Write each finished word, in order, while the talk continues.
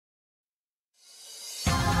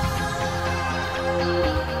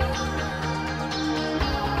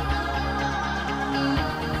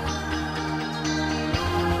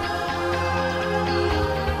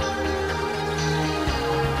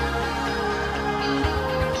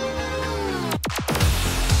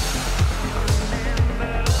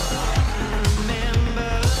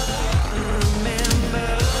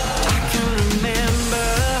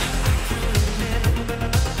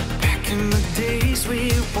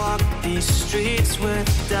streets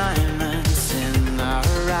with diamonds in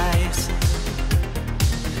our eyes.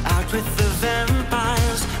 Out with the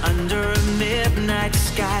vampires under a midnight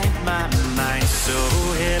sky. My mind so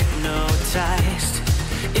hypnotized.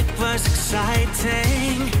 It was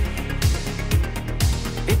exciting.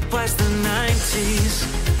 It was the 90s.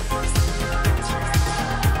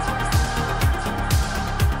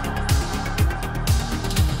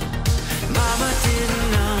 Mama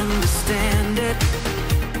didn't understand it,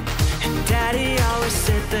 and Daddy always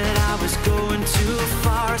said that I was going too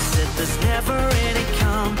far. Said there's never any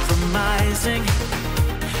compromising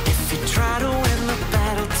if you try to win the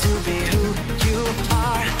battle to be who you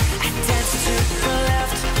are. I danced to the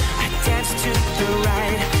left, I danced to the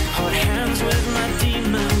right, hold hands with my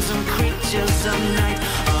demons and creatures of night,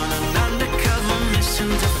 on an undercover mission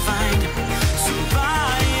to find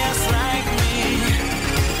somebody else like me.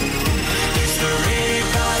 Is there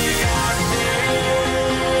anybody out there?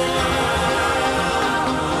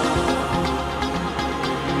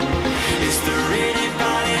 Is there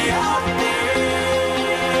anybody out there?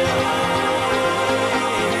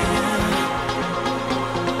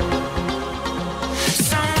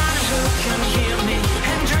 Someone who can hear me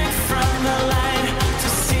and drink from the light, to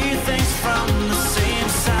see things from the same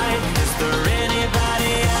side. Is there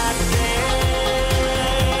anybody out there?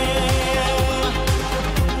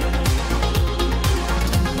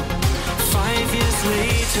 5 years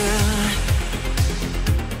later,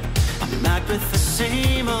 I'm out with the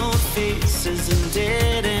same old faces and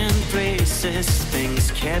dead end places.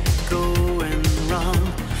 Things kept going wrong.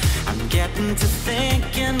 I'm getting to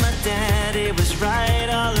thinking my daddy was right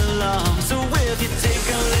all along. So will you take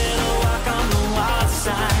a little walk on the wild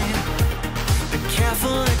side? Be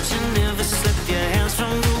careful that you never slip your hands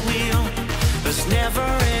from the wheel. There's never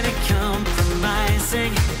any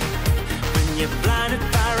compromising when you're blinded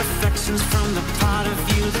by reflections from the part of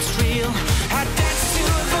you that's real. I dance to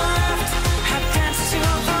the left, I dance to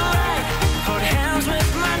the right, hold hands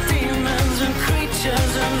with my demons and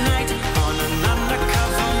creatures of night, on an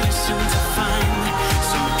undercover mission to find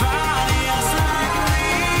somebody else like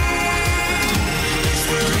me. Is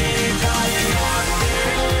there anybody out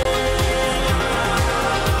there?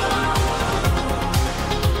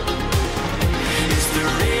 Is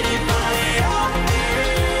there anybody out there?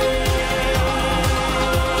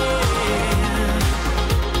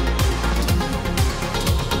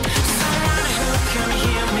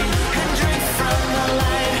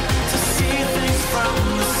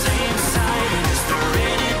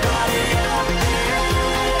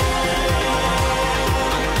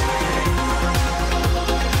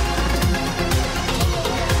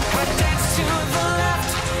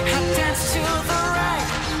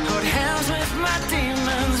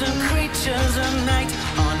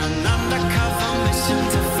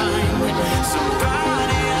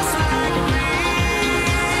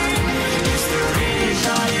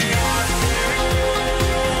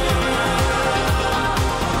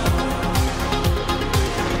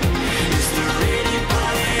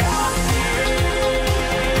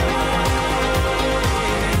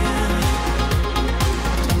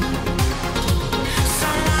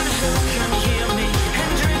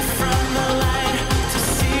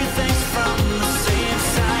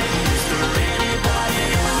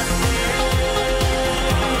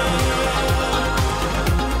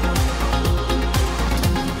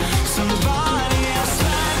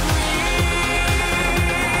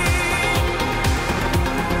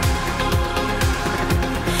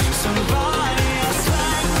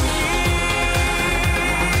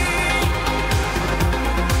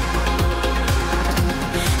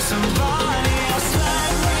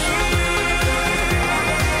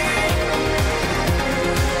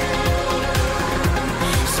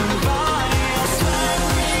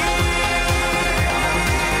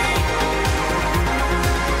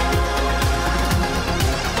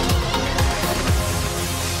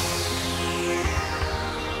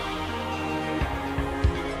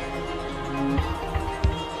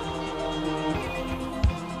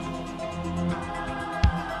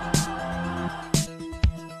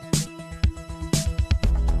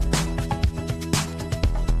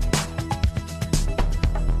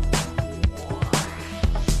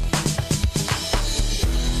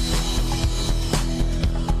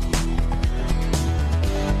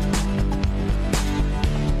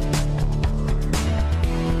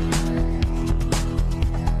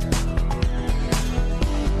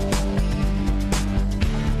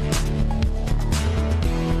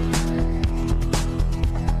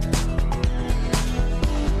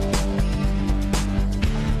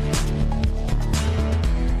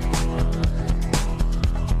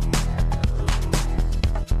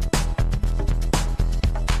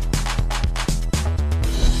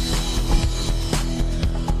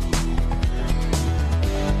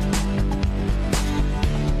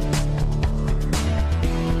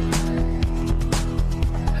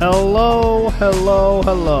 Hello, hello,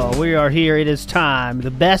 hello. We are here. It is time. The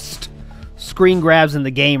best screen grabs in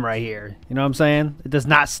the game right here. You know what I'm saying? It does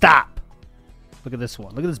not stop. Look at this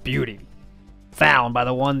one. Look at this beauty. Found by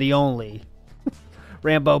the one, the only.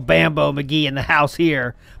 Rambo Bambo McGee in the house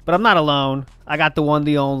here. But I'm not alone. I got the one,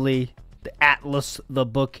 the only, the Atlas, the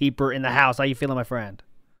bookkeeper in the house. How you feeling, my friend?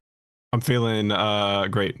 I'm feeling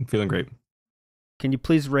great. I'm feeling great. Can you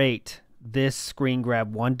please rate this screen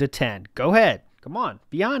grab 1 to 10? Go ahead. Come on.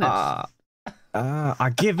 Be honest.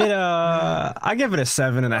 I give it a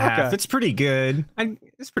 7.5. Okay. It's pretty good.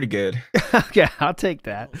 It's pretty good. Okay, I'll take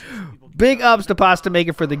that. Big ups to Pasta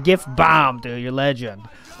Maker for the gift bomb, dude. You're legend.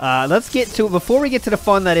 Let's get to it. Before we get to the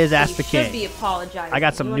fun that is Ask the King, I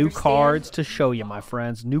got some new cards to show you, my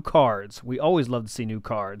friends. New cards. We always love to see new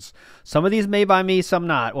cards. Some of these made by me, some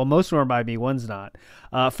not. Well, most of them are by me, one's not.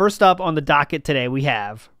 First up on the docket today, we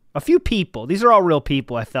have a few people. These are all real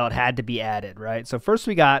people I felt had to be added, right? So first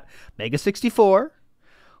we got Mega 64.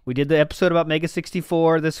 We did the episode about Mega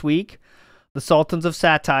 64 this week. The Sultans of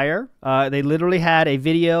Satire. They literally had a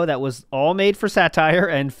video that was all made for satire,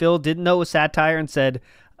 and Phil didn't know it was satire and said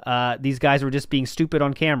these guys were just being stupid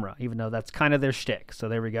on camera, even though that's kind of their shtick. So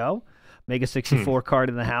there we go. Mega 64 card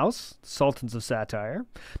in the house. Sultans of Satire.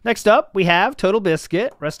 Next up, we have Total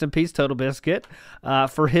Biscuit. Rest in peace, Total Biscuit.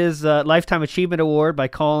 For his Lifetime Achievement Award by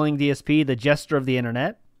calling DSP the Jester of the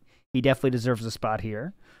Internet. He definitely deserves a spot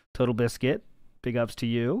here. Total Biscuit. Big ups to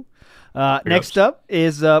you. Next up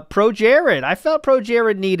is Pro Jared. I felt Pro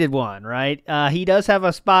Jared needed one, right? He does have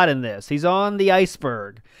a spot in this. He's on the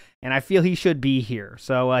iceberg, and I feel he should be here.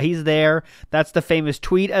 So he's there. That's the famous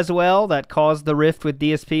tweet as well that caused the rift with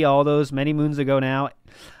DSP all those many moons ago now.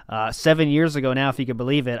 7 years ago now, if you can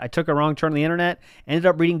believe it. I took a wrong turn on the internet, ended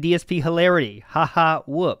up reading DSP hilarity. Haha,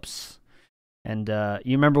 whoops. And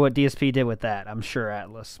you remember what DSP did with that, I'm sure,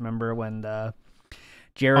 Atlas. Remember when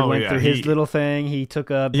Jared went through his little thing. He took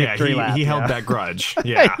a victory lap. He held that grudge.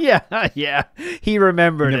 Yeah. yeah. He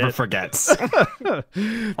remembered He never it. forgets. Thank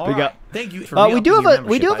you for we do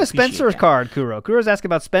have a Spencer card, Kuro. Kuro's asking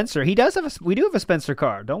about Spencer. We do have a Spencer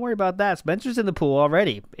card. Don't worry about that. Spencer's in the pool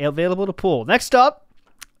already. Available to pool. Next up,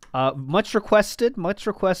 much requested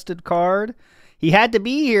card. He had to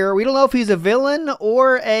be here. We don't know if he's a villain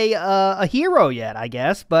or a hero yet, I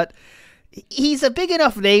guess, but he's a big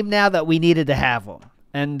enough name now that we needed to have him.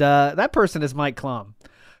 And that person is Mike Klum.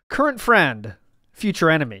 Current friend, future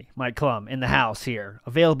enemy, Mike Klum, in the house here.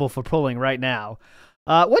 Available for pulling right now.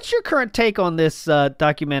 What's your current take on this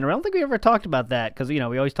documentary? I don't think we ever talked about that because, we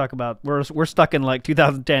always talk about we're stuck in like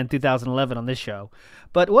 2010, 2011 on this show.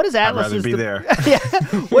 But what is Atlas? I'd rather be there.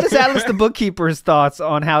 What is Atlas the bookkeeper's thoughts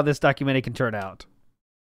on how this documentary can turn out?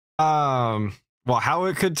 Well, how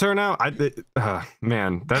it could turn out,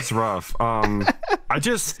 man, that's rough.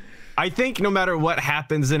 I think no matter what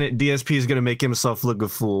happens in it, DSP is going to make himself look a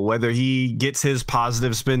fool. Whether he gets his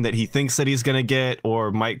positive spin that he thinks that he's going to get, or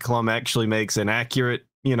Mike Klum actually makes an accurate,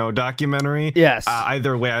 documentary. Yes.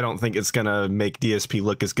 Either way, I don't think it's going to make DSP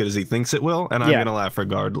look as good as he thinks it will, and I'm going to laugh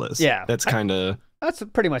regardless. Yeah. That's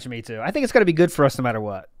pretty much me too. I think it's going to be good for us no matter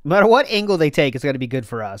what. No matter what angle they take, it's going to be good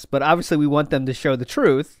for us. But obviously, we want them to show the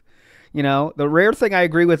truth. The rare thing I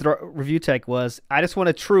agree with Review Tech was I just want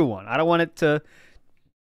a true one. I don't want it to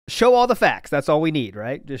show all the facts. That's all we need,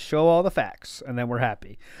 right? Just show all the facts, and then we're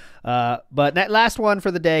happy. But that last one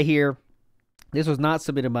for the day here, this was not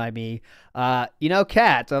submitted by me.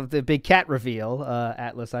 Kat, of the big cat reveal,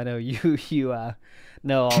 Atlas, I know you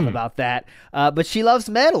know all about that. But she loves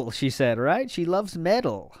metal, she said, right? She loves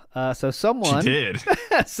metal. So someone... She did.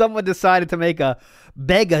 Someone decided to make a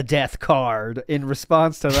Begadeath card in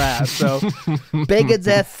response to that. So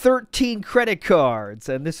Begadeath 13 credit cards.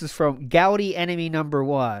 And this is from Gouty Enemy Number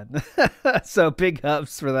 1. So big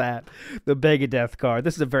ups for that. The Begadeath card.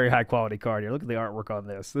 This is a very high quality card here. Look at the artwork on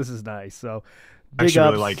this. This is nice. So big actually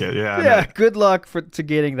ups. really like it. Yeah. Yeah. Good luck to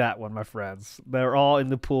getting that one, my friends. They're all in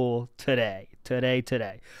the pool today.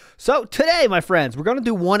 So today, my friends, we're going to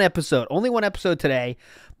do one episode. Only one episode today.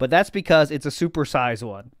 But that's because it's a super size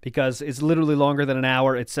one, because it's literally longer than an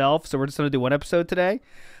hour itself. So we're just going to do one episode today.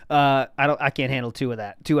 I can't handle two of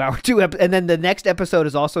that. 2 hour, and then the next episode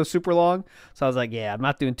is also super long. So I was like, yeah, I'm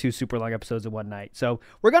not doing 2 super long episodes in one night. So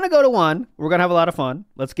we're going to go to one. We're going to have a lot of fun.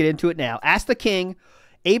 Let's get into it now. Ask the King,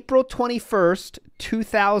 April 21st,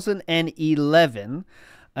 2011.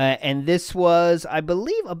 And this was, I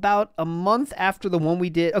believe, about a month after the one we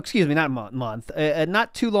did. Oh, excuse me, not a month.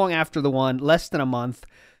 Not too long after the one, less than a month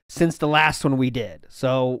since the last one we did.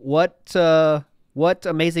 So what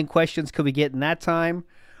amazing questions could we get in that time?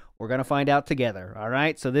 We're going to find out together. All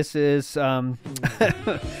right. So this is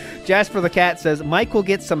Jasper the Cat says, Mike will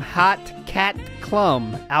get some hot cat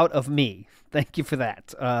clum out of me. Thank you for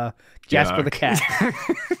that. Jasper the Cat.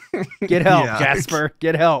 Get help, Jasper.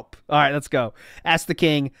 Get help. All right, let's go. Ask the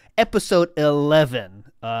King, episode 11,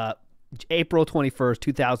 April 21st,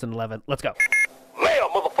 2011. Let's go. Mail,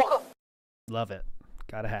 motherfucker. Love it.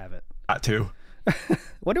 Gotta have it. Got to.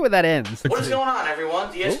 Wonder where that ends. What is going on,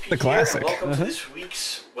 everyone? DSP the classic. here. Welcome to this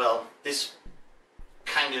week's, this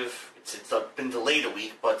kind of, it's been delayed a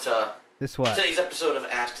week, but this what? Today's episode of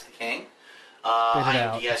Ask the King. I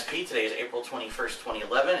am DSP. Today is April 21st,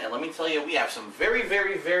 2011, and let me tell you, we have some very,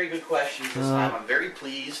 very, very good questions this time. I'm very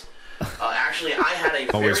pleased. Actually, I had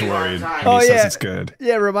a always very worried. long time. Oh, yeah. It's good.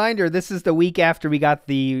 Yeah, reminder, this is the week after we got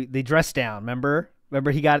the dress down, remember?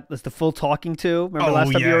 Remember he got the full talking to? Remember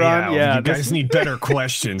last time you were on? Yeah, you guys need better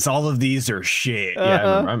questions. All of these are shit.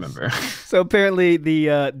 Yeah, I remember. So apparently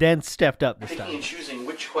the Den stepped up this time. Picking and choosing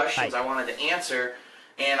which questions I wanted to answer,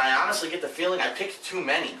 and I honestly get the feeling I picked too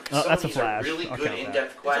many. Some of these are really good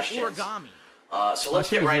in-depth questions. So let's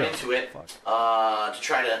get right into it to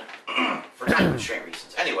try to, for time constraint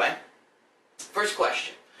reasons. Anyway, first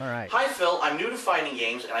question. All right. Hi, Phil. I'm new to fighting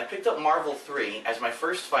games, and I picked up Marvel 3 as my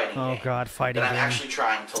first fighting game. Oh, God, fighting that games. I'm actually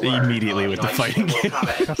trying to learn. Immediately with the fighting games.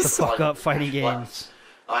 Shut the fuck up, fighting games.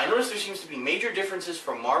 I noticed there seems to be major differences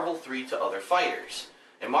from Marvel 3 to other fighters.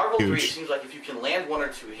 In Marvel 3, it seems like if you can land 1 or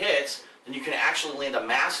 2 hits, then you can actually land a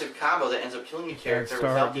massive combo that ends up killing the character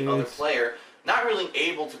without the other player not really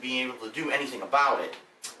able to do anything about it.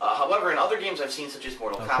 However, in other games I've seen, such as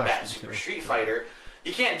Mortal Kombat and Super Street Fighter,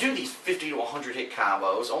 you can't do these 50 to 100 hit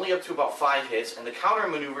combos, only up to about 5 hits, and the counter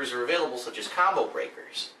maneuvers are available, such as combo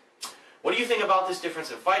breakers. What do you think about this difference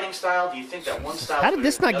in fighting style? Do you think that one style... How did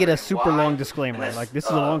this not get a super long disclaimer? Like, this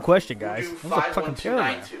is a long question, guys. That was a fucking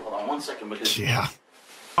paragraph. Hold on 1 second, because... Yeah.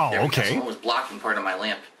 Oh, okay. Someone was blocking part of my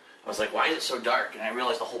lamp. I was like, why is it so dark? And I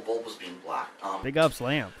realized the whole bulb was being blocked. Big ups,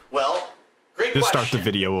 lamp. Well, great just question. Start the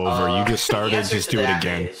video over. You just started. Just do it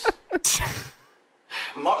again.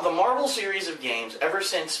 The Marvel series of games, ever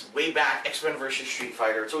since way back X-Men vs. Street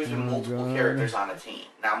Fighter, it's always been multiple characters on a team.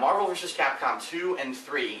 Now, Marvel vs. Capcom 2 and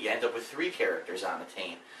 3, you end up with 3 characters on a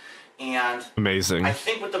team. And amazing. I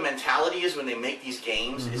think what the mentality is when they make these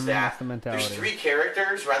games is that there's 3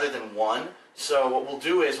 characters rather than 1. So what we'll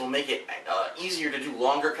do is we'll make it easier to do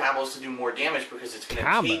longer combos to do more damage, because it's going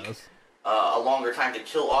to take a longer time to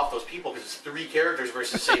kill off those people, because it's 3 characters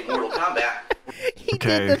versus, say, Mortal Kombat. He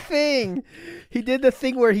did the thing. He did the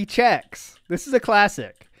thing where he checks. This is a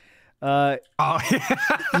classic.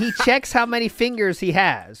 He checks how many fingers he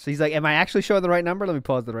has. He's like, am I actually showing the right number? Let me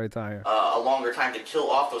pause the right time here. A longer time to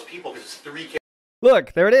kill off those people, because it's 3 characters.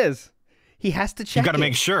 Look, there it is. He has to check. You got to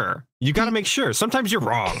make sure. You got to make sure. Sometimes you're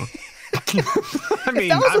wrong. I mean,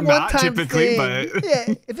 that was I'm a not one-time typically, thing. but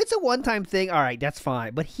Yeah, if it's a one-time thing, all right, that's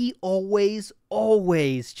fine. But he always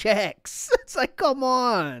checks. It's like, come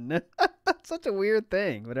on. Such a weird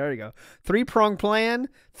thing. But there you go. 3-prong plan,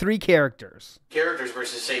 3 characters. Characters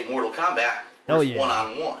versus, say, Mortal Kombat. Oh, yeah.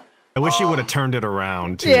 One-on-one. I wish he would have turned it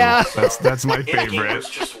around, too. Yeah. That's my If the game favorite. was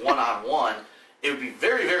just one-on-one, it would be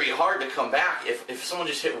very, very hard to come back if someone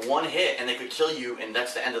just hit 1 hit and they could kill you, and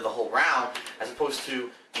that's the end of the whole round, as opposed to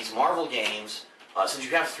these Marvel games. Since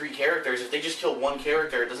you have 3 characters, if they just kill 1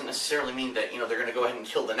 character, it doesn't necessarily mean that they're going to go ahead and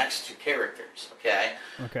kill the next 2 characters. Okay.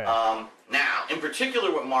 Okay. Now, in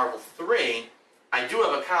particular with Marvel 3, I do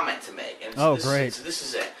have a comment to make. And so great. So this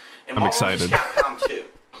is it. In I'm Marvel excited. Capcom 2.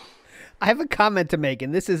 I have a comment to make,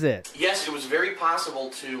 and this is it. Yes, it was very possible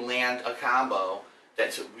to land a combo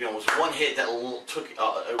that was 1 hit that led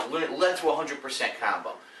to a 100%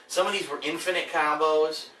 combo. Some of these were infinite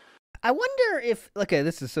combos. I wonder if, okay,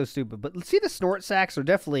 this is so stupid, but see, the snort sacks are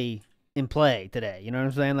definitely in play today. You know what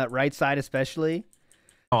I'm saying? That right side especially.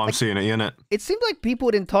 Oh, I'm seeing it in it. It seemed like people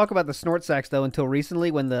didn't talk about the snort sacks, though, until recently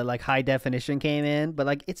when the high definition came in.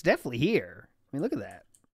 But, it's definitely here. I mean, look at that.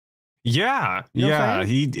 Yeah, you know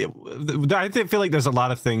I feel like there's a lot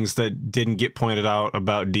of things that didn't get pointed out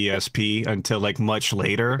about DSP until much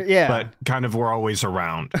later. Yeah. But kind of were always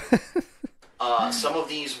around. Some of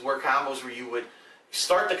these were combos where you would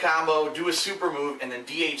start the combo, do a super move, and then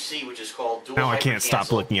DHC, which is called dual. Now I can't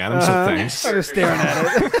stop looking at him, so thanks. I'm just staring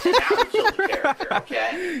at it. That would kill the character,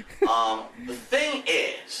 okay? The thing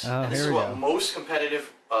is, and this is what most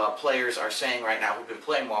competitive players are saying right now who've been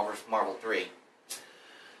playing Marvel 3.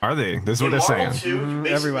 Are they? This is what they're saying. Marvel 2, you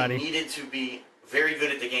basically everybody needed to be very good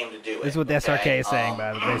at the game to do it. This is what the SRK is saying,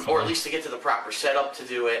 by the way. Or at least to get to the proper setup to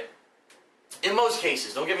do it. In most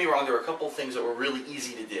cases, don't get me wrong, there were a couple of things that were really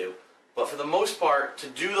easy to do. But for the most part, to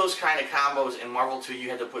do those kind of combos in Marvel 2, you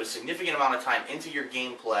had to put a significant amount of time into your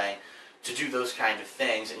gameplay to do those kind of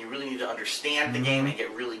things, and you really need to understand the game and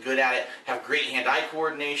get really good at it, have great hand-eye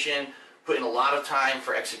coordination, put in a lot of time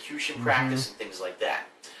for execution practice and things like that.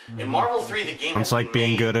 In Marvel 3, the game it's like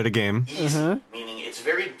being good at a game. Easy, meaning it's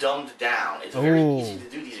very dumbed down. It's very easy to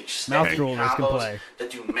do these extended combos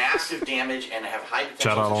that do massive damage and have high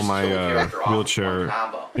potential. Shout out all my wheelchair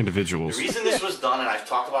individuals. The reason this was done, and I've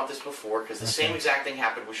talked about this before, because the same exact thing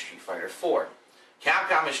happened with Street Fighter 4.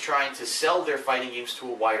 Capcom is trying to sell their fighting games to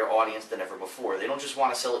a wider audience than ever before. They don't just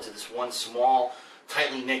want to sell it to this one small,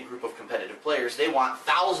 tightly knit group of competitive players. They want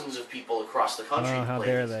thousands of people across the country to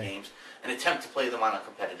play these games and attempt to play them on a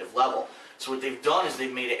competitive level. So what they've done is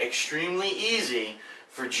they've made it extremely easy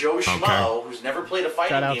for Joe Schmo, who's never played a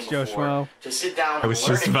fighting game before, to sit down and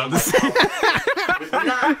learn a game with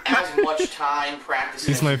not as much time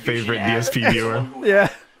practicing. He's my favorite DSP viewer. Yeah,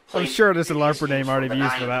 I'm sure there's a LARPer name already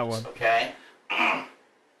used for that one. Okay.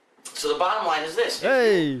 So the bottom line is this.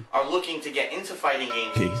 If you are looking to get into fighting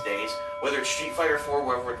games these days, whether it's Street Fighter 4,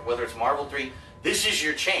 whether it's Marvel 3, this is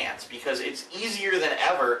your chance, because it's easier than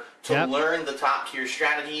ever to learn the top-tier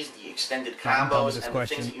strategies, the extended combos, and the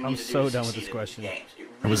things that you need to do to succeed in these games.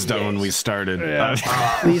 I was done when we started.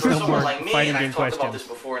 Please for no someone more like me, fighting and game I've talked questions. about this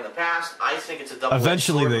before in the past, I think it's a double-edged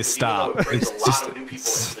Eventually sword, they because stop. even though it brings It's a just lot of new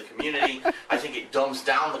people into the community, I think it dumbs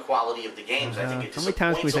down the quality of the games. I think it How many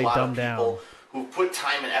times can we disappoints a say lot dumb of down? people who put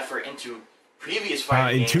time and effort into previous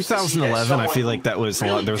fighting in games. 2011, I feel like that was a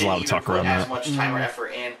lot. There was a lot of talk around that. As much time or effort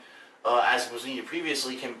in as was needed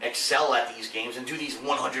previously, can excel at these games and do these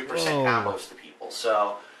 100% combos to people.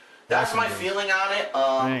 So that's my feeling on it.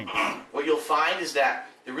 What you'll find is that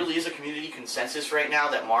there really is a community consensus right now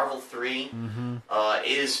that Marvel 3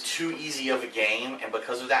 is too easy of a game, and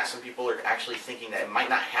because of that, some people are actually thinking that it might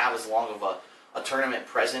not have as long of a tournament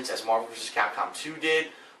presence as Marvel vs. Capcom 2 did.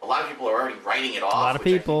 A lot of people are already writing it off, a lot of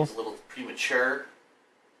which people. I think is a little premature.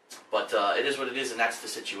 But it is what it is, and that's the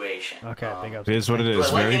situation. Okay, big ups. It is what it is. Do I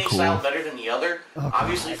like Very any cool. style better than the other?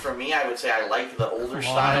 Obviously, for me, I would say I like the older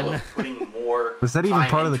style of putting more. Was that even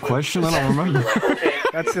part of the question? I don't remember. Like, okay,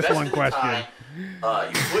 That's just one question. Time,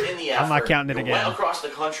 you put in the effort. I'm not counting it you again. Went across the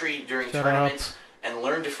country during tournaments and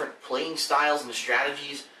learned different playing styles and the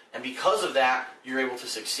strategies, and because of that, you're able to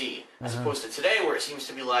succeed. As opposed to today, where it seems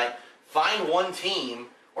to be like, find one team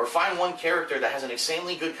or find one character that has an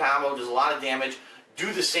insanely good combo, does a lot of damage,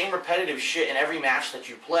 do the same repetitive shit in every match that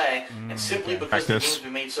you play, and simply because the game's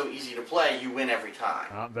been made so easy to play, you win every time.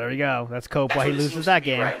 Oh, there you go. That's Cope why he what it loses seems that to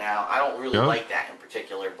be game. right now. I don't really like that in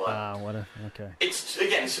particular, but okay.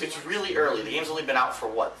 it's really early. The game's only been out for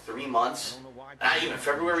what, 3 months? Not even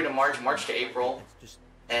February to March, March to April,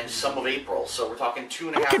 and some of April. So we're talking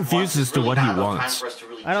 2.5 months. I'm confused as to what he wants.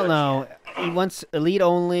 I don't know. He wants elite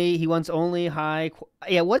only. He wants only high.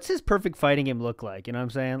 Yeah, what's his perfect fighting game look like? You know what I'm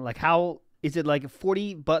saying? Like how. Is it like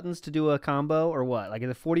 40 buttons to do a combo or what? Like is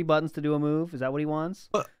it 40 buttons to do a move? Is that what he wants?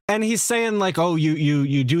 And he's saying like, oh,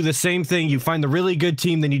 you do the same thing. You find the really good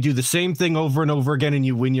team, then you do the same thing over and over again, and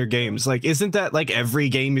you win your games. Like, isn't that like every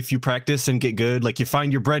game if you practice and get good? Like you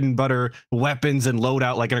find your bread and butter weapons and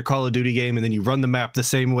loadout like in a Call of Duty game, and then you run the map the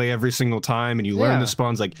same way every single time, and you learn the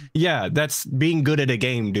spawns. Like, yeah, that's being good at a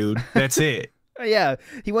game, dude. That's it. Yeah,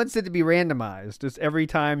 he wants it to be randomized. Just every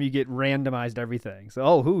time you get randomized everything.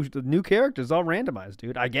 So, the new characters all randomized,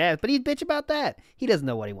 dude, I guess. But he'd bitch about that. He doesn't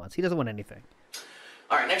know what he wants. He doesn't want anything.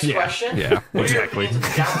 All right, next question. Yeah, What are your exactly. opinions of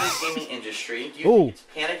the Japanese gaming industry? Do you think it's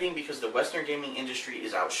panicking because the Western gaming industry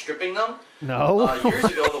is outstripping them? No. Years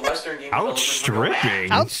ago, the Western gaming outstripping?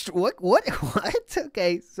 What?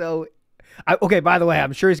 Okay, so... okay, by the way,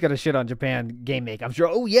 I'm sure he's going to shit on Japan game make. I'm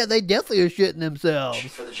sure, they definitely are shitting themselves.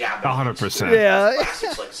 For the Japanese 100%. Yeah.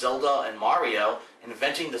 Classics like Zelda and Mario,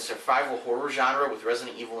 inventing the survival horror genre with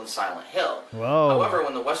Resident Evil and Silent Hill. Whoa. However,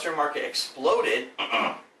 when the Western market exploded,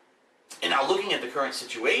 and now looking at the current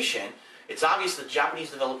situation, it's obvious that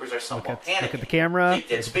Japanese developers are somewhat panicking. Look at the camera. Take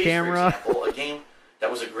Dead Space, for example, a game that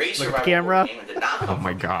was a great survival horror game and did not come Oh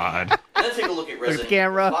my from God. And then take a look at Resident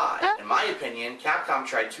Evil 5. In my opinion, Capcom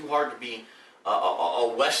tried too hard to be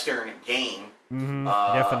a Western game.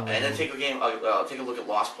 Definitely. And then take a look at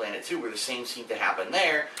Lost Planet 2, where the same seemed to happen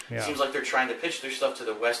there. Yeah. It seems like they're trying to pitch their stuff to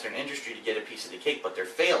the Western industry to get a piece of the cake, but they're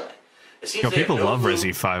failing. It seems they people have no love clue,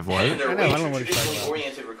 Resi 5, what? and they're I know, way I don't know too what he's talking traditionally about.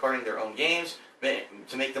 oriented regarding their own games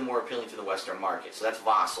to make them more appealing to the Western market. So that's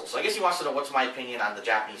Vassal. So I guess he wants to know what's my opinion on the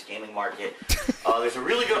Japanese gaming market. There's a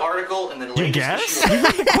really good article in the latest issue. You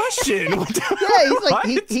read the question. Yeah,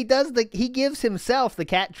 he's like he gives himself the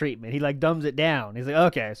cat treatment. He like dumbs it down. He's like,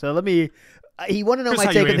 okay, so let me. He want to know Here's my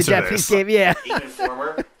how take you on the answer Japanese this. game. Yeah. Game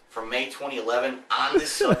Informer from May 2011 on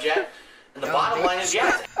this subject. And the bottom line is,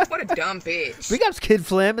 yes. What a dumb bitch. Big ups Kid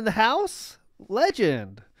Flim in the house.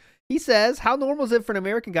 Legend. He says, how normal is it for an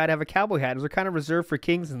American guy to have a cowboy hat? Those are kind of reserved for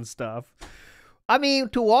kings and stuff. I mean,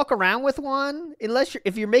 to walk around with one,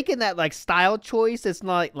 if you're making that like style choice, it's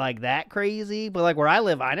not like that crazy. But like where I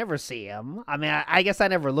live, I never see them. I mean, I guess I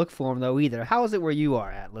never look for them though either. How is it where you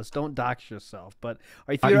are, Atlas? Don't dox yourself. But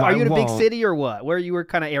are you in a big city or what? Where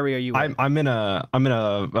kind of area are you in? I'm in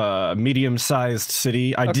a medium-sized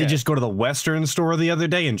city. I did just go to the Western store the other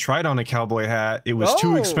day and tried on a cowboy hat. It was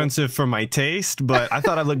too expensive for my taste, but I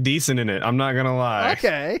thought I looked decent in it. I'm not gonna lie.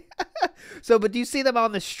 Okay. So, but do you see them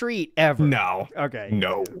on the street ever? No. Okay.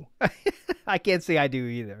 No. I can't say I do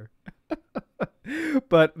either.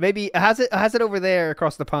 But maybe how's it over there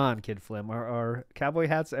across the pond, Kid Flim? Are cowboy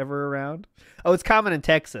hats ever around? Oh, it's common in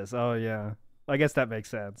Texas. Oh yeah. I guess that makes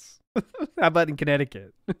sense. How about in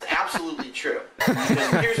Connecticut? Absolutely true. Because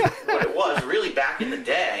here's what it was really back in the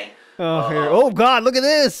day. Oh God, look at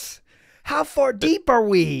this. How far deep are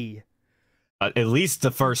we? At least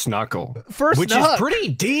the first knuckle. Which is pretty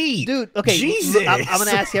deep. Dude, okay. Jesus. Look, I'm going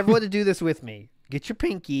to ask everyone to do this with me. Get your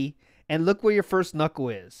pinky and look where your first knuckle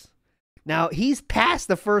is. Now, he's past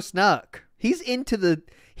the first knuck. He's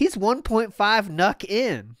 1.5 knuck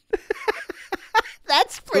in.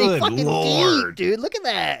 That's pretty fucking deep, dude. Look at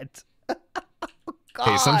that. God.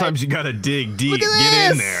 Hey, sometimes you got to dig deep.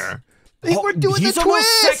 Get in there. We're doing the twist. He's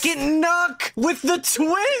almost second knuck with the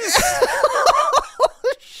twist. Oh,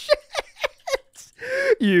 shit.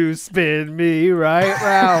 You spin me right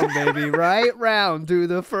round, baby, right round. Do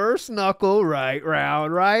the first knuckle, right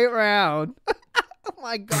round, right round. Oh,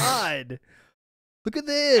 my God. Look at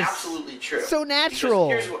this. Absolutely true. So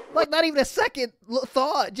natural. Like, not even a second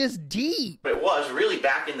thought, just deep. It was really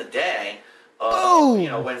back in the day,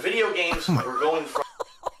 when video games were going from...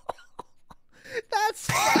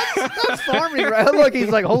 That's farming, right? Look, he's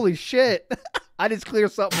like, holy shit. I just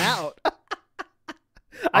cleared something out.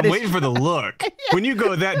 I'm waiting for the look. When you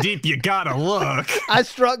go that deep, you gotta look. I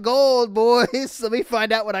struck gold, boys. Let me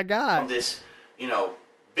find out what I got. This,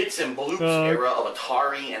 bits and bloops era of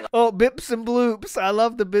Atari and... Oh, bips and bloops. I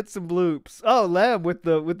love the bits and bloops. Oh, Lem with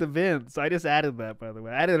the Vince. I just added that, by the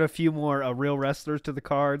way. I added a few more real wrestlers to the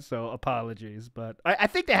card, so apologies. But I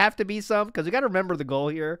think there have to be some, because we got to remember the goal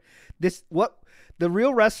here. The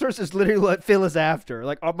real wrestlers is literally what Phil is after.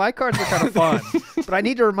 Like, my cards are kind of fun, but I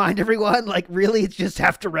need to remind everyone, like, really, it's just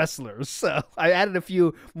after wrestlers. So I added a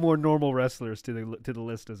few more normal wrestlers to the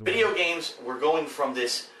list as well. Video games were going from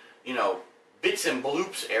this, bits and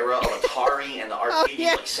bloops era of Atari and the arcade,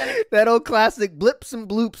 like Senate. That old classic blips and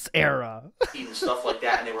bloops era. And stuff like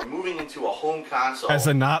that, and they were moving into a home console. As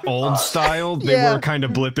a not old style, they were kind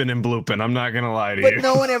of blipping and blooping. I'm not gonna lie to you. But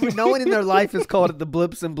no one in their life has called it the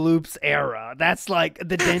blips and bloops era. That's like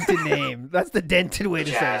the dented name. That's the dented way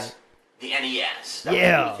to say it. The NES. That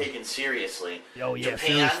was really taken seriously. Oh yeah, Japan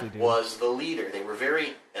seriously, dude. was the leader. They were very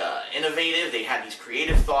innovative. They had these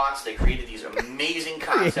creative thoughts. They created these amazing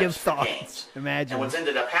concepts for games. Imagine. And what's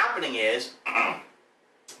ended up happening is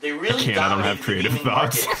they really I don't have creative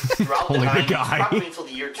thoughts. Throughout the 90s, probably until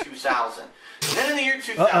the year 2000. And then in the year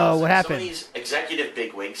 2000, what happened? some of these executive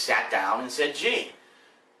bigwigs sat down and said, gee,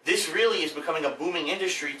 this really is becoming a booming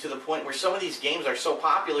industry to the point where some of these games are so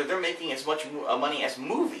popular, they're making as much money as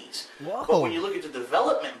movies. Whoa. But when you look at the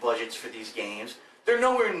development budgets for these games, they're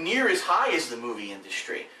nowhere near as high as the movie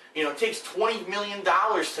industry. It takes $20 million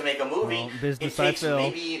to make a movie. It takes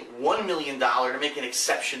maybe $1 million to make an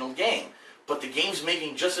exceptional game. But the game's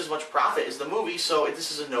making just as much profit as the movie, so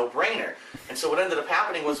this is a no-brainer. And so what ended up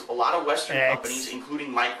happening was a lot of Western companies,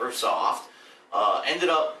 including Microsoft, ended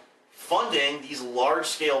up funding these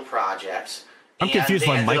large-scale projects. I'm confused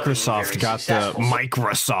why Microsoft got the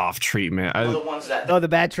Microsoft treatment. The ones that the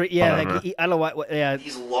bad treat. Yeah, I don't know what. Yeah,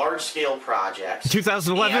 these large-scale projects.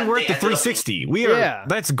 2011, we're at the 360. We are.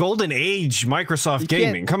 That's golden age Microsoft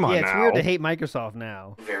gaming. Come on now. Yeah, it's weird to hate Microsoft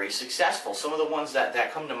now. Very successful. Some of the ones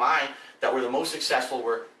that come to mind that were the most successful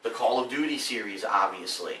were the Call of Duty series,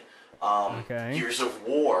 obviously. Gears of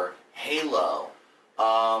War, Halo.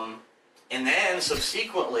 And then,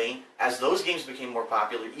 subsequently, as those games became more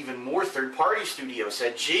popular, even more third-party studios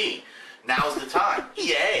said, gee, now's the time.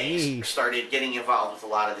 EA started getting involved with a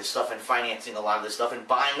lot of this stuff and financing a lot of this stuff and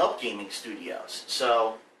buying up gaming studios.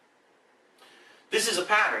 So, this is a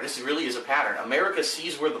pattern. This really is a pattern. America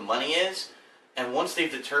sees where the money is, and once they've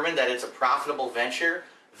determined that it's a profitable venture,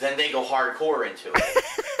 then they go hardcore into it.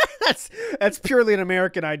 That's purely an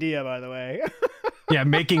American idea, by the way. Yeah,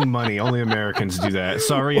 making money. Only Americans do that.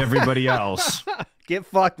 Sorry, everybody else. Get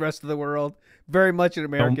fucked, rest of the world. Very much an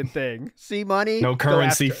American thing. See money? No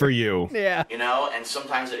currency for you. Yeah. And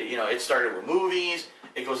sometimes, it started with movies.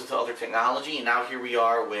 It goes into other technology. And now here we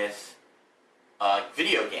are with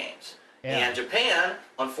video games. And Japan,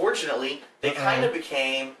 unfortunately, they kind of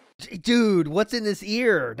became... Dude, what's in this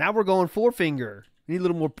ear? Now we're going forefinger. Need a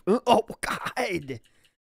little more... Oh, God.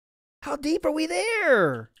 How deep are we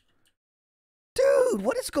there? Dude,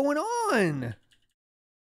 what is going on?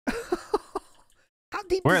 How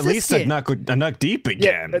deep We're does at this least get? a knuck deep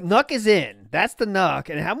again. Yeah, knuck is in. That's the knuck.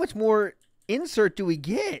 And how much more insert do we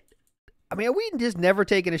get? I mean, are we just never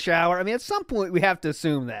taking a shower? I mean, at some point, we have to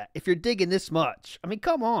assume that. If you're digging this much. I mean,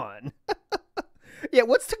 come on. Yeah,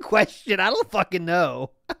 what's the question? I don't fucking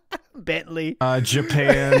know. Bentley.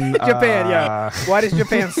 Japan. Japan, yeah. Why does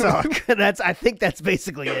Japan suck? I think that's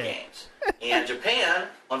basically it. Games. And Japan,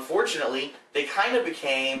 unfortunately, they kind of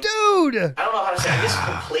became... Dude! I don't know how to say it. I guess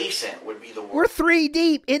complacent would be the word. We're 3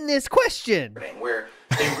 deep in this question. Where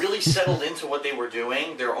they really settled into what they were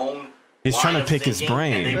doing, their own... He's trying to pick his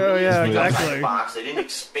brain. They really exactly. The box. They didn't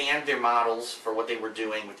expand their models for what they were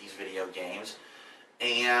doing with these video games.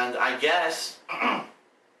 And I guess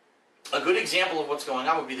a good example of what's going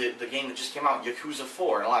on would be the game that just came out, Yakuza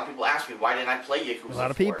 4. And a lot of people ask me, why didn't I play Yakuza 4? A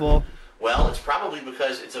lot of people. Well, it's probably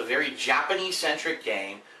because it's a very Japanese-centric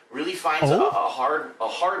game. Really finds a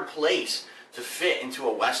hard place to fit into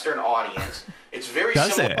a Western audience. It's very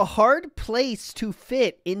similar. A hard place to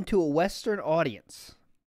fit into a Western audience.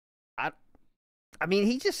 I mean,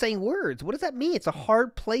 he's just saying words. What does that mean? It's a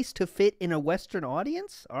hard place to fit in a Western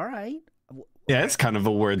audience? All right. Yeah, it's kind of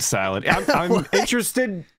a word salad. I'm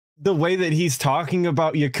interested the way that he's talking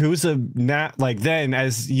about Yakuza now, like then,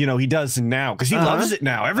 as you know, he does now, because he loves it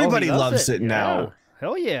now. Everybody loves it now. Yeah.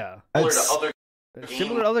 Hell yeah.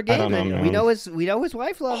 Similar to other games. We know his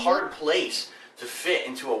wife loves it. A hard place to fit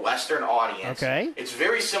into a Western audience. Okay. It's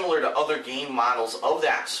very similar to other game models of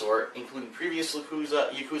that sort, including previous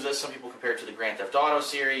Yakuza. Some people compare it to the Grand Theft Auto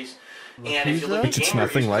series. And if you look at game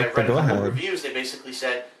reviews, I've read a couple of reviews, they basically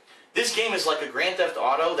said, this game is like a Grand Theft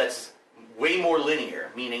Auto that's way more linear,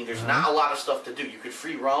 meaning there's not a lot of stuff to do. You could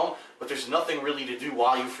free roam, but there's nothing really to do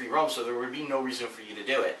while you free roam, so there would be no reason for you to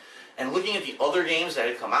do it. And looking at the other games that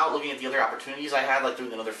had come out, looking at the other opportunities I had, like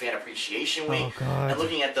doing another Fan Appreciation Week, and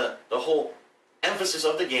looking at the whole emphasis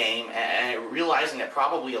of the game, and realizing that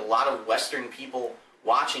probably a lot of Western people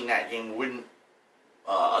watching that game wouldn't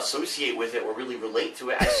associate with it or really relate to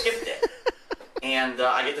it, I skipped it. And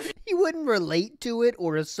I get the feeling you wouldn't relate to it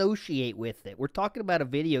or associate with it. We're talking about a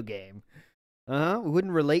video game. We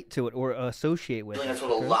wouldn't relate to it or associate with it. That's what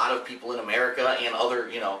a lot of people in America and other,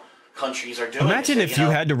 countries are doing. Imagine if you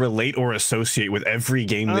had to relate or associate with every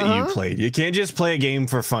game that you played. You can't just play a game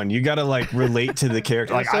for fun. You got to like relate to the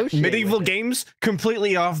character. Like medieval games,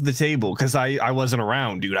 completely off the table because I wasn't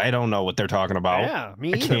around, dude. I don't know what they're talking about. Yeah,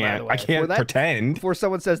 me either. I can't pretend. Before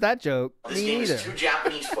someone says that joke, this game is too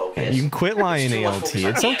Japanese focused. You can quit lying, ALT.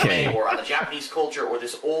 It's okay. Or on the Japanese culture or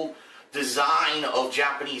this old design of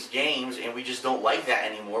Japanese games, and we just don't like that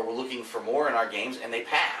anymore. We're looking for more in our games, and they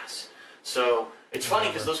pass. So it's funny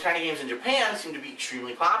because those kind of games in Japan seem to be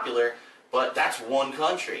extremely popular, but that's one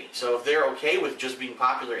country. So if they're okay with just being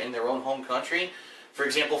popular in their own home country, for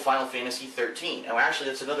example, Final Fantasy 13. Now, actually,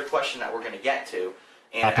 that's another question that we're going to get to.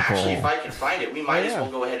 And actually, if I can find it, we might as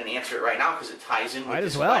well go ahead and answer it right now because it ties in with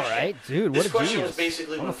this question. Right? Dude, this question was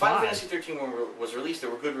basically, when Final Fantasy 13 was released, there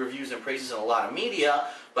were good reviews and praises in a lot of media,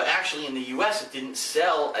 but actually in the US, it didn't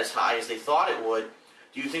sell as high as they thought it would.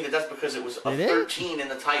 Do you think that that's because it was a 13 in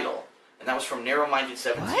the title? And that was from Narrow-Minded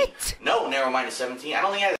 17. What? No, Narrow-Minded 17. I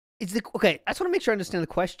don't think okay, I just want to make sure I understand the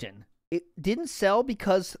question. It didn't sell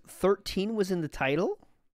because 13 was in the title?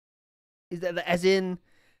 Is that as in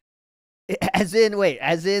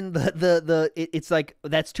it's like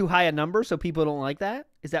that's too high a number so people don't like that?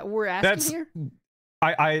 Is that what we're asking here?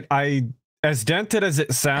 I as dented as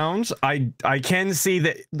it sounds, I can see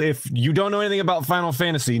that if you don't know anything about Final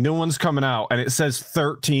Fantasy, new one's coming out and it says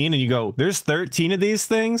 13 and you go, there's 13 of these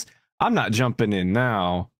things? I'm not jumping in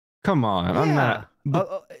now. Come on, I'm not.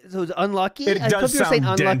 So it's unlucky? It does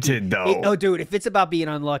sound dented, though. Dude, if it's about being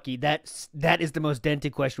unlucky, that is the most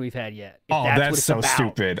dented question we've had yet. That's so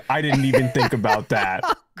stupid. I didn't even think about that.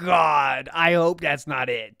 Oh, God, I hope that's not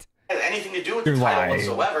it. Anything to do with the title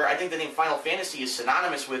whatsoever. I think the name Final Fantasy is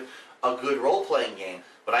synonymous with a good role-playing game.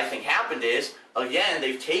 What I think happened is, again,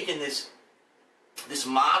 they've taken this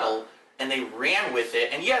model and they ran with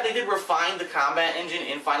it. And yeah, they did refine the combat engine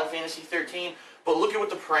in Final Fantasy 13, but look at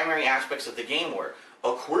what the primary aspects of the game were.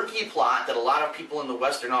 A quirky plot that a lot of people in the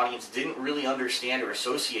Western audience didn't really understand or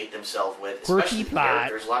associate themselves with, especially the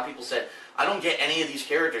characters. A lot of people said, I don't get any of these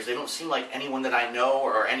characters. They don't seem like anyone that I know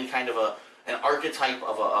or any kind of an archetype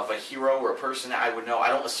of a hero or a person that I would know. I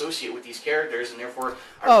don't associate with these characters, and therefore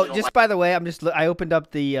by the way, I opened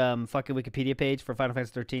up the fucking Wikipedia page for Final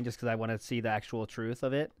Fantasy 13 just because I want to see the actual truth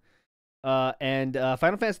of it. And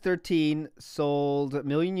Final Fantasy 13 sold 1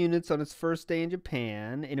 million units on its first day in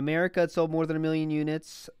Japan. In America, it sold more than 1 million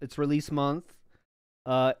units its release month.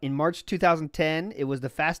 In March 2010, it was the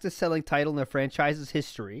fastest-selling title in the franchise's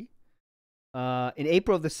history. In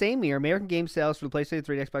April of the same year, American game sales for the PlayStation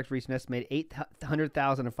 3 and Xbox reached an estimated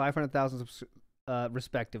 800,000 and 500,000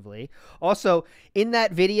 respectively. Also, in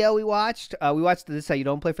that video we watched This Is How You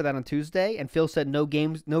Don't Play for that on Tuesday, and Phil said no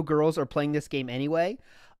girls are playing this game anyway.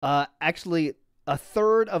 Actually, a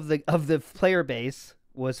third of the player base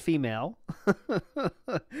was female,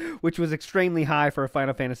 which was extremely high for a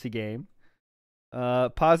Final Fantasy game.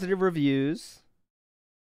 Positive reviews.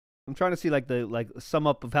 I'm trying to see like sum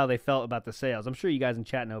up of how they felt about the sales. I'm sure you guys in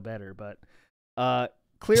chat know better, but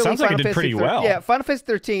clearly sounds like it did pretty well. Yeah, Final Fantasy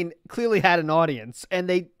 13 clearly had an audience, and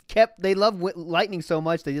they love Lightning so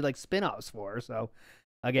much they did like spin-offs for her. So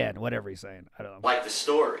again, whatever he's saying, I don't know. Like the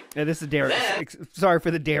story. Yeah, this is Derek. Sorry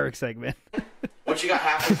for the Derek segment. What you got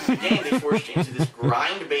halfway through the game, they forced you into this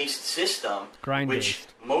grind-based system, which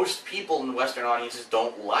most people in the Western audiences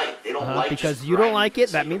don't like. They don't like because you don't like it.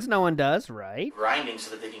 That means no one does, right? Grinding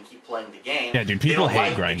so that they can keep playing the game. Yeah, dude, people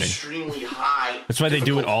hate grinding. Extremely high. That's why they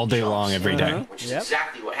do it all day long, every day. Which is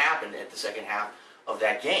exactly what happened at the second half of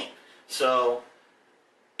that game. So,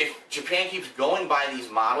 if Japan keeps going by these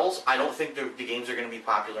models, I don't think the games are going to be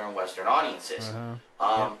popular in Western audiences.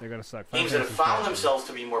 They're going to suck. Games that have found themselves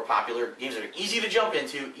to be more popular, games that are easy to jump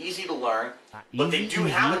into, easy to learn, but they do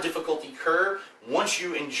have a difficulty curve once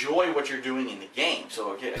you enjoy what you're doing in the game.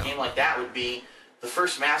 So a game like that would be the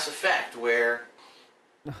first Mass Effect, where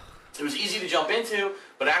it was easy to jump into,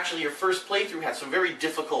 but actually your first playthrough had some very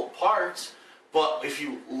difficult parts. But if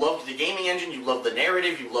you loved the gaming engine, you loved the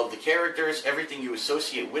narrative, you loved the characters, everything you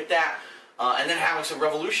associate with that, and then having some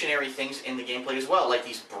revolutionary things in the gameplay as well, like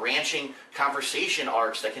these branching conversation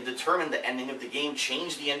arcs that can determine the ending of the game,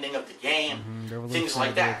 change the ending of the game, things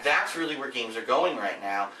like that. That's really where games are going right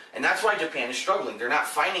now, and that's why Japan is struggling. They're not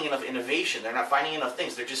finding enough innovation. They're not finding enough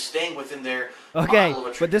things. They're just staying within their model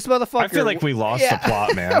of a but this motherfucker... I feel like we lost the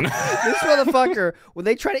plot, man. This motherfucker, when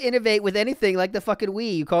they try to innovate with anything like the fucking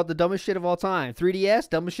Wii, you call it the dumbest shit of all time. 3DS,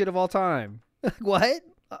 dumbest shit of all time. What?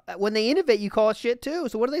 When they innovate, you call it shit too.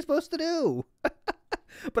 So what are they supposed to do?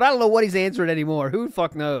 But I don't know what he's answering anymore. Who the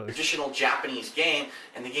fuck knows? Traditional Japanese game,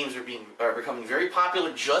 and the games are becoming very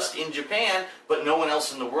popular just in Japan, but no one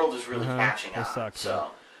else in the world is really catching on. Sucks,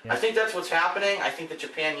 so I think that's what's happening. I think that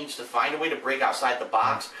Japan needs to find a way to break outside the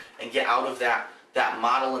box and get out of that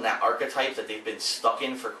model and that archetype that they've been stuck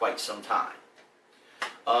in for quite some time.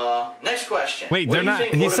 Next question. Wait, they're not.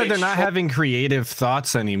 He said they're not having creative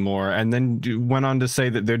thoughts anymore, and then went on to say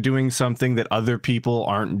that they're doing something that other people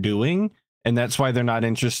aren't doing, and that's why they're not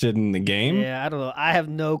interested in the game. Yeah, I don't know. I have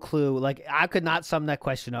no clue. Like, I could not sum that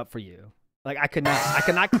question up for you. Like, I could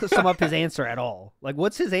not sum up his answer at all. Like,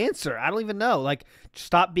 what's his answer? I don't even know. Like,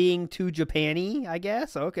 stop being too Japan-y, I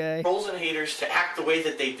guess. Okay. Trolls and haters to act the way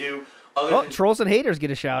that they do. Trolls and haters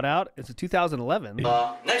get a shout out. It's a 2011.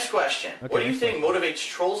 Next question. Okay, what do you think motivates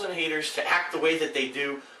trolls and haters to act the way that they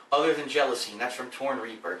do other than jealousy? And that's from Torn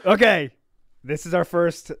Reaper. Okay. This is our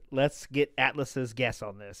first. Let's get Atlas's guess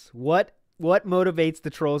on this. What motivates the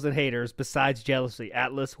trolls and haters besides jealousy?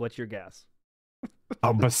 Atlas, what's your guess?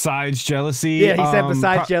 Besides jealousy? Yeah, he said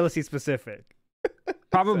besides jealousy specific.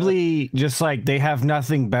 Probably just like they have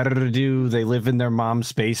nothing better to do. They live in their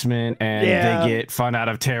mom's basement and they get fun out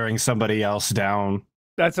of tearing somebody else down.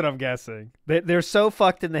 That's what I'm guessing. They're so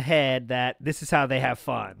fucked in the head that this is how they have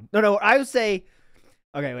fun. No, I would say,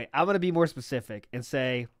 okay, wait, I'm going to be more specific and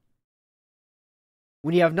say,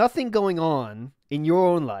 when you have nothing going on in your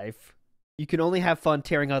own life, you can only have fun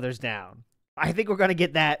tearing others down. I think we're going to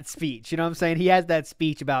get that speech. You know what I'm saying? He has that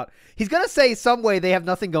speech about, he's going to say some way they have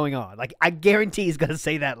nothing going on. Like, I guarantee he's going to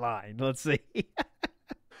say that line. Let's see.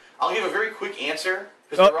 I'll give a very quick answer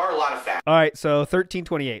because there are a lot of factors. All right, so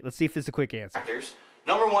 1328. Let's see if this is a quick answer.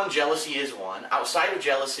 Number one, jealousy is one. Outside of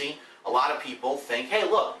jealousy, a lot of people think, hey,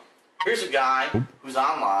 look, here's a guy who's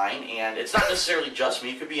online, and it's not necessarily just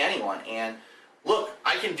me. It could be anyone. And look,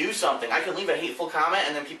 I can do something. I can leave a hateful comment,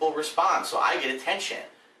 and then people respond, so I get attention.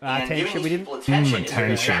 And giving these people attention is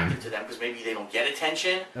very attractive to them because maybe they don't get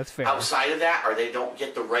attention. That's fair. Outside of that, or they don't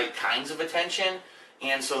get the right kinds of attention,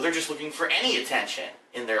 and so they're just looking for any attention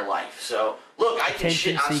in their life. So, look, I can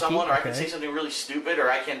shit on someone, or I can say something really stupid, or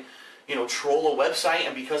I can, troll a website,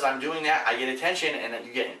 and because I'm doing that, I get attention, and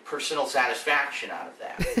you get personal satisfaction out of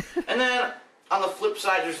that. And then, on the flip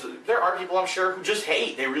side, there are people, I'm sure, who just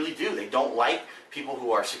hate. They really do. They don't like people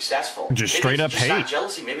who are successful. Just straight up hate. Not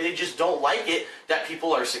jealousy. Maybe they just don't like it that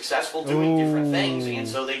people are successful doing different things, and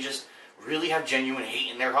so they just really have genuine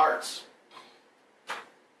hate in their hearts.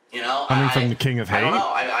 You know, coming from the king of hate. I don't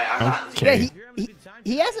know. I'm not. Yeah,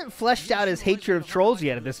 he hasn't fleshed out his hatred of trolls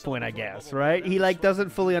yet at this point, I guess, right? He like doesn't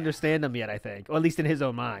fully understand them yet, I think, or at least in his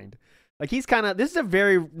own mind. Like he's kind of, this is a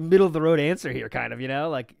very middle of the road answer here, kind of, you know,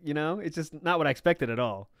 like, you know, it's just not what I expected at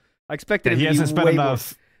all. I expected he hasn't spent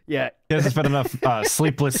enough. Yeah, he hasn't spent enough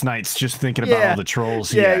sleepless nights just thinking about all the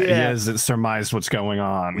trolls yet. He hasn't surmised what's going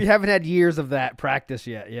on. We haven't had years of that practice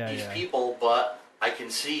yet. These people, but I can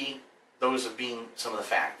see those have been some of the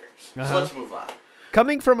factors. So let's move on.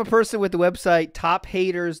 Coming from a person with the website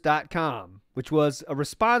tophaters.com, which was a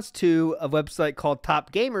response to a website called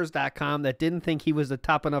topgamers.com that didn't think he was a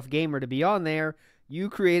top enough gamer to be on there, you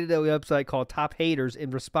created a website called Top Haters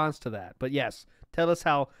in response to that. But yes, tell us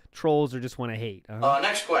how trolls or just want to hate.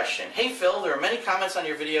 Next question. Hey, Phil, there are many comments on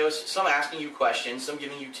your videos, some asking you questions, some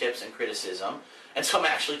giving you tips and criticism, and some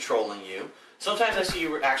actually trolling you. Sometimes I see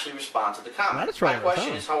you actually respond to the comments. My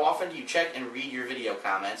question is, how often do you check and read your video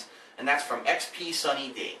comments? And that's from XP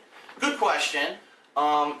Sunny D. Good question.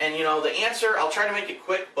 And, you know, the answer, I'll try to make it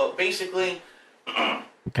quick, but basically...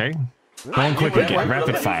 Okay. Going quick again,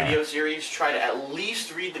 rapid fire. Video series, try to at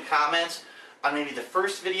least read the comments on maybe the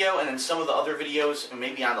first video and then some of the other videos and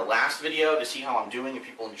maybe on the last video to see how I'm doing, if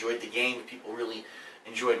people enjoyed the game, if people really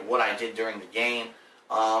enjoyed what I did during the game.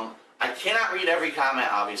 I cannot read every comment,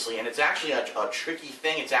 obviously, and it's actually a tricky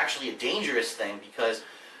thing. It's actually a dangerous thing because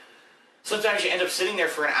sometimes you end up sitting there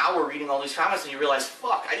for an hour reading all these comments and you realize,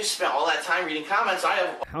 fuck, I just spent all that time reading comments.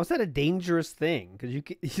 How's that a dangerous thing? Because you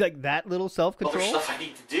like that little self-control? Other stuff I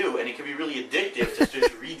need to do, and it can be really addictive to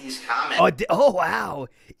just read these comments. Oh, wow.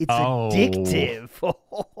 It's addictive.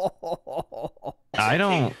 I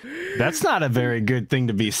don't... That's not a very good thing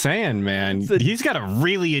to be saying, man. He's got a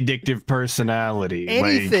really addictive personality.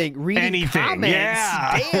 Anything. Like, reading comments.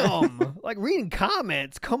 Yeah. Damn. Like, reading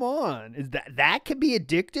comments. Come on. Is that could be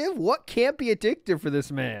addictive? What can't be addictive for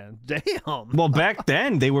this man? Damn. Well, back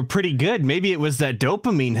then, they were pretty good. Maybe it was that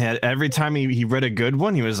dopamine hit. Every time he read a good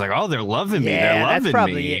one, he was like, oh, they're loving me. They're loving that's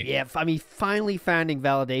probably me. It. Yeah, I mean, finally finding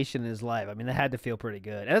validation in his life. I mean, that had to feel pretty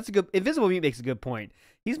good. And that's a good... Invisible Meat makes a good point.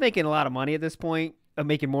 He's making a lot of money at this point.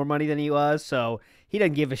 Making more money than he was, so he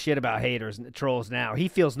doesn't give a shit about haters and trolls now. He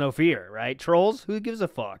feels no fear, right? Trolls, who gives a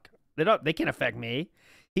fuck? They can't affect me.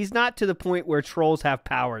 He's not to the point where trolls have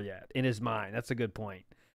power yet in his mind. That's a good point.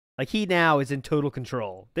 Like he now is in total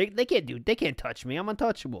control. They can't touch me. I'm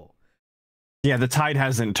untouchable. Yeah, the tide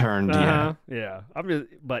hasn't turned yet. Yeah.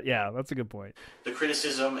 But yeah, that's a good point. The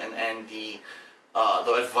criticism and the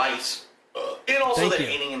advice. And also the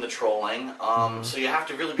hating and the trolling. So you have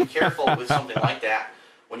to really be careful with something like that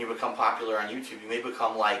when you become popular on YouTube. You may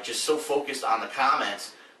become like just so focused on the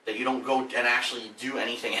comments that you don't go and actually do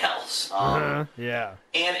anything else. Yeah.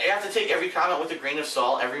 And you have to take every comment with a grain of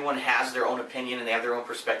salt. Everyone has their own opinion and they have their own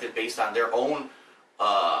perspective based on their own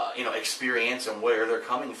experience and where they're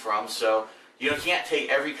coming from. So you can't take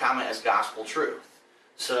every comment as gospel truth.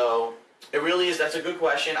 So it really is. That's a good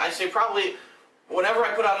question. I say probably... Whenever I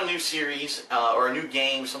put out a new series or a new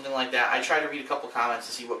game, something like that, I try to read a couple comments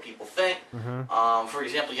to see what people think. For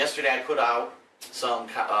example, yesterday I put out some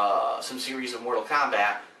series of Mortal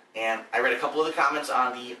Kombat, and I read a couple of the comments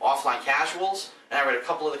on the offline casuals, and I read a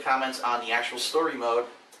couple of the comments on the actual story mode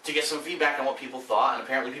to get some feedback on what people thought. And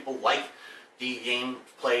apparently people like the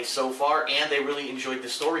gameplay so far, and they really enjoyed the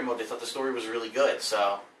story mode. They thought the story was really good.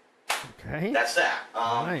 So that's that.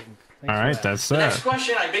 All right, that's the next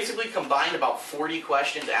question. I basically combined about 40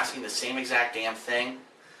 questions asking the same exact damn thing.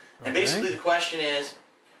 And basically the question is,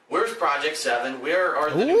 where's Project 7? Where are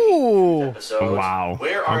the new episodes? Wow.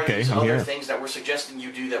 Where are these other things that we're suggesting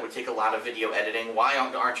you do that would take a lot of video editing? Why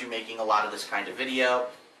aren't you making a lot of this kind of video?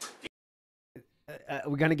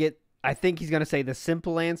 We're going to get, I think he's going to say the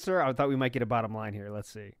simple answer. I thought we might get a bottom line here.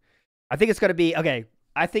 Let's see. I think it's going to be,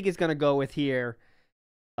 I think it's going to go with here.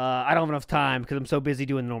 I don't have enough time because I'm so busy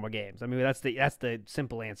doing normal games. I mean, that's the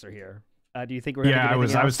simple answer here. Do you think we're gonna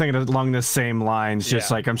do I was thinking along the same lines. Just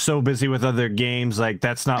like I'm so busy with other games, like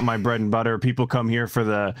that's not my bread and butter. People come here for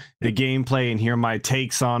the gameplay and hear my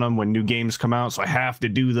takes on them when new games come out, so I have to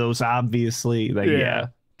do those. Obviously, like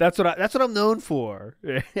that's what I'm known for.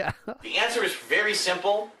 Yeah. The answer is very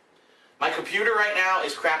simple. My computer right now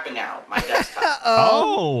is crapping out. My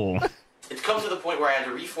desktop. It's come to the point where I had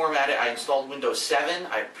to reformat it. I installed Windows 7.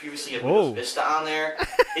 I previously had Windows Vista on there.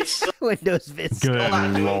 It's still Windows Vista.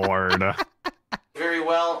 Good Lord. Very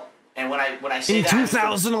well. And when I say in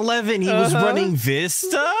 2011, he was running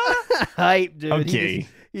Vista. Hype, dude. Okay.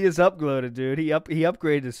 He just uploaded, dude. He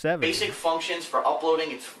upgraded to 7. Basic functions for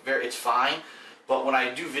uploading, it's fine. But when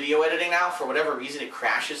I do video editing now, for whatever reason, it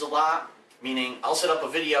crashes a lot. Meaning, I'll set up a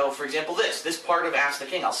video, for example, this part of Ask the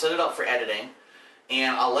King. I'll set it up for editing.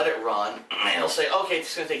 and I'll let it run, and it'll say, okay,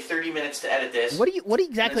 it's going to take 30 minutes to edit this. What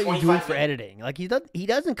exactly are you doing for editing? Like, he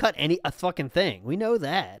doesn't cut a fucking thing. We know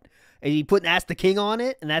that. And he put Ask the King on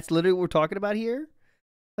it, and that's literally what we're talking about here?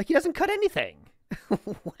 Like, he doesn't cut anything.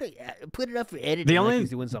 Put it up for editing like he's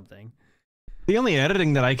doing something. The only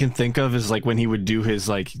editing that I can think of is like when he would do his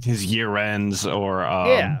year ends or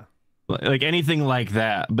like anything like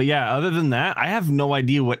that. But yeah, other than that, I have no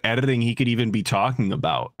idea what editing he could even be talking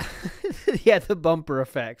about. Yeah, the bumper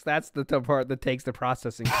effects. That's the part that takes the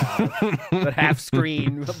processing power. The half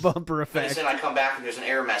screen bumper effects. Then I come back and there's an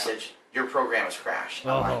error message. Your program has crashed.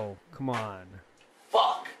 Oh, come on.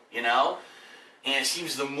 Fuck, you know? And it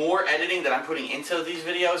seems the more editing that I'm putting into these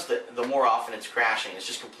videos, the more often it's crashing. It's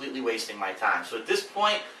just completely wasting my time. So at this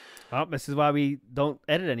point... Well, this is why we don't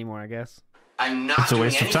edit anymore, I guess. I'm not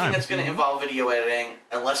doing anything that's going to involve video editing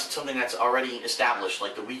unless it's something that's already established,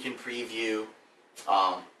 like the weekend preview,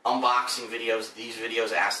 unboxing videos, these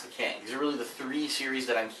videos, Ask the King. These are really the 3 series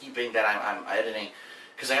that I'm keeping that I'm editing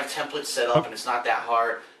because I have templates set up and it's not that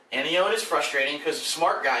hard. And, you know, it is frustrating because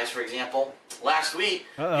Smart Guys, for example, last week,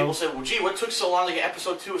 people said, well, gee, what took so long to get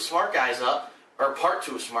episode 2 of Smart Guys up, or part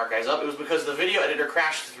 2 of Smart Guys up? It was because the video editor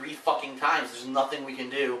crashed 3 fucking times. There's nothing we can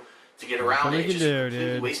do to get around it. It just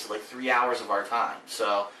completely wasted like 3 hours of our time.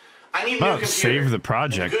 So, I need a new computer. Save the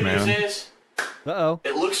project, man. The good news is,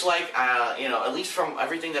 it looks like, you know, at least from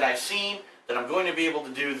everything that I've seen, that I'm going to be able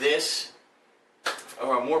to do this,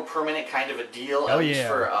 or a more permanent kind of a deal, at least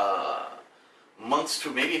for, months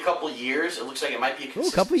to maybe a couple years. It looks like it might be a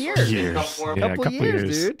consistent couple years. Couple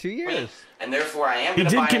years, dude. 2 years. And therefore, I am. He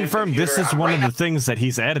did confirm this is one of the things that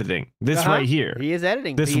he's editing. This right here. He is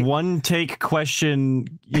editing. This one take question,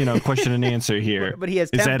 you know, question and answer here. But he has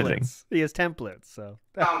templates. Editing. He has templates. So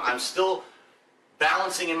I'm still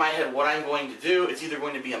balancing in my head what I'm going to do. It's either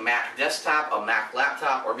going to be a Mac desktop, a Mac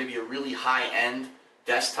laptop, or maybe a really high-end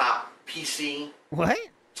desktop PC. What?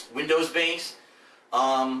 Windows based.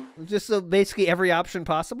 Just so basically every option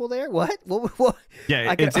possible there. What? What?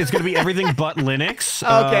 Yeah, it's going to be everything but Linux.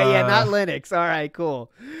 Okay, yeah, not Linux. All right, cool.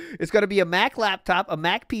 It's going to be a Mac laptop, a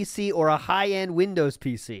Mac PC, or a high-end Windows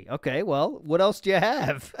PC. Okay, well, what else do you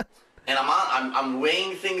have? And I'm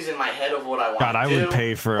weighing things in my head of what I want to do. God, I would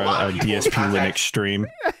pay for a DSP Linux stream.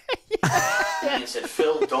 And said,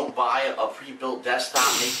 Phil, don't buy a pre-built desktop,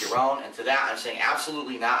 make your own. And to that, I'm saying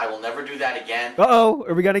absolutely not. I will never do that again. Uh-oh,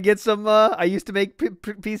 are we going to get some, I used to make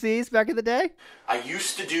PCs back in the day? I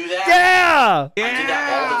used to do that. Yeah! I did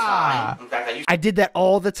that all the time. In fact, I did that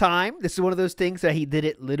all the time. This is one of those things that he did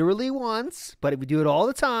it literally once, but we do it all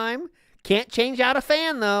the time. Can't change out a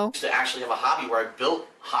fan, though. I used to actually have a hobby where I built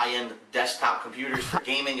high-end desktop computers for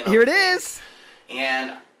gaming and Here it is.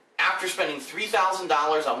 And after spending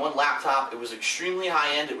 $3,000 on one laptop, it was extremely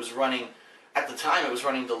high-end. It was running, at the time, it was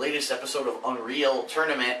running the latest episode of Unreal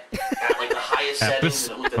Tournament at like the highest settings,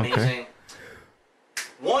 and it looked amazing.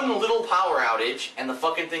 One little power outage, and the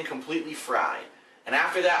fucking thing completely fried. And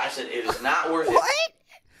after that, I said, it is not worth it. What?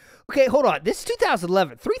 Okay, hold on. This is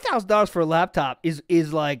 2011. $3,000 for a laptop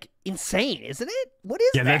is like insane, isn't it? What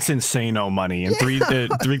is that? Yeah, that's insane-o money. And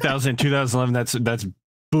 3,000 2011, that's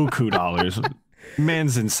buku dollars.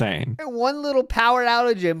 Man's insane. One little power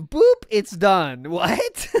outage and boop, it's done.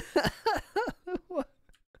 What?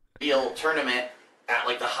 Real tournament at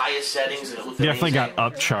like the highest settings, and it looked definitely amazing.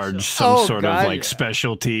 got upcharged some sort of like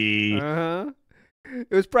specialty.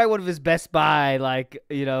 It was probably one of his Best Buy, like,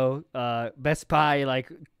 you know, Best Buy, like,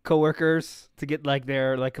 coworkers to get, like,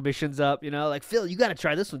 their, like, commissions up, you know? Like, Phil, you got to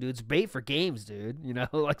try this one, dude. It's bait for games, dude. You know,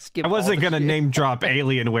 like, skip I wasn't going to name drop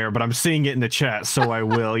Alienware, but I'm seeing it in the chat, so I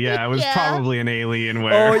will. Yeah, it was probably an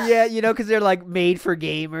Alienware. Oh, yeah, you know, because they're, like, made for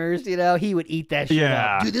gamers, you know? He would eat that shit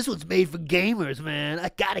up. Dude, this one's made for gamers, man.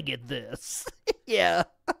 I got to get this. Yeah.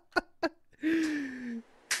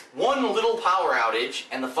 One little power outage,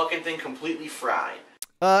 and the fucking thing completely fried.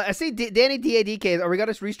 I see Danny DADK. Are we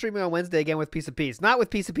going to restream it on Wednesday again with Piece of Peace? Not with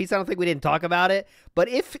Piece of Peace. I don't think we didn't talk about it. But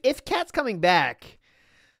if Cat's coming back,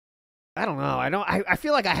 I don't know. I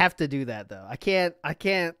feel like I have to do that though. I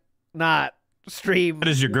can't not stream. That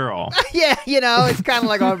is your girl. Yeah, you know, it's kind of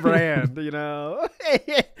like on brand, you know.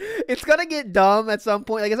 It's going to get dumb at some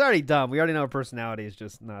point. Like, it's already dumb. We already know her personality is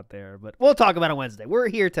just not there. But we'll talk about it on Wednesday. We're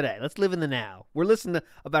here today. Let's live in the now. We're listening to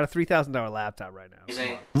about a $3,000 laptop right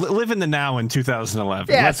now. Live in the now in 2011.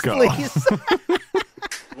 Yes, let's go.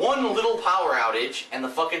 One little power outage, and the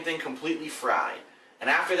fucking thing completely fried. And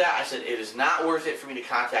after that, I said, it is not worth it for me to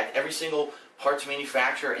contact every single parts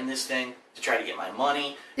manufacturer in this thing to try to get my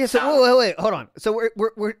money. Yeah, so wait, hold on. So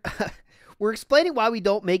we're we're explaining why we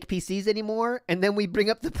don't make PCs anymore, and then we bring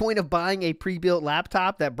up the point of buying a pre-built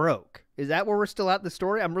laptop that broke. Is that where we're still at the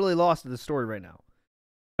story? I'm really lost in the story right now.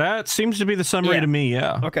 That seems to be the summary to me,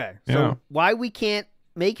 yeah. Okay, so why we can't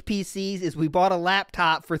make PCs is we bought a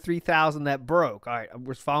laptop for $3,000 that broke. All right,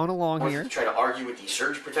 we're following along here. To try to argue with the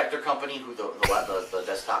surge protector company who the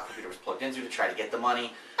desktop computer was plugged into to try to get the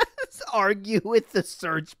money. Let's argue with the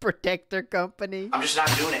surge protector company. I'm just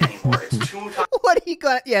not doing it anymore. It's too time. What are you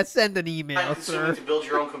got? Yeah, send an email, sir. To build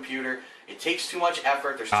your own computer, it takes too much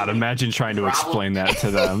effort. There's God, imagine trying to explain that to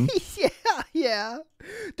them. Yeah.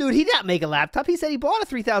 Dude, he didn't make a laptop. He said he bought a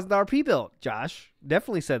 $3,000 pre-built. Josh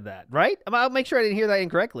definitely said that, right? I'll make sure I didn't hear that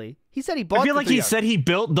incorrectly. He said he bought. I feel like he said he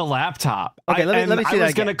built the laptop. Okay, let me see that. I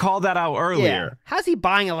was going to call that out earlier. Yeah. How's he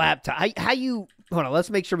buying a laptop? How you? Hold on. Let's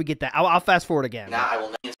make sure we get that. I'll fast forward again. Now I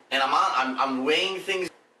will. And I'm weighing things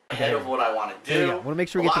ahead of what I want to do. I want to make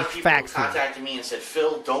sure we get the facts. A lot of people contacted me and said,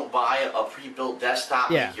 "Phil, don't buy a pre-built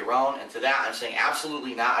desktop. Make your own." And to that, I'm saying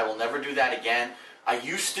absolutely not. I will never do that again. I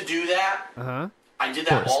used to do that. I did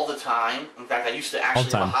that all the time. In fact, I used to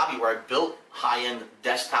actually have a hobby where I built high-end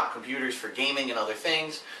desktop computers for gaming and other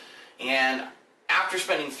things. And after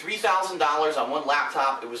spending $3,000 on one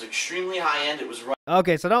laptop, it was extremely high-end. It was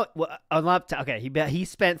okay. So no, a laptop. Okay, he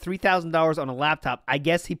spent $3,000 on a laptop. I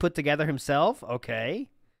guess he put together himself. Okay.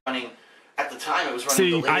 Running. At the time, it was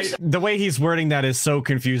running the way he's wording that is so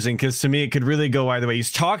confusing because to me, it could really go either way.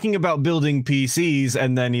 He's talking about building PCs,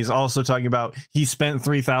 and then he's also talking about he spent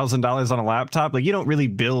 $3,000 on a laptop. Like, you don't really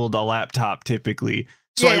build a laptop typically.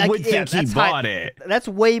 So I would think he bought it. That's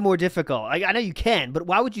way more difficult. I know you can, but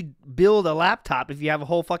why would you build a laptop if you have a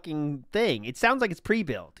whole fucking thing? It sounds like it's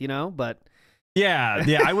pre-built, you know, but... Yeah,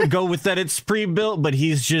 I would go with that. It's pre-built, but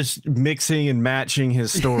he's just mixing and matching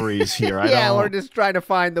his stories here. We're just trying to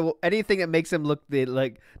find anything that makes him look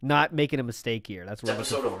like not making a mistake here. That's what I'm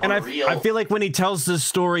looking for. And I feel like when he tells this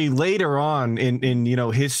story later on in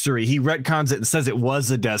history, he retcons it and says it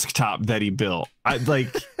was a desktop that he built. I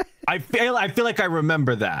feel like I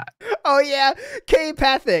remember that. Oh yeah,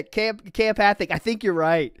 K-Pathic. I think you're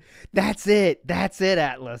right. That's it,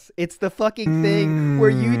 Atlas. It's the fucking thing where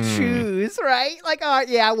you choose, right? Like, all right,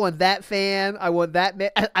 yeah, I want that fan. I want that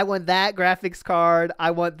graphics card.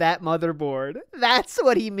 I want that motherboard. That's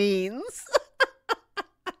what he means.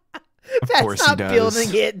 That's not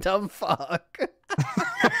building it, dumb fuck.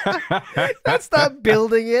 That's not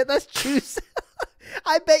building it. That's choosing.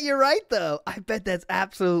 I bet you're right, though. I bet that's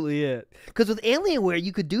absolutely it. Because with Alienware,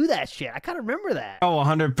 you could do that shit. I kind of remember that. Oh,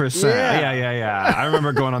 100%. Yeah. I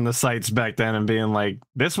remember going on the sites back then and being like,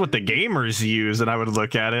 this is what the gamers use. And I would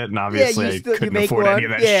look at it, and obviously I couldn't afford any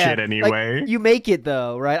of that shit anyway. Like, you make it,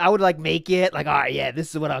 though, right? I would, make it. Like, all right, yeah,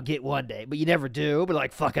 this is what I'll get one day. But you never do.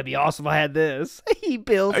 But, fuck, it'd be awesome if I had this. He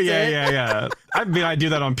built it. Yeah. I mean, I do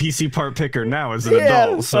that on PC Part Picker now as an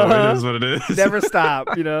adult, so it is what it is. Never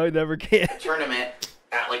stop, never can. Tournament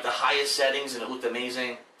at the highest settings, and it looked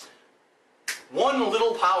amazing. One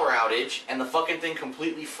little power outage, and the fucking thing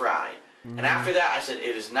completely fried. And after that, I said,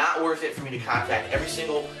 it is not worth it for me to contact every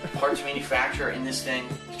single parts manufacturer in this thing.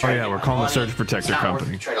 We're calling the surge protector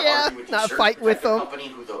company. Not fight with them. Company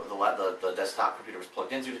who the desktop computer was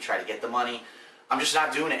plugged into to try to get the money. I'm just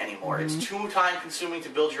not doing it anymore. It's too time consuming to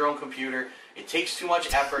build your own computer. It takes too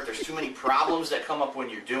much effort. There's too many problems that come up when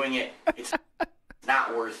you're doing it. It's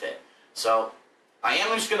not worth it. So I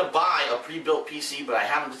am just going to buy a pre-built PC, but I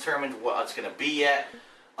haven't determined what it's going to be yet.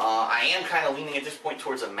 I am kind of leaning at this point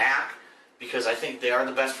towards a Mac because I think they are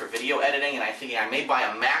the best for video editing, and I think I may buy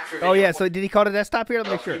a Mac for video. Oh, yeah, so did he call it a desktop here? Let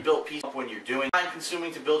me make sure. Pre-built PC when you're doing it. Time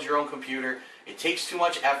consuming to build your own computer. It takes too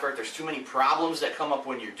much effort. There's too many problems that come up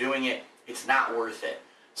when you're doing it. It's not worth it.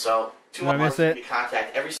 So, too much to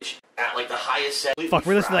contact every at the highest set. Fuck,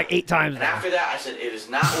 we're listening 8 times and now. After that, I said it is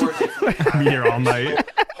not worth it for me to contact here all night.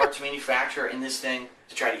 Parts manufacturer in this thing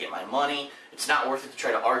to try to get my money. It's not worth it to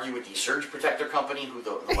try to argue with the surge protector company who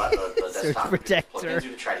the desktop computer plugged into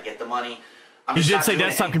to try to get the money. You did say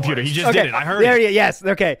desktop computer. He just did it. I heard it. Yes.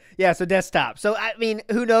 Okay. Yeah. So desktop. So I mean,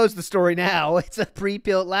 who knows the story now? It's a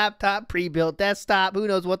pre-built laptop, pre-built desktop. Who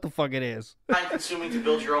knows what the fuck it is? Time consuming to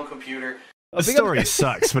build your own computer. The story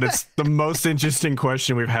sucks, but it's the most interesting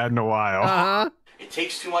question we've had in a while. It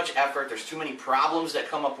takes too much effort. There's too many problems that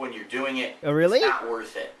come up when you're doing it. Oh, really? It's not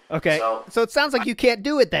worth it. Okay. So it sounds like you can't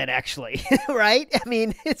do it then, actually, right? I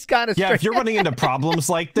mean, it's kind of if you're running into problems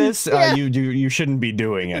like this, you shouldn't be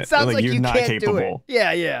doing it. It sounds like you're you not can't capable. do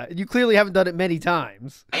it. Yeah. You clearly haven't done it many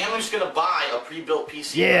times. I am just going to buy a pre-built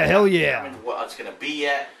PC. Yeah, hell yeah. I haven't determined what it's going to be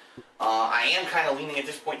yet. I am kind of leaning at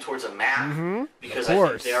this point towards a Mac because I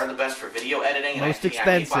think they are the best for video editing. And most I think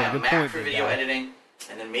expensive. I may buy a Mac for video editing,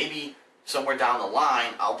 and then maybe somewhere down the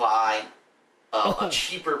line I'll buy a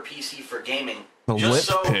cheaper PC for gaming. Just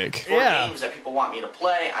so for games that people want me to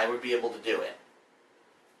play, I would be able to do it.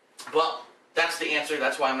 But that's the answer.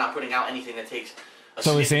 That's why I'm not putting out anything that takes a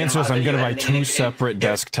So his answer is I'm going to buy 2 and separate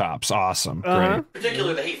desktops. Awesome. Great. in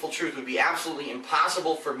particular, the Hateful Truth would be absolutely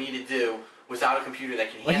impossible for me to do without a computer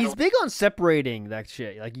that can handle. He's big on separating that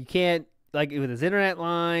shit. Like, you can't, like, with his internet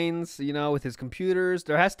lines, you know, with his computers,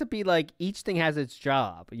 there has to be, like, each thing has its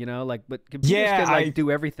job, you know? Like, but computers can, like,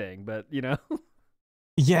 do everything, but, you know?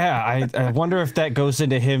 Yeah, I wonder if that goes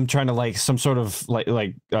into him trying to like some sort of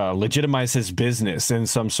legitimize his business in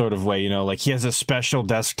some sort of way, you know, like he has a special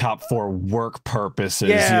desktop for work purposes,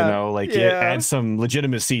 you know, like it adds some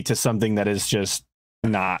legitimacy to something that is just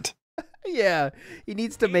not. Yeah, he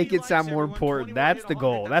needs to make it sound more important. That's the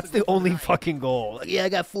goal. That's the only fucking goal. Like, yeah, I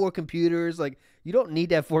got 4 computers. Like, you don't need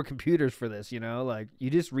to have 4 computers for this, you know? Like,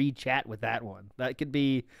 you just read chat with that one. That could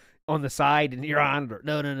be on the side and you're on it.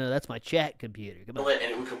 No, that's my chat computer. Come on. And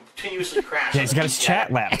it would continuously crash. Yeah, he's got his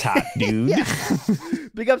chat laptop, dude.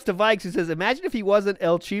 Big ups to Vikes, who says, imagine if he wasn't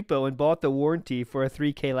El Cheapo and bought the warranty for a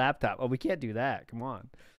 3K laptop. Oh, we can't do that. Come on.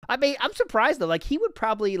 I mean, I'm surprised, though. Like, he would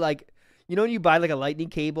probably, like, you know when you buy, like, a lightning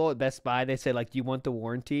cable at Best Buy, they say, like, do you want the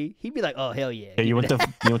warranty? He'd be like, oh, hell yeah. Yeah, you want the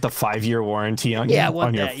 5-year warranty on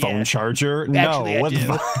your phone charger? Actually, no, what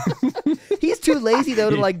the He's too lazy, though,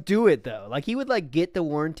 to, like, do it, though. Like, he would, like, get the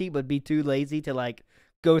warranty, but be too lazy to, like,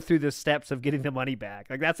 go through the steps of getting the money back.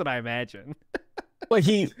 Like, that's what I imagine. Well,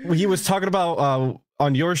 he was talking about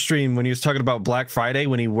on your stream when he was talking about Black Friday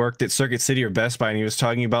when he worked at Circuit City or Best Buy and he was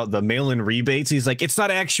talking about the mail-in rebates. He's like, it's not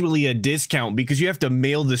actually a discount because you have to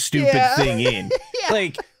mail the stupid thing in.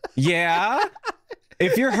 Like,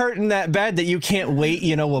 if you're hurting that bad that you can't wait,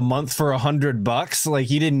 you know, a month for $100, like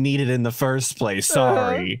you didn't need it in the first place.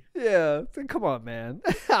 Sorry. Yeah, come on, man.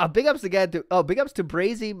 Big ups big ups to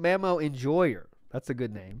Brazy Memo Enjoyer. That's a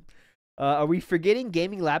good name. Are we forgetting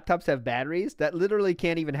gaming laptops have batteries? That literally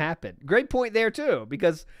can't even happen. Great point there too,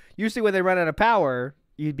 because usually when they run out of power,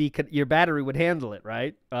 your battery would handle it,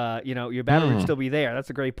 right? You know, your battery would still be there.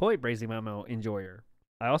 That's a great point, Brazy Memo Enjoyer.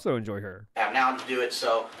 I also enjoy her. I have now to do it,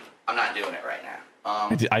 so I'm not doing it right now.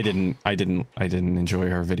 I didn't enjoy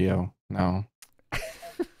her video. No.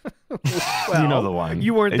 Well, you know the one.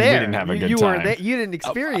 You weren't there. We didn't have a good time. Weren't there. You didn't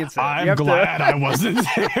experience it. I'm glad I wasn't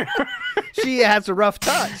there. She has a rough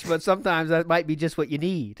touch, but sometimes that might be just what you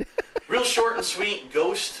need. Real short and sweet.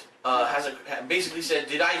 Ghost basically said,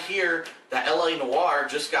 "Did I hear that LA Noir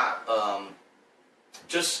just got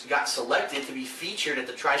selected to be featured at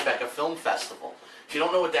the Tribeca Film Festival?" If you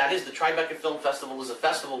don't know what that is, the Tribeca Film Festival is a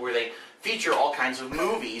festival where they feature all kinds of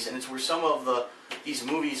movies, and it's where some of these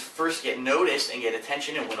movies first get noticed and get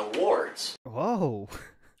attention and win awards. Whoa.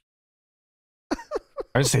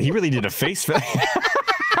 I would say he really did a face for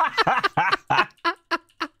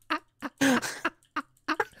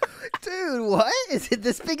Dude, what? Is it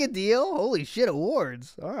this big a deal? Holy shit,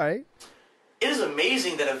 awards. All right. It is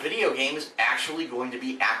amazing that a video game is actually going to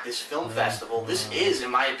be at this film festival. This is,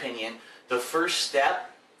 in my opinion, the first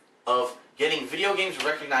step of getting video games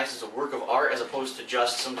recognized as a work of art as opposed to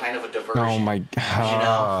just some kind of a diversion. Oh my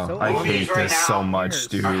god. You know, I hate this so much,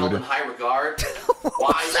 dude. Are held in high regard. What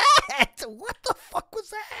was that? What the fuck was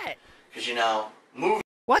that? Because, you know, movies...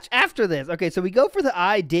 Watch after this. Okay, so we go for the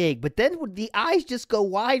eye dig, but then the eyes just go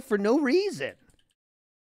wide for no reason.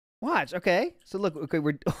 Watch, okay. So look, okay,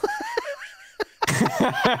 we're... All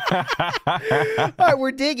right,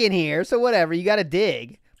 we're digging here, so whatever, you gotta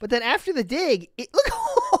dig. But then after the dig, look,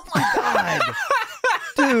 oh my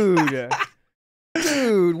god!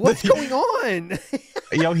 Dude, what's going on?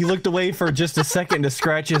 Yo, he looked away for just a second to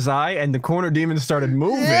scratch his eye, and the corner demon started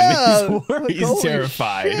moving. Yeah, He's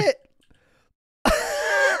terrified. Shit.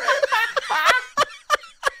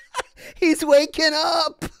 He's waking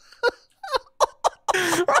up.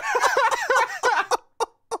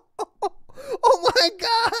 Oh my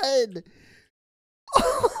god.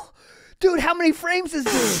 Dude, how many frames is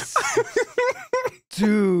this?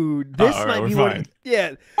 Dude, this might be one.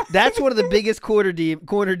 Yeah, that's one of the biggest corner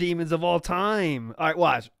demons of all time. All right,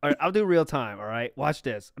 watch. All right, I'll do real time. All right, watch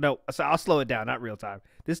this. No, so I'll slow it down, not real time.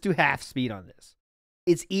 Let's do half speed on this.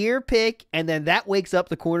 It's ear pick, and then that wakes up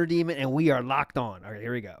the corner demon, and we are locked on. All right,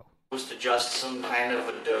 here we go. Was to just some kind of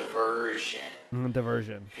a diversion.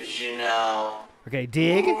 Diversion. Because, you know... Okay,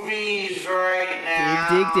 dig. Movies right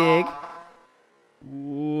now. Dig.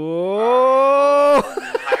 Whoa!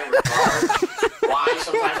 Why?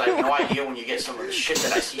 Sometimes I have no idea when you get some of the shit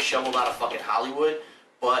that I see shoveled out of fucking Hollywood,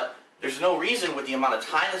 but there's no reason with the amount of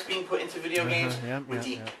time that's being put into video games, with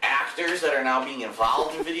the actors that are now being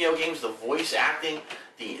involved in video games, the voice acting,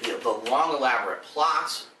 the long elaborate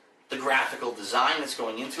plots, the graphical design that's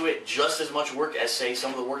going into it, just as much work as, say,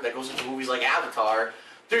 some of the work that goes into movies like Avatar,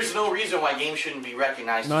 there's no reason why games shouldn't be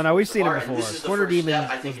recognized. No, we've seen it art, before. Corner Demon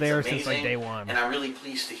was there since like day one. And I'm really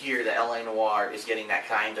pleased to hear that LA Noire is getting that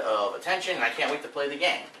kind of attention, and I can't wait to play the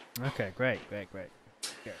game. Okay, great.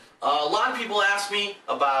 A lot of people ask me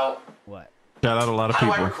about what? Shout out a lot of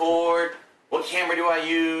people. How do I record? What camera do I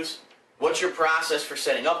use? What's your process for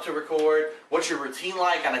setting up to record? What's your routine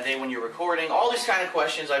like on a day when you're recording? All these kind of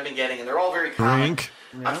questions I've been getting, and they're all very common.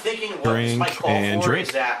 I'm thinking what this might call for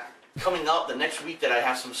is that coming up the next week that I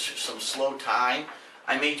have some slow time,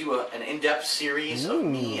 I may do an in-depth series of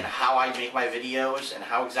me and how I make my videos and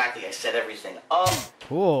how exactly I set everything up.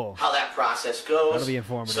 Cool. How that process goes. That'll be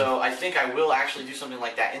informative. So I think I will actually do something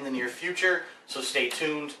like that in the near future. So stay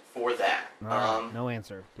tuned for that. No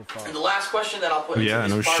answer. And the last question that I'll put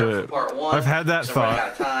into this part one. I've had that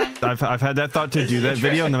thought. I've had that thought to do that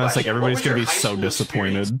video, and then I was like, everybody's gonna be so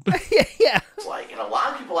disappointed. Yeah. Like, and a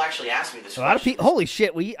lot of people actually ask me this. A lot of people. Holy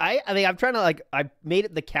shit! I mean, I'm trying to like. I made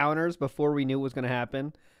it the counters before we knew what was gonna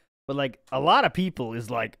happen, but like a lot of people is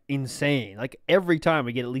like insane. Like every time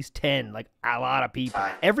we get at least 10, like a lot of people.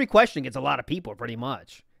 Every question gets a lot of people, pretty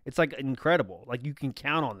much. It's like incredible. Like you can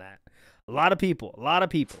count on that. A lot of people.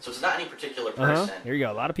 So it's not any particular person. Here you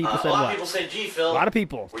go. A lot of people said what? A lot of people say, gee, Phil. A lot of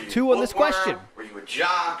people. 2 on this question. Were you a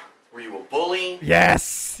jock? Were you a bully?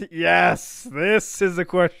 Yes. This is the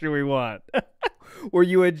question we want. Were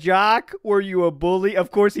you a jock? Were you a bully?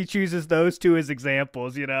 Of course he chooses those 2 as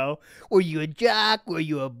examples, you know. Were you a jock? Were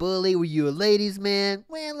you a bully? Were you a ladies' man?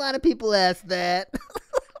 Well, a lot of people ask that.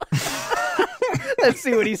 Let's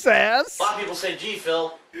see what he says. A lot of people say, gee,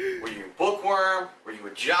 Phil, were you a bookworm? Were you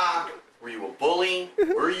a jock? Were you a bully?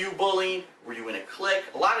 Were you bullied? Were you in a clique?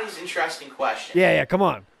 A lot of these interesting questions. Yeah, come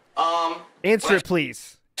on. Answer it,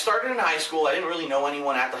 please. I started in high school. I didn't really know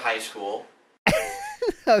anyone at the high school.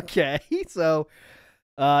 Okay, so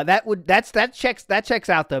that checks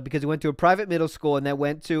out though, because he went to a private middle school and then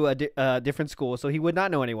went to a different school, so he would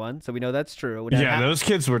not know anyone. So we know that's true. Those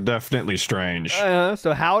kids were definitely strange.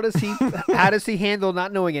 So how does he handle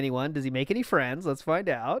not knowing anyone? Does he make any friends? Let's find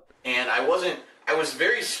out. And I was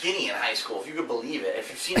very skinny in high school, if you could believe it. If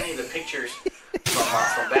you've seen any of the pictures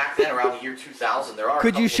from back then, around the year 2000, there are.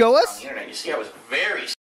 Could you show us? On the internet. You see, I was very.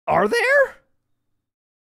 Are there?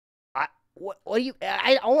 What do you?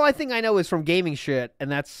 All think I know is from gaming shit,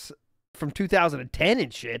 and that's from 2010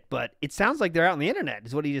 and shit. But it sounds like they're out on the internet.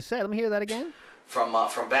 Is what he just said. Let me hear that again. From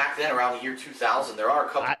back then, around the year 2000, there are a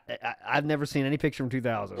couple. I've never seen any picture from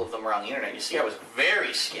 2000. Of them around the internet. You see, I was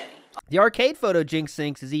very skinny. The arcade photo Jinx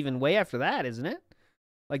thinks is even way after that, isn't it?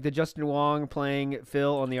 Like the Justin Wong playing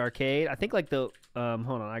Phil on the arcade. I think like the hold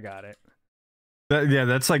on, I got it.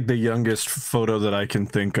 That's like the youngest photo that I can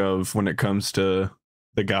think of when it comes to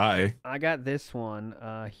the guy. I got this one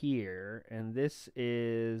here, and this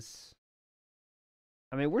is.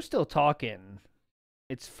 I mean, we're still talking.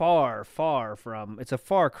 It's far from. It's a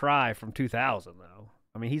far cry from 2000, though.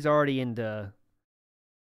 I mean, he's already doing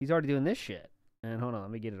this shit. And hold on, let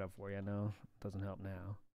me get it up for you. I know it doesn't help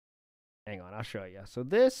now. Hang on, I'll show you. So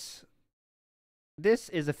this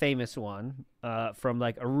is a famous one from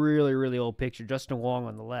like a really, really old picture. Justin Wong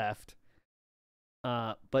on the left.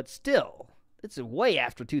 But still, it's way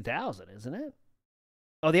after 2000, isn't it?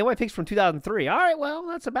 Oh, the only picture from 2003. All right, well,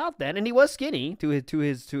 that's about then. And he was skinny to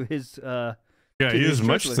his. Yeah, he is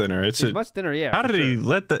much thinner. He's much thinner. Yeah. How did he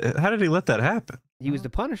let that happen? He was the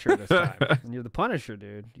Punisher this time. And you're the Punisher,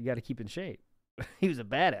 dude. You got to keep in shape. He was a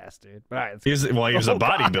badass, dude. All right, he was a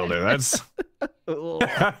bodybuilder. That's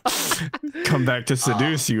come back to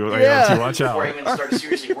seduce you. Yeah. Watch out. Before I even started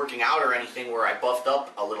seriously working out or anything, where I buffed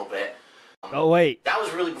up a little bit. Oh wait, that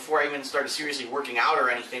was really before I even started seriously working out or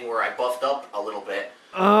anything, where I buffed up a little bit.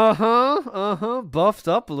 Buffed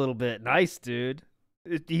up a little bit. Nice, dude.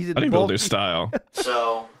 He's a bodybuilder style.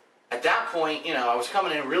 So at that point, I was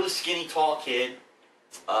coming in a really skinny, tall kid,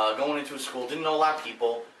 going into a school, didn't know a lot of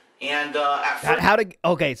people. And at first,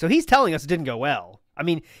 okay, so he's telling us it didn't go well. I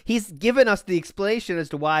mean, he's given us the explanation as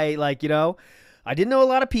to why, like, I didn't know a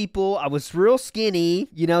lot of people. I was real skinny.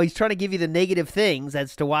 He's trying to give you the negative things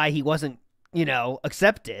as to why he wasn't,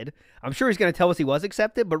 accepted. I'm sure he's going to tell us he was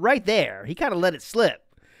accepted, but right there, he kind of let it slip.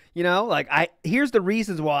 Here's the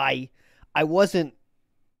reasons why I wasn't,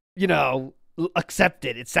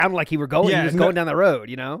 accepted. It sounded like he was going down the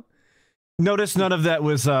road, Notice none of that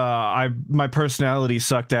was my personality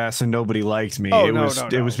sucked ass and nobody liked me. Oh,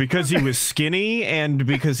 it was because he was skinny and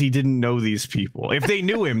because he didn't know these people. If they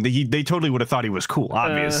knew him, they totally would have thought he was cool,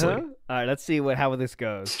 obviously. All right, let's see how this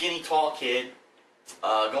goes. Skinny, tall kid,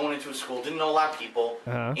 going into a school, didn't know a lot of people.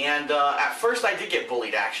 And at first I did get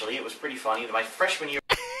bullied, actually. It was pretty funny. My freshman year...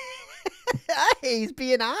 Hey, he's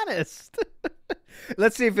being honest.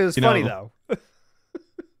 Let's see if it was funny, though.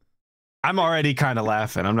 I'm already kind of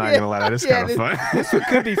laughing. I'm not gonna lie, that is kind of fun. This one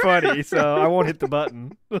could be funny, so I won't hit the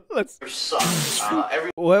button. Let's.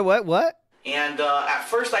 What? And at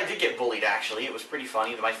first, I did get bullied. Actually, it was pretty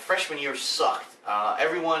funny. My freshman year sucked.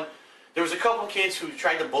 There was a couple kids who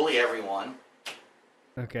tried to bully everyone.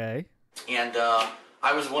 Okay. And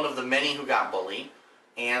I was one of the many who got bullied.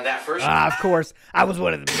 And that first... of course. I was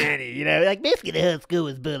one of the many, you know. Like, basically the whole school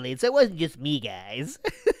was bullied, so it wasn't just me, guys.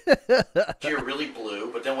 You're really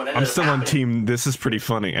blue, but then what ended I'm up still happening... on team. This is pretty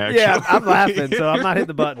funny, actually. Yeah, I'm laughing, so I'm not hitting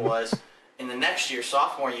the button. ...was, in the next year,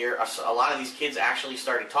 sophomore year, a lot of these kids actually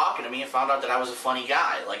started talking to me and found out that I was a funny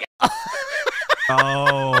guy. Like...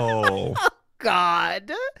 Oh...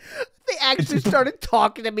 God. They actually started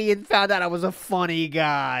talking to me and found out I was a funny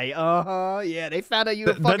guy. Yeah, they found out you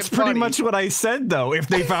were fucking That's pretty funny. much what I said, though. If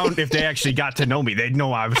they actually got to know me, they'd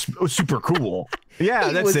know I was super cool.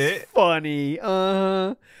 Yeah, that's it. Funny.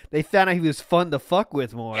 They found out he was fun to fuck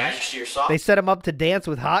with more. Yeah, they set him up to dance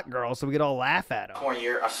with hot girls so we could all laugh at him.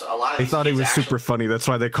 Year, a lot of they thought he was actually... super funny. That's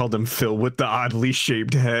why they called him Phil with the oddly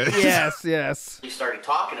shaped head. Yes. He started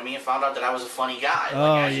talking to me and found out that I was a funny guy.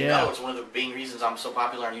 Like, as you know, it's one of the main reasons I'm so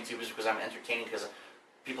popular on YouTube is because I'm entertaining, because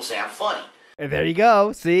people say I'm funny. And there you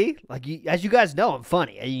go. See? Like, as you guys know, I'm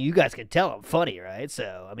funny. You guys can tell I'm funny, right?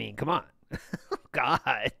 So, I mean, come on.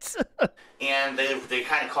 God. And they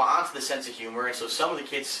kind of caught on to the sense of humor, and so some of the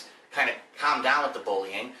kids kind of calmed down with the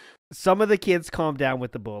bullying. Some of the kids calmed down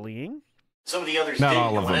with the bullying. Some of the others Not didn't.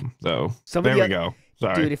 all of them, though. There we go.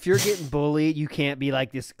 Sorry. Dude, if you're getting bullied, you can't be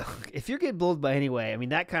like this. If you're getting bullied by anyway, I mean,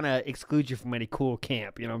 that kind of excludes you from any cool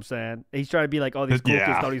camp. You know what I'm saying? He's trying to be like, oh, these cool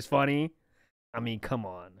kids thought he's funny. I mean, come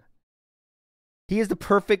on. He is the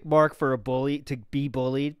perfect mark for a bully to be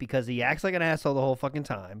bullied because he acts like an asshole the whole fucking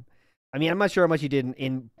time. I mean, I'm not sure how much he did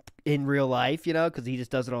in real life, you know, because he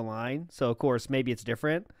just does it online. So, of course, maybe it's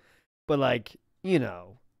different. But, like, you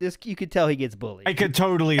know, you could tell he gets bullied. I could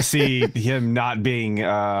totally see him not being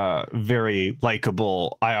very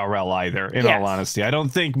likable IRL either, in all honesty. I don't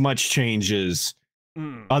think much changes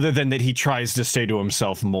other than that he tries to stay to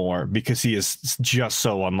himself more because he is just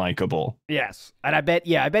so unlikable. Yes. And I bet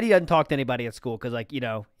he doesn't talk to anybody at school because, like, you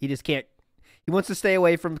know, he just can't. He wants to stay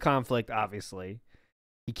away from conflict, obviously.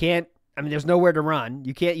 He can't. I mean, there's nowhere to run.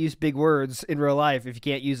 You can't use big words in real life if you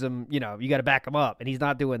can't use them, you know, you got to back them up, and he's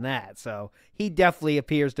not doing that. So he definitely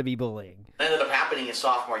appears to be bullying. What ended up happening in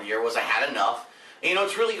sophomore year was I had enough. And, you know,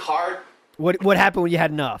 it's really hard. What happened when you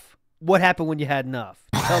had enough? What happened when you had enough?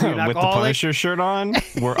 Tell me, with the Punisher shirt on?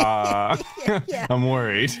 We're, yeah. I'm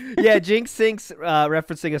worried. Yeah, Jinx Sinks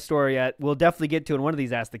referencing a story we'll definitely get to in one of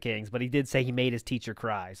these Ask the Kings, but he did say he made his teacher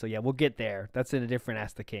cry. So, yeah, we'll get there. That's in a different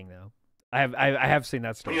Ask the King, though. I have seen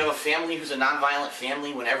that story. When you have a family who's a nonviolent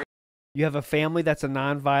family, you have a family that's a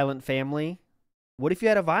nonviolent family? What if you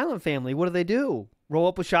had a violent family? What do they do? Roll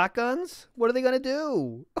up with shotguns? What are they going to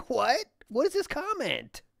do? What? What is this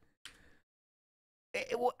comment?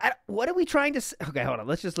 What are we trying to say? Okay, hold on.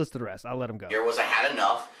 Let's just listen to the rest. I'll let him go. Here was I had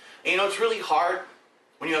enough. And, you know, it's really hard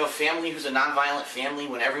when you have a family who's a nonviolent family,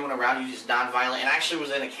 when everyone around you is nonviolent. And I actually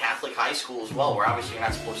was in a Catholic high school as well, where obviously you're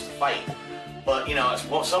not supposed to fight. But, you know, at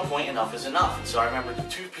some point, enough is enough. And so I remember the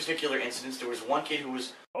two particular incidents. There was one kid who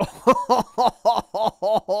was...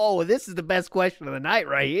 Oh, this is the best question of the night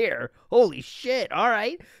right here. Holy shit. All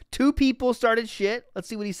right. Two people started shit. Let's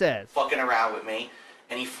see what he says. Fucking around with me.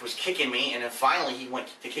 And he was kicking me. And then finally he went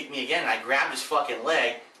to kick me again. And I grabbed his fucking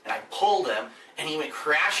leg. And I pulled him. And he went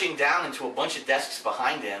crashing down into a bunch of desks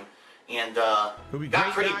behind him. And got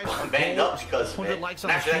pretty banged up because of it.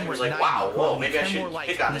 And after that, he was like, wow, whoa, maybe I should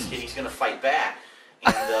pick on this kid. He's going to fight back.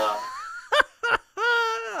 And,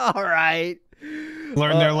 all right.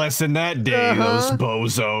 Learned their lesson that day, those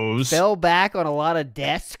bozos. Fell back on a lot of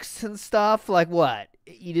desks and stuff. Like what?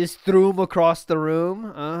 You just threw them across the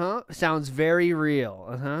room? Sounds very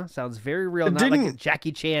real. Sounds very real. Not like a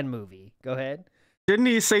Jackie Chan movie. Go ahead. Didn't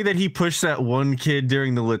he say that he pushed that one kid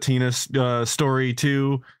during the Latina story,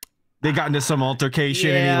 too? They got into some altercation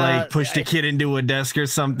and he like pushed a kid into a desk or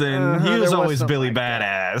something. He was always Billy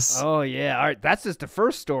Badass. Oh yeah, all right. That's just the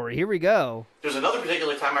first story. Here we go. There's another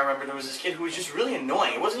particular time I remember there was this kid who was just really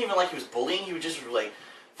annoying. It wasn't even like he was bullying. He would just like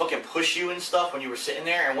fucking push you and stuff when you were sitting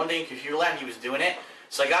there. And one day in computer lab he was doing it.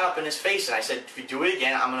 So I got up in his face and I said, if you do it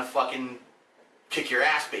again, I'm gonna fucking kick your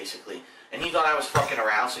ass, basically. And he thought I was fucking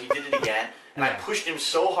around, so he did it again. And I pushed him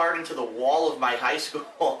so hard into the wall of my high school,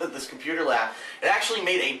 this computer lab, it actually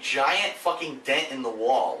made a giant fucking dent in the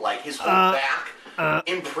wall. Like, his whole back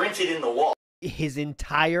imprinted in the wall. His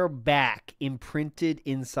entire back imprinted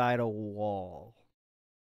inside a wall.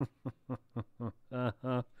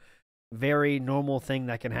 Very normal thing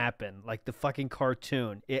that can happen. Like the fucking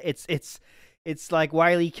cartoon. It's It's like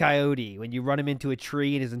Wile E. Coyote when you run him into a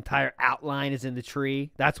tree and his entire outline is in the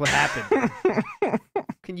tree. That's what happened.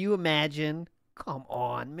 Can you imagine? Come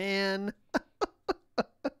on, man.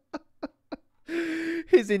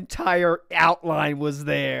 His entire outline was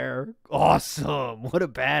there. Awesome. What a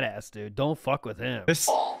badass, dude. Don't fuck with him.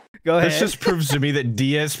 Go ahead. This just proves to me that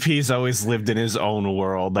DSP's always lived in his own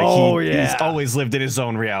world. Like he's always lived in his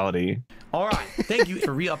own reality. All right. Thank you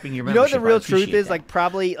for re-upping your membership. You know what the real truth is? That. Like,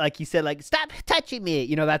 probably, like, he said, like, stop touching me.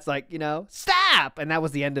 You know, that's like, you know, stop. And that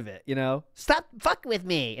was the end of it, you know? Stop fucking with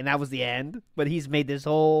me. And that was the end. But he's made this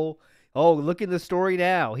whole, oh, look in the story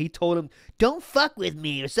now. He told him, don't fuck with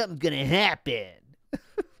me or something's going to happen.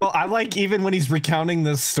 Well, I like even when he's recounting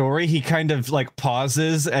this story, he kind of like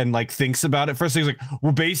pauses and like thinks about it. First, he's like,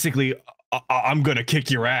 well, basically, I'm going to kick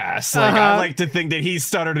your ass. Like, I like to think that he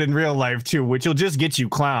stuttered in real life, too, which will just get you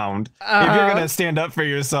clowned. If you're going to stand up for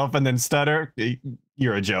yourself and then stutter,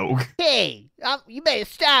 you're a joke. Hey, you better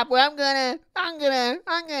stop or you're going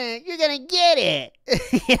to get it.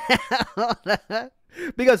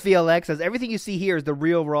 Because VLX says, everything you see here is the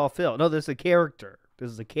real raw Phil. No, this is a character. This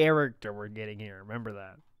is a character we're getting here. Remember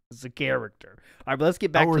that. This is a character. All right, but let's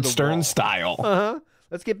get back to the Stern wall. style.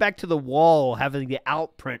 Let's get back to the wall having the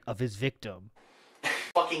outprint of his victim.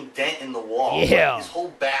 Fucking dent in the wall. Yeah. Like his whole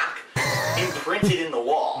back imprinted in the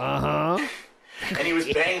wall. And he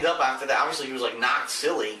was banged up after that. Obviously, he was like knocked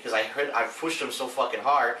silly because I pushed him so fucking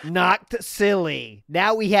hard. Knocked silly.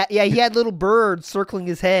 Now he had little birds circling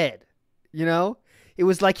his head. You know? It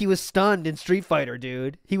was like he was stunned in Street Fighter,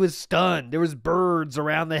 dude. He was stunned. There was birds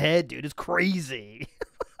around the head, dude. It's crazy.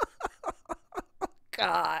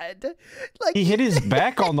 God. Like, he hit his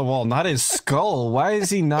back on the wall, not his skull. Why is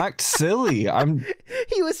he knocked silly?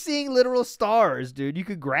 He was seeing literal stars, dude. You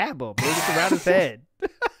could grab him. They were just around his head.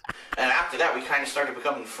 And after that, we kind of started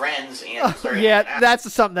becoming friends. And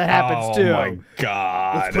that's something that happens, too. Oh, my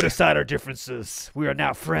God. Let's put aside our differences. We are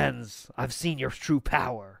now friends. I've seen your true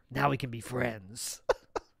power. Now we can be friends.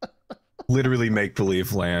 Literally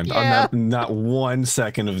make-believe land. Yeah. Not 1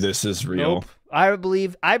 second of this is real. Nope. I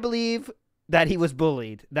believe that he was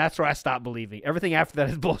bullied. That's where I stopped believing. Everything after that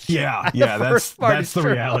is bullshit. Yeah, that's the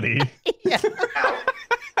reality.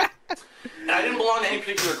 And I didn't belong to any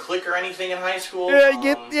particular clique or anything in high school. You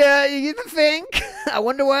get to think. I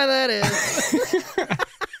wonder why that is.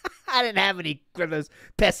 I didn't have any of those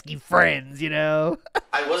pesky friends, you know.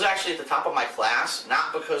 I was actually at the top of my class,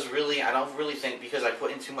 not because I don't really think because I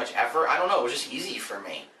put in too much effort. I don't know. It was just easy for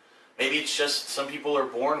me. Maybe it's just some people are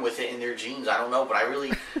born with it in their genes. I don't know. But I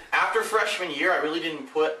really, after freshman year, I really didn't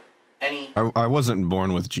put any. I wasn't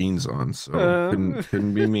born with jeans on, so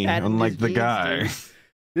couldn't be me. Unlike the guy. Dude.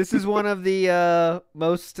 This is one of the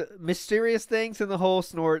most mysterious things in the whole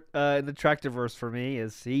snort in the Tractorverse for me.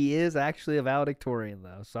 Is he is actually a valedictorian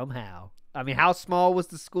though somehow. I mean, how small was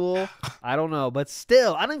the school? I don't know, but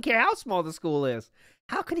still, I don't care how small the school is.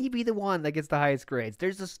 How can he be the one that gets the highest grades?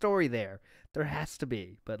 There's a story there. There has to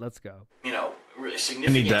be, but let's go. You know, really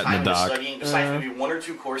significant time to studying. Besides maybe 1 or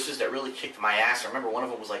 2 courses that really kicked my ass. I remember one of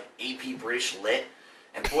them was like AP British Lit.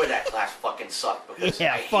 And boy, that class fucking sucked because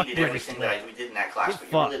I hated everything that we did in that class.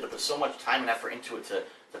 But you really had to put so much time and effort into it to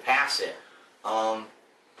pass it. But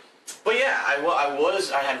yeah,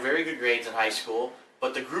 I had very good grades in high school.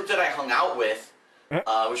 But the group that I hung out with, which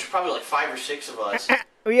was probably like 5 or 6 of us.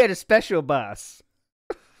 We had a special bus.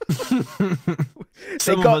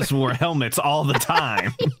 Some of us wore helmets all the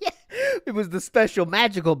time. Yeah. It was the special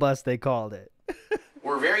magical bus, they called it.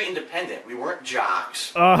 We're very independent. We weren't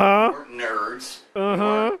jocks. We weren't nerds. We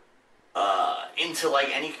weren't into like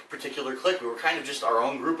any particular clique. We were kind of just our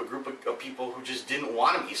own group, a group of people who just didn't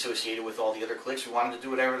want to be associated with all the other cliques. We wanted to do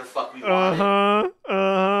whatever the fuck we wanted.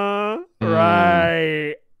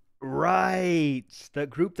 Right. The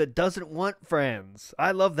group that doesn't want friends.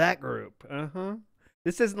 I love that group.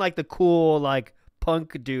 This isn't like the cool like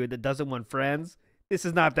punk dude that doesn't want friends. This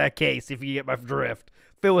is not that case, if you get my drift.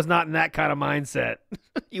 Phil was not in that kind of mindset.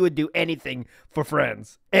 He would do anything for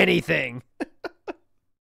friends. Anything.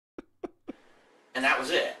 And that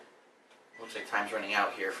was it. Looks like time's running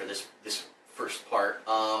out here for this first part.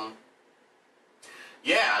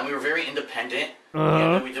 Yeah, and we were very independent.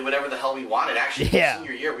 We did whatever the hell we wanted. Actually,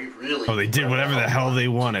 senior year, we really... Oh, they did whatever the hell they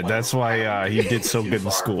wanted. That's why he did so good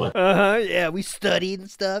in school. Yeah, we studied and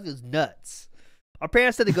stuff. It was nuts. Our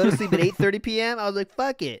parents said to go to sleep at 8:30 p.m. I was like,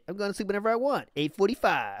 fuck it. I'm going to sleep whenever I want.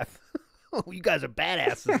 8:45. Oh, you guys are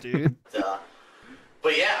badasses, dude.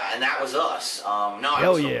 But yeah, and that was us. No, I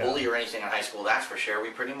wasn't a bully or anything in high school, that's for sure.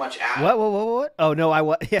 We pretty much... What? Oh, no, I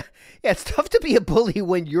was... Yeah, it's tough to be a bully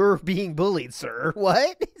when you're being bullied, sir.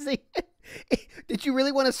 What? Did you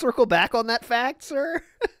really want to circle back on that fact, sir?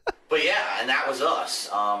 But yeah, and that was us.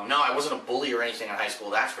 No, I wasn't a bully or anything in high school,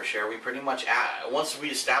 that's for sure. We pretty much, once we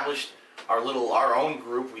established our own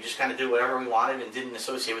group, we just kind of did whatever we wanted and didn't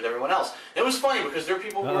associate with everyone else. And it was funny because there were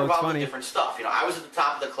people who were involved in different stuff. You know, I was at the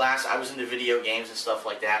top of the class, I was into video games and stuff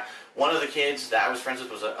like that. One of the kids that I was friends with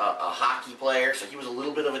was a hockey player, so he was a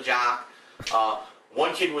little bit of a jock.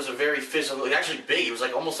 One kid was a very physical, actually big. He was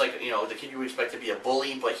like almost like, you know, the kid you would expect to be a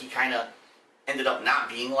bully, but he kind of ended up not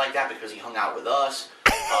being like that because he hung out with us.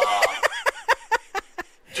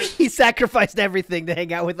 He sacrificed everything to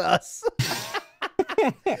hang out with us.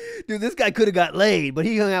 Dude, this guy could have got laid, but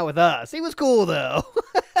he hung out with us. He was cool, though.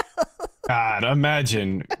 God,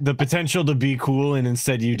 imagine the potential to be cool, and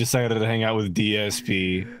instead you decided to hang out with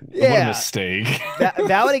DSP. Yeah. What a mistake.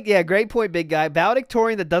 Yeah, great point, big guy.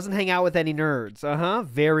 Valedictorian that doesn't hang out with any nerds.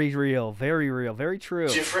 Very real, very true.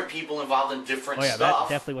 Different people involved in different stuff. That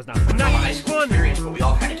definitely was not funny. Not a high school experience, but we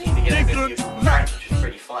all kind of came together which is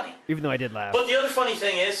pretty funny. Even though I did laugh. But the other funny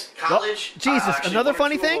thing is, college. Jesus, another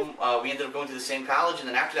funny thing? We ended up going to the same college, and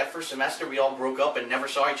then after that first semester, we all broke up and never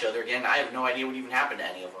saw each other again. I have no idea what even happened to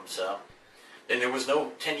any of them, so. And there was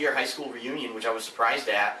no 10-year high school reunion, which I was surprised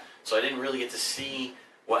at, so I didn't really get to see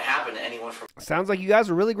what happened to anyone from... Sounds like you guys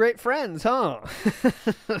are really great friends, huh?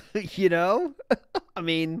 You know? I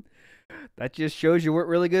mean, that just shows you weren't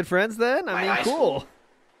really good friends then? I mean, cool.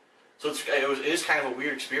 So it is kind of a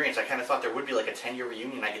weird experience. I kind of thought there would be like a 10-year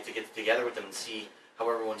reunion. I get together with them and see how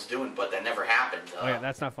everyone's doing, but that never happened. Oh yeah,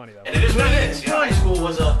 that's not funny though. And it is what it is. You know, high school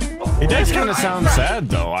was a it does kind of sound sad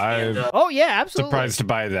though. Oh yeah, absolutely. Surprised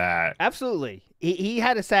by that. Absolutely. He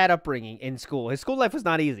had a sad upbringing in school. His school life was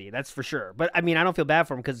not easy, that's for sure. But I mean, I don't feel bad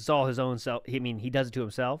for him because it's all his own self. I mean, he does it to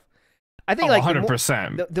himself. I think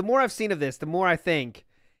 100%. The more I've seen of this, the more I think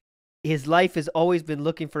his life has always been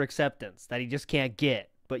looking for acceptance that he just can't get.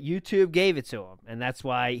 But YouTube gave it to him, and that's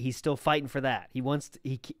why he's still fighting for that. He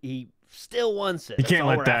still wants it. He can't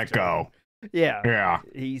let that go. Yeah.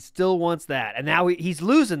 He still wants that. And now he's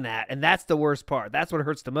losing that, and that's the worst part. That's what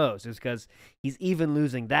hurts the most, is because he's even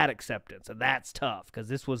losing that acceptance, and that's tough, because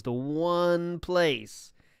this was the one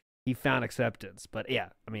place he found acceptance. But yeah,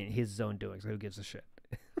 I mean, his own doing, so who gives a shit?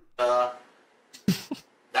 That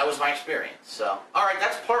was my experience. So, all right,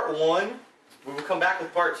 that's part one. We will come back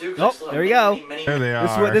with part two. Oh, there you go. There they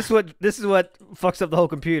are. This is what fucks up the whole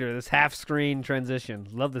computer. This half-screen transition.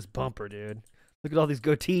 Love this bumper, dude. Look at all these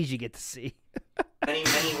goatees you get to see. many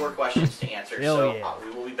more questions to answer.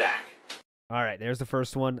 We will be back. All right, there's the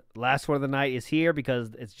first one. Last one of the night is here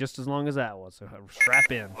because it's just as long as that was. So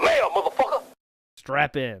strap in. Mail, motherfucker.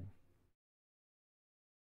 Strap in.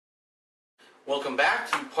 Welcome back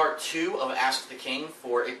to part two of Ask the King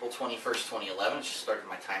for April 21st, 2011. Just started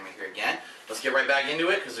my timer here again. Let's get right back into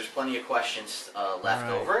it because there's plenty of questions left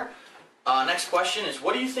over. Next question is,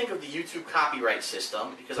 what do you think of the YouTube copyright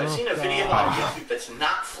system? Because I've seen a video on YouTube that's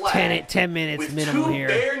not flagged. 10 minutes with minimum here.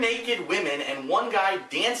 Two bare-naked women and one guy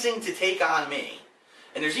dancing to Take On Me.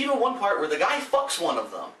 And there's even one part where the guy fucks one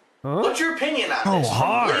of them. Huh? What's your opinion on this?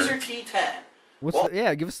 Hard. Laser T10.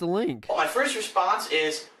 Yeah, give us the link. Well, my first response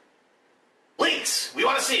is, links! We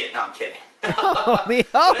want to see it! No, I'm kidding. Me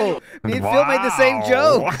and Phil made the same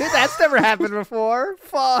joke. That's never happened before.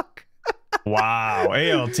 Fuck. Wow.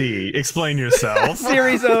 ALT, explain yourself.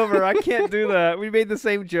 Series over. I can't do that. We made the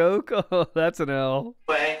same joke. Oh, that's an L.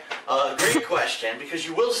 Anyway, great question, because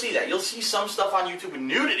you will see that. You'll see some stuff on YouTube with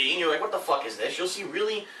nudity, and you're like, what the fuck is this? You'll see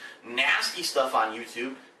really nasty stuff on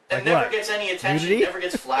YouTube that never gets any attention, never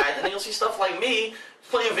gets flagged, and then you'll see stuff like me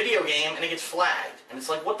playing a video game, and it gets flagged. And it's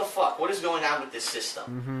like, what the fuck? What is going on with this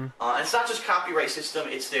system? And it's not just copyright system,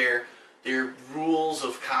 it's their rules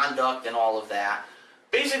of conduct and all of that.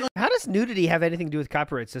 Basically, how does nudity have anything to do with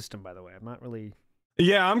copyright system, by the way? I'm not really...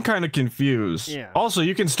 Yeah, I'm kind of confused. Yeah. Also,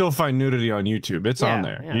 you can still find nudity on YouTube. It's on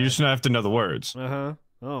there. Yeah. You just have to know the words. Uh-huh.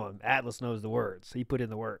 Oh, Atlas knows the words. He put in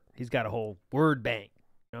the work. He's got a whole word bank. You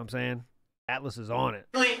know what I'm saying? Atlas is on it.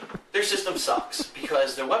 Really, their system sucks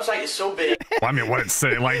because their website is so big. Well, I mean, wouldn't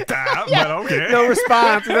say it like that, but okay. No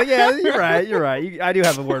response. Like, yeah, you're right. I do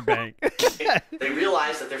have a word bank. They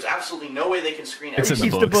realize that there's absolutely no way they can screen It's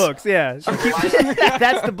everything. He keeps the books, yeah.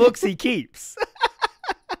 That's the books he keeps.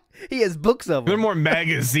 He has books of them. They're more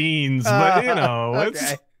magazines, but you know.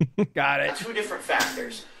 Okay. Got it. Two different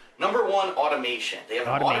factors. Number one, automation. They have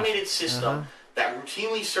an automated system that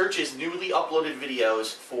routinely searches newly uploaded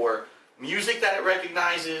videos for music that it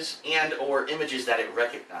recognizes and or images that it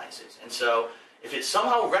recognizes. And so if it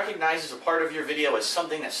somehow recognizes a part of your video as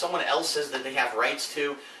something that someone else says that they have rights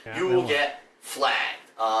to, you will get flagged.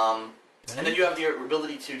 And then you have the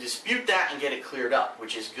ability to dispute that and get it cleared up,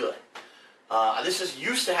 which is good. This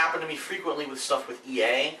used to happen to me frequently with stuff with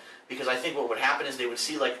EA, because I think what would happen is they would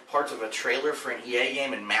see like parts of a trailer for an EA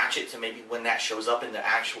game and match it to maybe when that shows up in the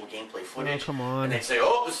actual gameplay footage. Oh, come on. And they'd say,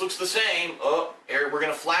 oh, this looks the same. Oh, we're going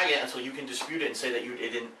to flag it until you can dispute it and say that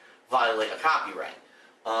it didn't violate a copyright.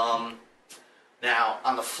 Now,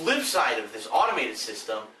 on the flip side of this automated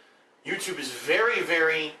system, YouTube is very,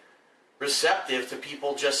 very receptive to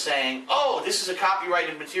people just saying, oh, this is a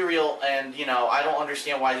copyrighted material and, you know, I don't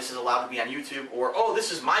understand why this is allowed to be on YouTube, or, oh,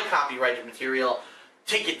 this is my copyrighted material,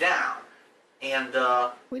 take it down. And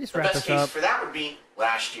the best case for that would be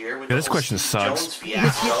last year with this question sucks. Jones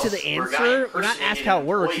fiasco. Get to the answer. We're not asked how it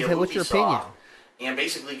works. You say, what's your opinion? And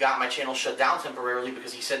basically got my channel shut down temporarily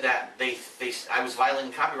because he said that I was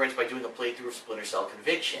violating copyrights by doing a playthrough of Splinter Cell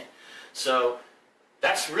Conviction. So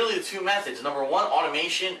that's really the two methods. Number one,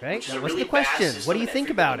 automation, which is a really bad system. What do you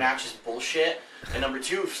think about it? Matches bullshit. And number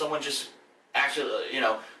two, if someone just actually, you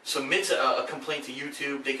know, submits a complaint to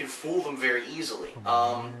YouTube, they can fool them very easily.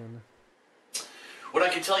 What I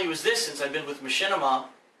can tell you is this: since I've been with Machinima,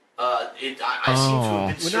 I seem to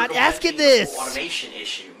have been We're not asking this. Automation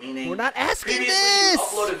issue, meaning we're not asking previously this. you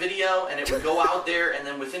upload a video and it would go out there, and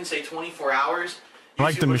then within say 24 hours,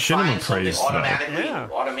 like the Machinima praise automatically,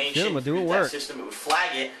 automation through that system, it would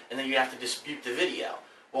flag it, and then you have to dispute the video.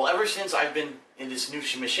 Well, ever since I've been in this new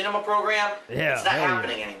Machinima program, it's not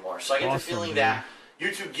happening anymore. So I get the feeling that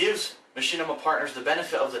YouTube gives Machinima partners the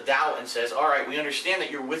benefit of the doubt and says, all right, we understand that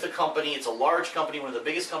you're with a company, it's a large company, one of the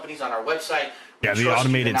biggest companies on our website. Yeah, the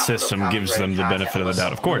automated system gives them the benefit of the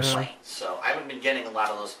doubt, of course. So I haven't been getting a lot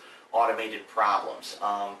of those automated problems.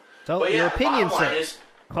 So but yeah, your opinion, sir. is,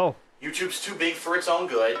 YouTube's too big for its own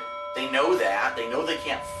good. They know that. They know they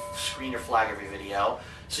can't screen or flag every video.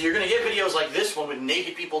 So you're going to get videos like this one with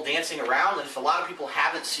naked people dancing around, and if a lot of people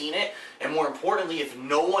haven't seen it, and more importantly, if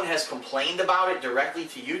no one has complained about it directly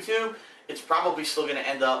to YouTube, it's probably still going to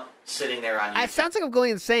end up sitting there on YouTube. It sounds like I'm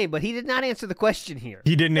going insane, but he did not answer the question here.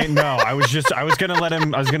 He didn't. No, I was going to let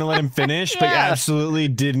him finish, but absolutely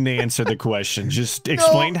didn't answer the question. Just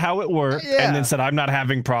explained how it worked, and then said, I'm not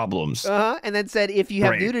having problems. And then said, if you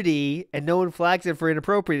have nudity and no one flags it for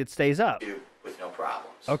inappropriate, it stays up. With no problems.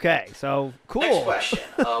 Okay, so cool. Next question.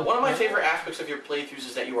 One of my favorite aspects of your playthroughs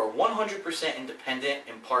is that you are 100% independent,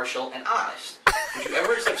 impartial, and honest. Would you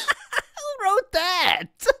ever accept... Who wrote that?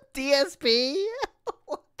 DSP?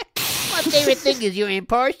 My favorite thing is you're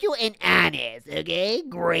impartial and honest, okay?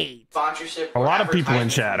 Great. Sponsorship. A lot of people in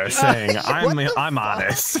chat are saying, I'm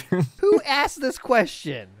honest. Who asked this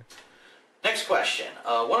question? Next question.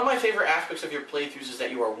 One of my favorite aspects of your playthroughs is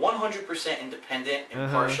that you are 100% independent,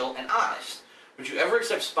 impartial, and honest. Would you ever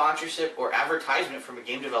accept sponsorship or advertisement from a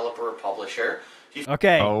game developer or publisher?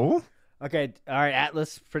 Okay. Oh? Okay, all right,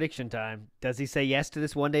 Atlas, prediction time. Does he say yes to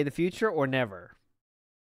this one day in the future or never?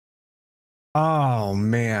 Oh,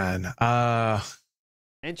 man.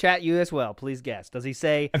 And chat, you as well. Please guess. Does he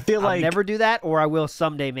say, I feel like I'll never do that, or I will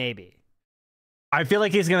someday maybe? I feel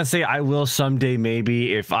like he's going to say, I will someday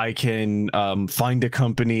maybe if I can find a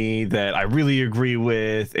company that I really agree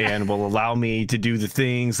with and will allow me to do the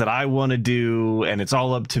things that I want to do, and it's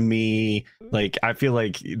all up to me. Like, I feel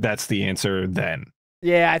like that's the answer then.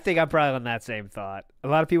 Yeah, I think I'm probably on that same thought. A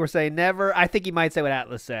lot of people are saying never. I think he might say what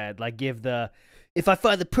Atlas said, like give the, if I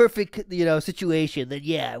find the perfect, situation, then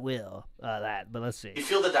yeah, I will. That, but let's see. You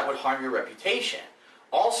feel that that would harm your reputation.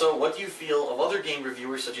 Also, what do you feel of other game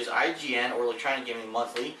reviewers such as IGN or Electronic Gaming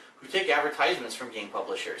Monthly who take advertisements from game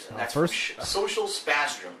publishers? And that's social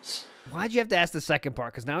spasms. Why'd you have to ask the second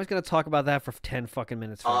part? Because now he's going to talk about that for 10 fucking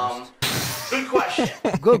minutes first. Good question.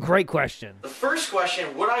 Great question. The first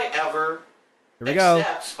question, would I ever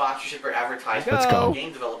accept sponsorship or advertisement from a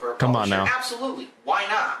game developer or publisher? Come on now. Absolutely. Why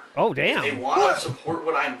not? Oh, damn. If they want to support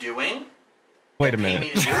what I'm doing, wait a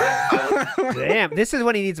minute. Damn, this is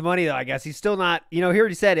when he needs money, though, I guess. He's still not, he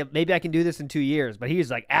already said it. Maybe I can do this in 2 years. But he's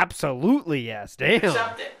like, absolutely yes. Damn.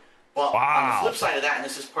 Accept it. Well, on the flip side of that, and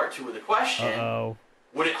this is part 2 of the question,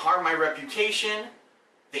 would it harm my reputation?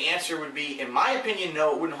 The answer would be, in my opinion,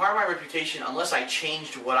 no, it wouldn't harm my reputation unless I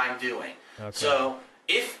changed what I'm doing. Okay. So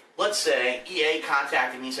if, let's say, EA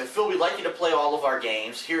contacted me and said, Phil, we'd like you to play all of our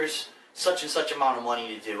games. Here's such and such amount of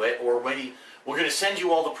money to do it. Or maybe we're going to send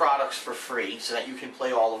you all the products for free so that you can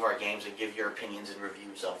play all of our games and give your opinions and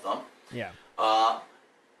reviews of them. Yeah.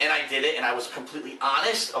 And I did it, and I was completely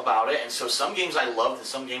honest about it. And so some games I loved and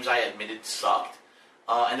some games I admitted sucked.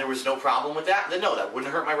 And there was no problem with that. Then no, that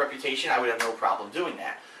wouldn't hurt my reputation. I would have no problem doing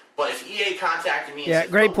that. But if EA contacted me and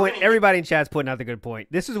said, great point. Everybody in chat's pointing out the good point.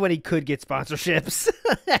 This is when he could get sponsorships.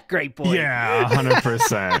 Great point. Yeah,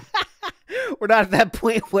 100%. We're not at that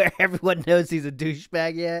point where everyone knows he's a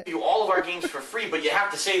douchebag yet. Do all of our games for free, but you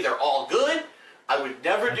have to say they're all good. I would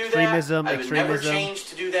never do that. I would never change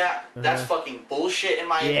to do that. That's fucking bullshit in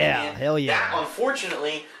my opinion. Yeah, hell yeah. That,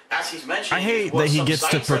 unfortunately, as he's mentioned, I hate that he gets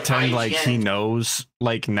to pretend like he knows,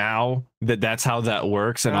 like now, that that's how that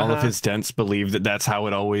works, and all of his dents believe that that's how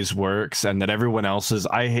it always works, and that everyone else is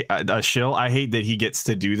a shill. I hate that he gets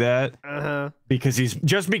to do that because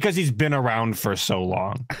he's been around for so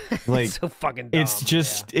long. Like, so fucking dumb. It's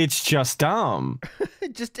just dumb.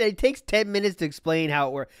 It takes 10 minutes to explain how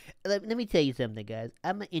it works. Let me tell you something, guys.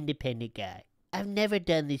 I'm an independent guy. I've never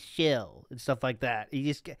done this show and stuff like that. You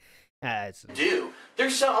just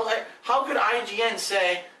there's so like, how could IGN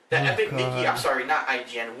say that Epic Mickey? I'm sorry, not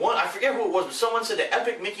IGN. I forget who it was, but someone said that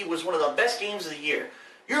Epic Mickey was one of the best games of the year.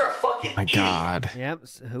 You're a fucking idiot. God. Yep.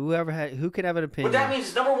 Who could have an opinion? But that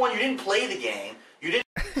means number one, you didn't play the game. You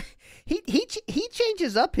didn't. He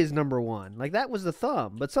changes up his number one. Like that was the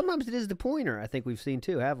thumb, but sometimes it is the pointer. I think we've seen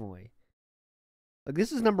too, haven't we? Like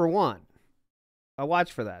this is number one. I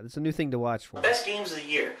watch for that. It's a new thing to watch for. Best games of the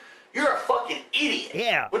year. You're a fucking idiot.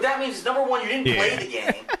 Yeah. What that means is number one, you didn't play the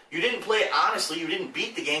game. You didn't play it honestly. You didn't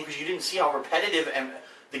beat the game because you didn't see how repetitive and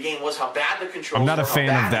the game was, how bad the controls were. I'm not a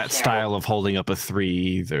fan of that style of holding up a 3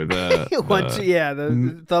 either. The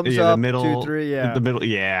thumbs up, the middle, 2, 3, yeah. The middle,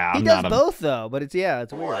 yeah. He does both though, but it's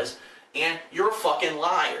weird. And you're a fucking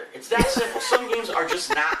liar. It's that simple. Some games are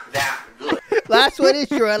just not that good. Last one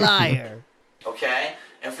is you're a liar. Okay?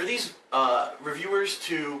 And for these reviewers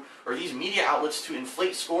or these media outlets to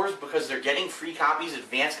inflate scores because they're getting free copies,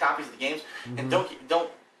 advanced copies of the games, and don't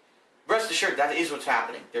rest assured that is what's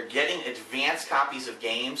happening. They're getting advanced copies of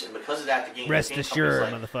games, and because of that, the game. Rest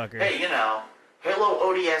assured, motherfucker. Hey, Halo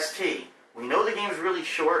ODST. We know the game's really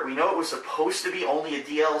short. We know it was supposed to be only a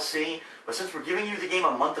DLC, but since we're giving you the game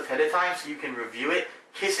a month ahead of time so you can review it,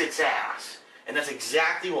 kiss its ass. And that's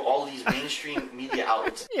exactly what all these mainstream media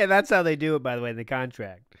outlets. Yeah, that's how they do it, by the way, in the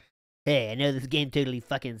contract. Hey, I know this game totally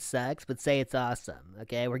fucking sucks, but say it's awesome,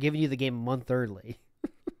 okay? We're giving you the game a month early.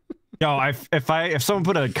 Yo, if someone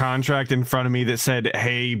put a contract in front of me that said,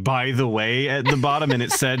 "Hey, by the way," at the bottom, and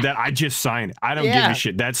it said that, I just sign it. I don't give a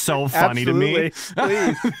shit. That's so funny to me.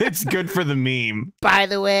 It's good for the meme. By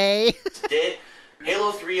the way,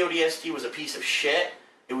 Halo 3 ODST was a piece of shit.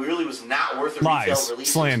 It really was not worth a retail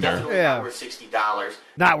release. Slander. It was definitely not worth $60.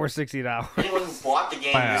 Not worth $60. Anyone who bought the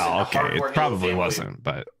game it probably wasn't,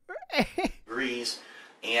 but agrees.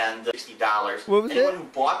 And $60. What was Anyone who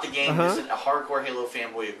bought the game isn't a hardcore Halo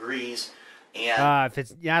fanboy agrees. And if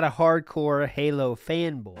it's not a hardcore Halo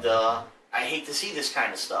fanboy, I hate to see this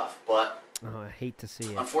kind of stuff, but I hate to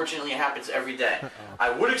see it. Unfortunately, it happens every day.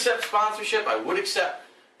 I would accept sponsorship. I would accept,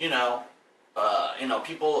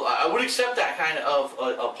 people. I would accept that kind of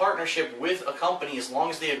a partnership with a company as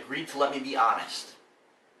long as they agreed to let me be honest.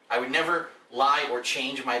 I would never lie or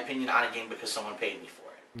change my opinion on a game because someone paid me for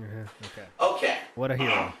it. Okay. What a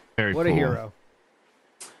hero. Very what cool. a hero.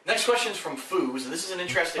 Next question is from Foos, and this is an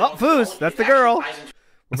interesting one. Foos, that's the girl.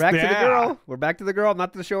 We're back to the girl. We're back to the girl.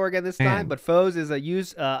 Not to show her again this time, but Foes is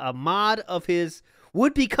a mod of his,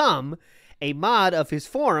 would become a mod of his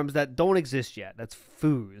forums that don't exist yet. That's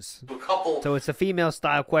Foos. So it's a female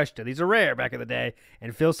style question. These are rare back in the day,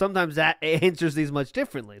 and Phil sometimes answers these much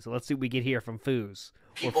differently. So let's see what we get here from Foos.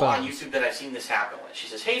 People on YouTube that I've seen this happen with. She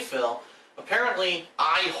says, "Hey Phil, apparently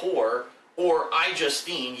I whore or I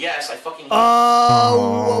Justine. Yes, I fucking hate."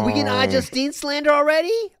 Oh, we get iJustine slander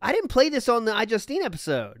already? I didn't play this on the iJustine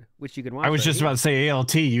episode, which you can watch. I was just about to say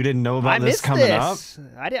ALT. You didn't know about this coming up?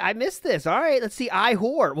 I missed this. All right, let's see. I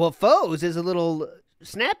whore. Well, Foes is a little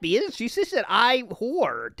snappy, isn't she? She said I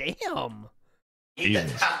whore. Damn.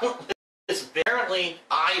 Apparently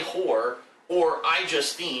I whore or I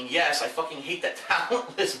Justine. Yes, I fucking hate that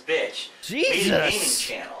talentless bitch. Jesus. Made a gaming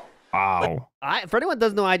channel. Wow. For anyone that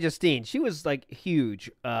doesn't know iJustine, she was like huge.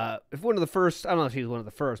 If one of the first, I don't know if she was one of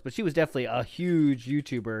the first, but she was definitely a huge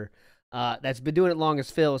YouTuber that's been doing it long as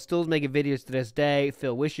Phil. Still making videos to this day.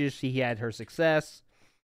 Phil wishes he had her success.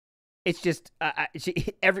 It's just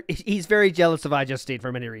he's very jealous of iJustine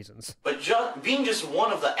for many reasons. But being just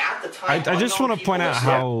one of the at the time, I just want to point out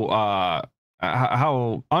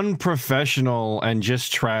how unprofessional and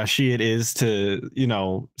just trashy it is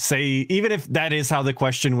to, say, even if that is how the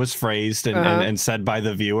question was phrased and said by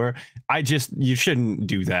the viewer, you shouldn't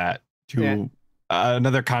do that to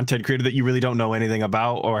another content creator that you really don't know anything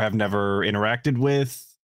about or have never interacted with.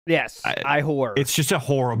 Yes, I whore. It's just a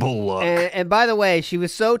horrible look. And by the way, she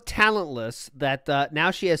was so talentless that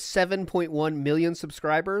now she has 7.1 million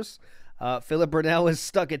subscribers. Philip Burnell is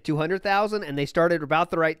stuck at 200,000, and they started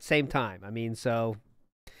about the same time. I mean, so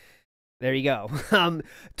There you go.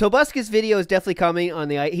 Tobuscus video is definitely coming on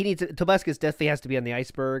the. Tobuscus definitely has to be on the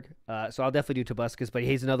iceberg. So I'll definitely do Tobuscus, but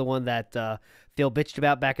he's another one that Phil bitched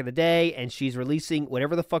about back in the day, and she's releasing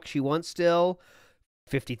whatever the fuck she wants still.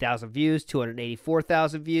 50,000 views,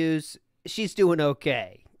 284,000 views. She's doing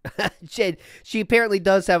okay. She apparently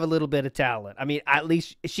does have a little bit of talent. I mean, at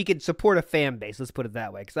least she can support a fan base. Let's put it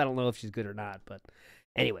that way, because I don't know if she's good or not. But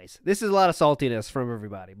anyways, this is a lot of saltiness from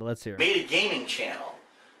everybody. But let's hear it. Made a gaming channel.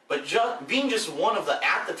 But being just one of the,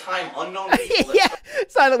 at the time, unknown people. Yeah,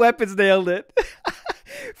 Silent Weapons nailed it.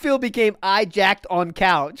 Phil became jacked on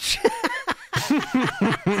couch.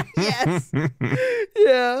 Yes.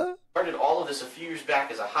 Yeah. Started all of this a few years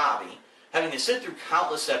back as a hobby, having to sit through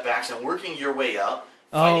countless setbacks and working your way up.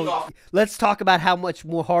 Let's talk about how much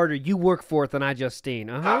more harder you work for it than Justine.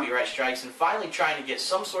 Copyright strikes, and finally trying to get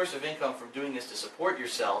some source of income from doing this to support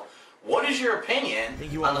yourself. What is your opinion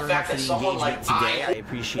on the fact that someone like I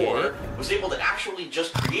was able to actually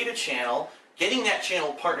just create a channel, getting that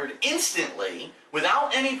channel partnered instantly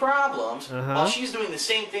without any problems, while she's doing the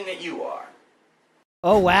same thing that you are?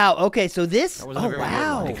 Oh wow. Okay, so this. Oh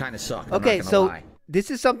wow. It kind of sucked. Okay, so this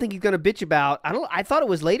is something he's gonna bitch about. I thought it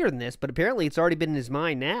was later than this, but apparently it's already been in his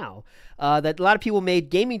mind now. That a lot of people made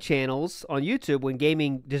gaming channels on YouTube when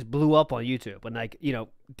gaming just blew up on YouTube, and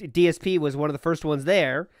DSP was one of the first ones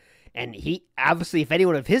there. And he, obviously, if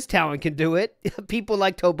anyone of his talent can do it, people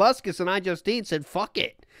like Tobuscus and Justine said, fuck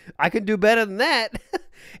it. I can do better than that.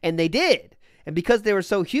 And they did. And because they were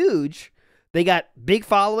so huge, they got big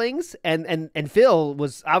followings. And Phil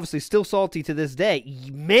was obviously still salty to this day.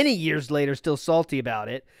 Many years later, still salty about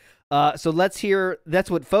it. So let's hear, that's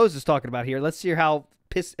what Foes is talking about here. Let's hear how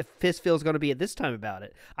pissed Phil's going to be at this time about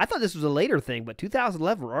it. I thought this was a later thing, but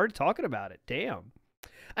 2011, we're already talking about it. Damn.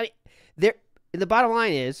 I mean, the bottom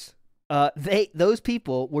line is, those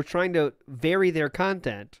people were trying to vary their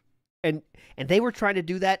content, and they were trying to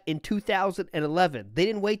do that in 2011. They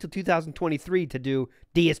didn't wait till 2023 to do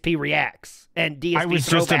DSP Reacts and DSP I was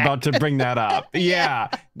Throwback. just about to bring that up. Yeah.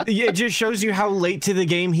 It just shows you how late to the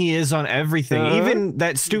game he is on everything. Even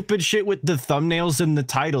that stupid shit with the thumbnails and the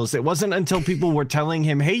titles. It wasn't until people were telling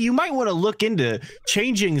him, hey, you might want to look into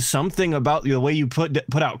changing something about the way you put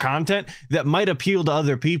out content that might appeal to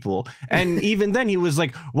other people. And even then he was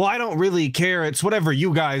like, well, I don't really care. It's whatever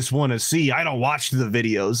you guys want to see. I don't watch the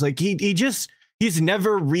videos. Like he's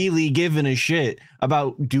never really given a shit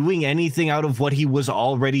about doing anything out of what he was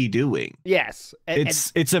already doing. Yes.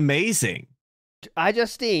 It's amazing.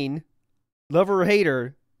 Justine, lover or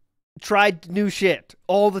hater, tried new shit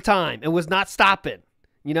all the time and was not stopping.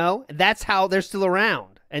 You know? That's how they're still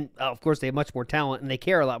around. And, of course, they have much more talent and they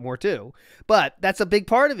care a lot more, too. But that's a big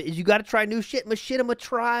part of it is you got to try new shit. Machinima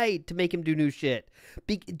tried to make him do new shit.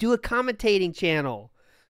 Do a commentating channel.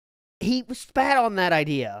 He spat on that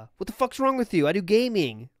idea. What the fuck's wrong with you? I do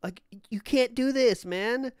gaming. Like, you can't do this,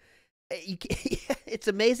 man. It's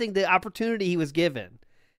amazing the opportunity he was given.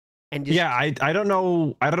 And just, yeah, I don't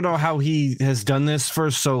know how he has done this for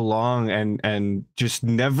so long and just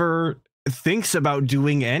never thinks about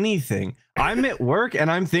doing anything. I'm at work and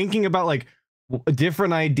I'm thinking about like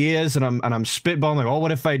different ideas and I'm spitballing like, oh,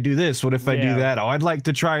 what if I do this? What if I do that? Oh, I'd like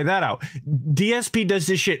to try that out. DSP does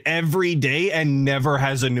this shit every day and never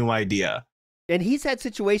has a new idea. And he's had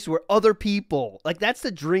situations where other people, like that's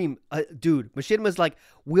the dream. Dude, Machinima's like,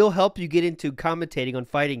 we'll help you get into commentating on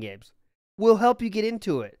fighting games. We'll help you get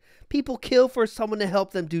into it. People kill for someone to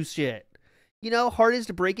help them do shit. You know, hard is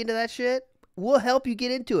to break into that shit. We'll help you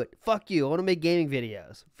get into it. Fuck you. I want to make gaming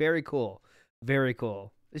videos. Very cool. Very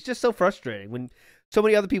cool. It's just so frustrating when so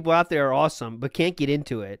many other people out there are awesome but can't get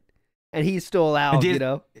into it, and he's still allowed, you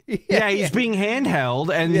know? Yeah, he's being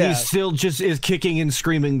handheld, and he still just is kicking and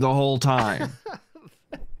screaming the whole time.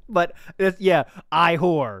 But, yeah, I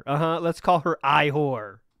whore. Let's call her I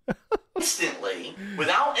whore. Instantly,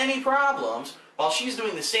 without any problems, while she's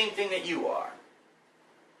doing the same thing that you are?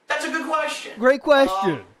 That's a good question. Great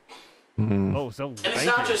question. And it's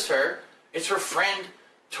not just her. It's her friend,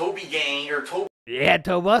 Toby Gain, or Toby. Yeah,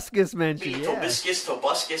 Tobuscus mentioned.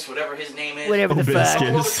 Tobuscus, whatever his name is. Whatever the fuck.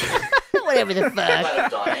 Whatever the fuck. Might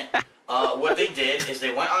have done it. What they did is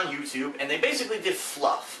they went on YouTube and they basically did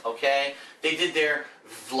fluff, okay? They did their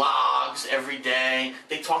vlogs every day.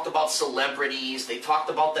 They talked about celebrities. They talked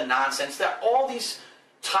about the nonsense that all these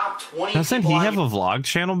top 20 Doesn't he have a vlog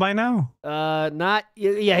channel by now? Not.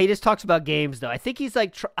 Yeah, he just talks about games though. I think he's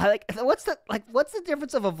like what's the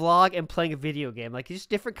difference of a vlog and playing a video game? Like just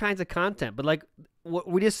different kinds of content. But like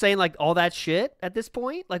we're just saying like all that shit at this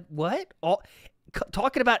point? Like what?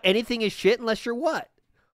 Talking about anything is shit unless you're what?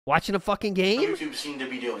 Watching a fucking game? YouTube seem to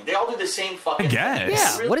be doing. They all do the same fucking I guess. thing.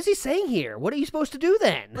 Yeah, Really, what is he saying here? What are you supposed to do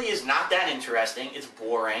then? really is not that interesting. It's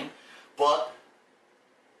boring. But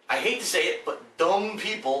I hate to say it, but dumb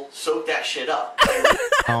people soak that shit up.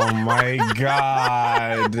 Oh my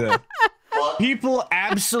god. But People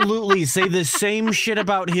absolutely say the same shit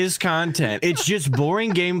about his content. It's just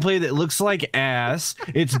boring gameplay that looks like ass.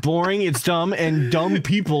 It's boring, it's dumb, and dumb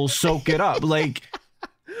people soak it up. Like,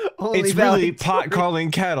 it's really pot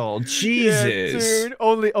calling kettle. Jesus. Yeah, dude,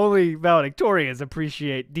 only valedictorians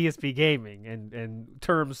appreciate DSP gaming and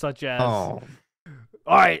terms such as Oh.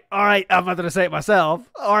 all right, I'm not gonna say it myself.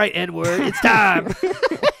 All right, N-word, it's time.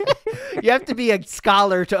 You have to be a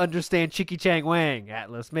scholar to understand Chicky Chang Wang,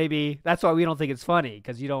 Atlas. Maybe that's why we don't think it's funny,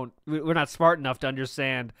 because we're not smart enough to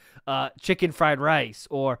understand chicken fried rice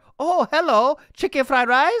or, oh, hello, chicken fried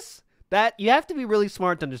rice. That you have to be really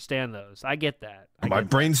smart to understand those. I get that. My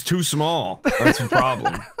brain's too small. That's the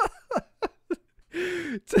problem.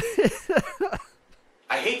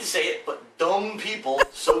 I hate to say it, but dumb people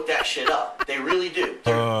soak that shit up. They really do.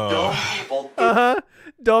 They're dumb people.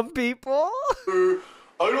 Dumb people.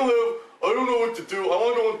 I don't know what to do. I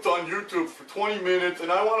want to go on YouTube for 20 minutes,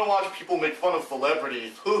 and I want to watch people make fun of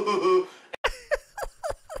celebrities.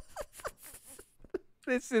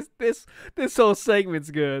 This whole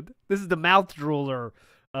segment's good. This is the mouth drooler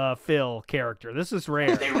Phil character. This is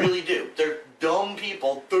rare. They really do. They're dumb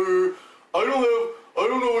people. I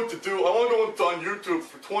don't know what to do. I want to go on YouTube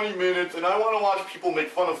for 20 minutes, and I want to watch people make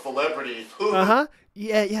fun of celebrities.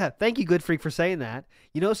 Yeah. Thank you, Good Freak, for saying that.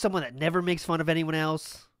 You know someone that never makes fun of anyone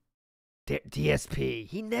else? DSP.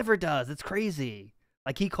 He never does. It's crazy.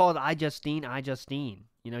 Like, he called iJustine.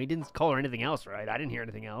 You know, he didn't call her anything else, right? I didn't hear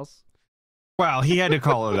anything else. Well, he had to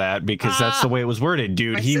call her that because that's the way it was worded,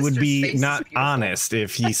 dude. He would be not honest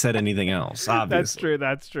if he said anything else, obviously.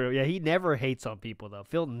 That's true. Yeah, he never hates on people, though.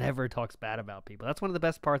 Phil never talks bad about people. That's one of the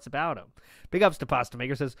best parts about him. Big ups to Pasta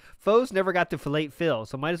Maker. Says, Foes never got to fillet Phil,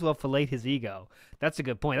 so might as well fillet his ego. That's a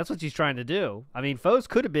good point. That's what she's trying to do. I mean, Foes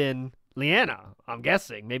could have been Leanna, I'm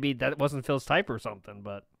guessing. Maybe that wasn't Phil's type or something,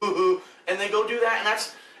 but... And they go do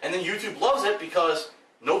that, and then YouTube loves it because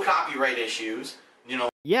no copyright issues, you know.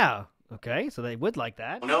 Yeah. Okay, so they would like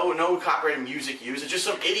that. No copyrighted music used. It's just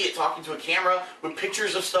some idiot talking to a camera with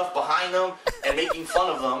pictures of stuff behind them and making fun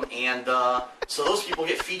of them. And so those people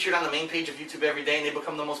get featured on the main page of YouTube every day, and they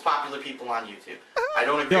become the most popular people on YouTube. I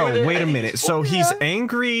don't agree with it. Wait a minute. So he's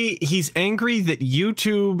angry. He's angry that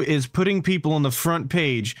YouTube is putting people on the front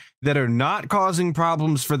page that are not causing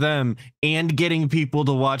problems for them and getting people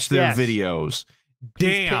to watch their videos.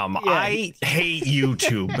 Damn, I hate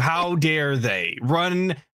YouTube. How dare they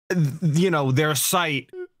run, you know, their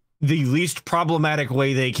site the least problematic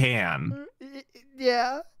way they can.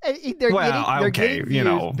 Yeah, they're getting views, you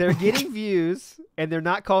know, they're getting views and they're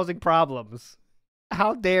not causing problems.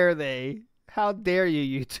 How dare they? How dare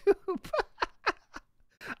you, YouTube?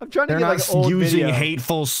 I'm trying to get like an old using video.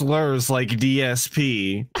 Hateful slurs like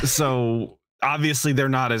DSP, so obviously they're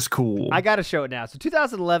not as cool. I gotta show it now. So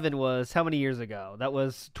 2011 was how many years ago? That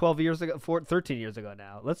was 12 years ago, 13 years ago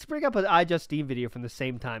now. Let's bring up an iJustine video from the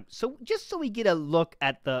same time. So just so we get a look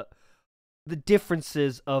at the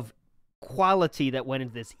differences of quality that went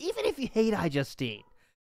into this. Even if you hate iJustine,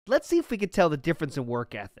 let's see if we could tell the difference in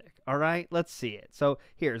work ethic. All right, let's see it. So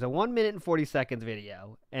here's a 1 minute and 40 seconds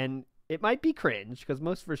video, and it might be cringe because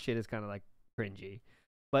most of her shit is kind of like cringy.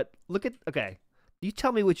 But look at, okay, you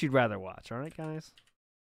tell me what you'd rather watch. All right, guys.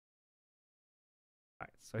 All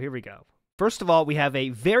right, so here we go. First of all, we have a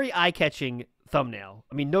very eye-catching thumbnail.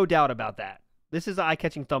 I mean, no doubt about that. This is an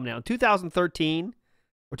eye-catching thumbnail. In 2013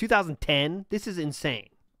 or 2010, this is insane.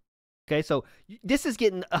 Okay, so this is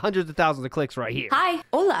getting hundreds of thousands of clicks right here. Hi.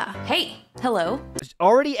 Hola. Hey. Hello. It's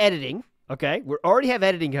already editing. Okay, we already have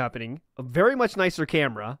editing happening. A very much nicer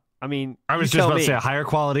camera. I mean, I was just about to say a higher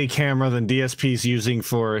quality camera than DSP's using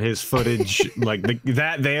for his footage, like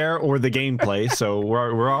that there or the gameplay. So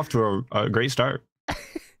we're off to a great start.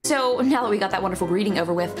 So now that we got that wonderful greeting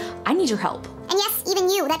over with, I need your help. And yes, even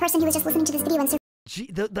you, that person who was just listening to this video and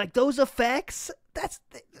gee, like those effects.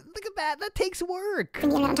 Look at that. That takes work. the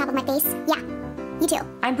internet on top of my face. Yeah, you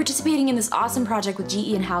too. I'm participating in this awesome project with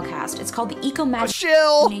GE and Howcast. It's called the Eco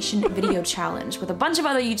Chill. Nation Video Challenge with a bunch of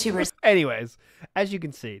other YouTubers. Anyways, as you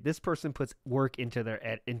can see, this person puts work into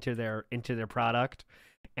their product,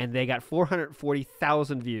 and they got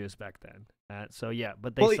 440,000 views back then. So yeah,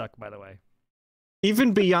 but they suck, by the way.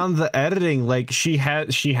 even beyond the editing, like she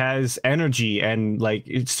has energy and like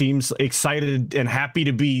it seems excited and happy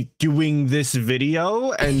to be doing this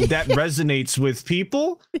video, and that resonates with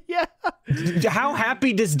people. Yeah. How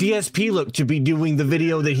happy does DSP look to be doing the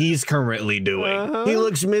video that he's currently doing? He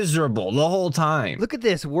looks miserable the whole time. Look at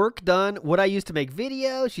this work done. What I used to make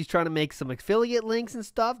videos. She's trying to make some affiliate links and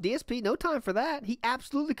stuff. DSP, no time for that. He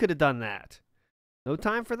absolutely could have done that. No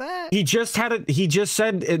time for that. He just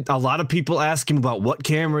said it, a lot of people ask him about what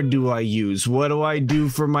camera do I use? What do I do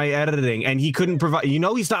for my editing? And he couldn't provide,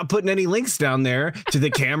 he's not putting any links down there to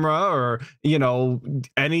the camera or,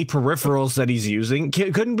 any peripherals that he's using.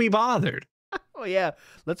 Couldn't be bothered. Oh, yeah.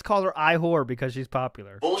 Let's call her whore because she's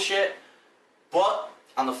popular. Bullshit. But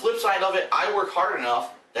on the flip side of it, I work hard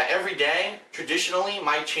enough that every day, traditionally,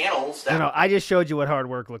 my channels that I just showed you what hard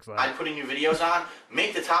work looks like. I'm putting new videos on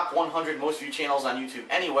make the top 100 most viewed channels on YouTube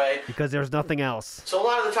anyway. Because there's nothing else. So a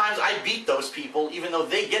lot of the times I beat those people, even though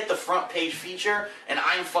they get the front page feature and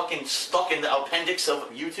I'm fucking stuck in the appendix of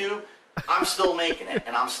YouTube. I'm still making it,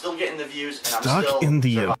 and I'm still getting the views, and I'm still stuck in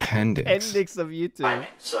the appendix. Appendix of YouTube.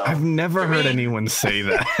 So I've never heard anyone say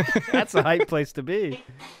that. That's a hype place to be.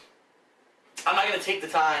 I'm not going to take the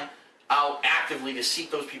time out actively to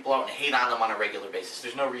seek those people out and hate on them on a regular basis.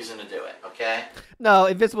 There's no reason to do it, okay? No,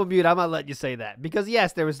 Invincible Mute, I'm not letting you say that. Because,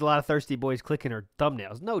 yes, there was a lot of thirsty boys clicking her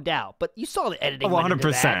thumbnails, no doubt. But you saw the editing.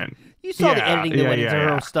 100%. You saw the editing that went into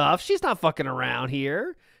her stuff. She's not fucking around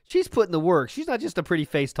here. She's putting the work. She's not just a pretty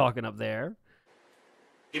face talking up there.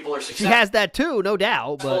 People are successful. She has that too, no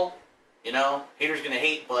doubt. But haters going to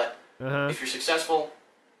hate, but if you're successful,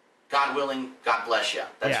 God willing, God bless you.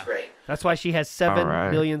 That's great. That's why she has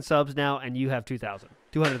 7 million subs now, and you have 200,000.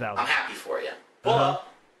 I'm happy for you. But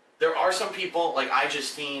there are some people like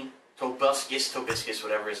iJustine, Tobiscus,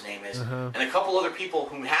 whatever his name is, and a couple other people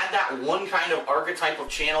who had that one kind of archetype of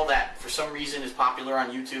channel that for some reason is popular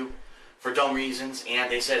on YouTube for dumb reasons,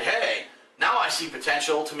 and they said, hey, now I see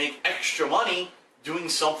potential to make extra money doing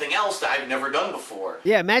something else that I've never done before.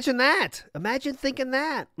 Yeah, imagine that. Imagine thinking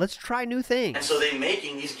that. Let's try new things. And so they're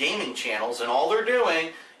making these gaming channels, and all they're doing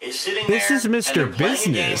is sitting this there. This is Mr.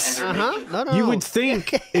 Business. No. You would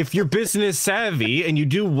think if you're business savvy and you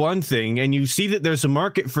do one thing and you see that there's a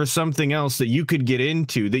market for something else that you could get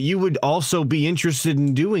into, that you would also be interested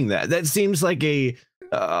in doing that. That seems like a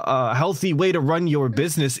healthy way to run your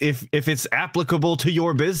business if it's applicable to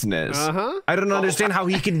your business. I don't understand how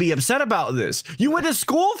he can be upset about this. You went to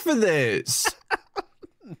school for this.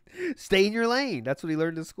 Stay in your lane. That's what he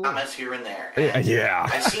learned in school. Comments here and there. Yeah.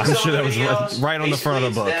 I've seen some that videos, was right on the front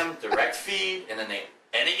of the book. Them direct feed, and then they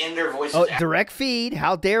edit in their voices. Oh, direct feed?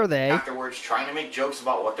 How dare they? Afterwards, trying to make jokes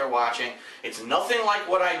about what they're watching. It's nothing like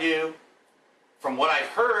what I do. From what I've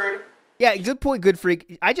heard. Yeah, good point, good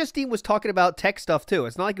freak. iJustine was talking about tech stuff, too.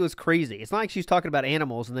 It's not like it was crazy. It's not like she was talking about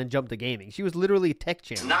animals and then jumped to gaming. She was literally a tech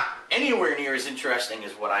channel. It's not anywhere near as interesting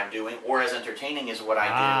as what I'm doing or as entertaining as what I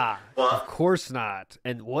do. But of course not.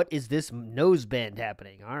 And what is this nose bend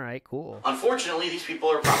happening? All right, cool. Unfortunately, these people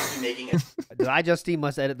are probably making it. iJustine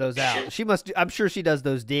must edit those out. She must. I'm sure she does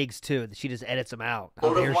those digs, too. She just edits them out. A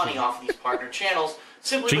load of money off these partner channels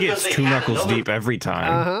simply she because gets they 2 had knuckles deep every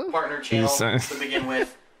time. Partner channel to begin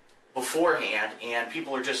with. Beforehand, and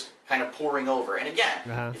people are just kind of pouring over. And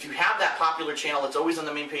again, if you have that popular channel that's always on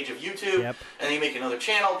the main page of YouTube, and then you make another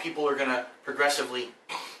channel, people are going to progressively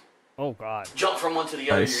jump from one to the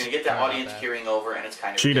other. You're going to get that audience carrying over, and it's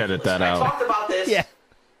kind of ridiculous. Edit that out. I talked about this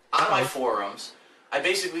on my forums. I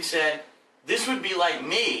basically said, this would be like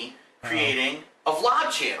me creating a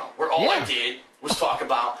vlog channel, where all I did was talk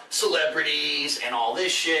about celebrities and all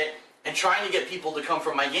this shit, and trying to get people to come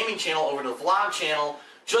from my gaming channel over to the vlog channel,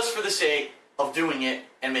 just for the sake of doing it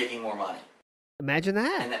and making more money. Imagine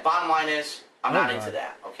that. And the bottom line is, I'm not into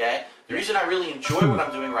that, okay? The reason I really enjoy what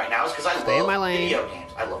I'm doing right now is because I love video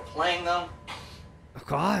games. I love playing them. Oh,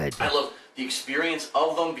 God. I love the experience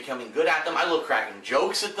of them, becoming good at them. I love cracking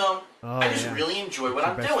jokes at them. I just really enjoy what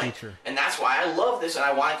I'm doing. And that's why I love this, and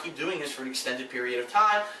I want to keep doing this for an extended period of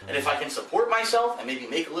time. And if I can support myself and maybe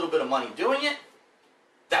make a little bit of money doing it,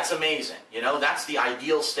 that's amazing. That's the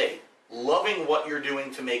ideal state. Loving what you're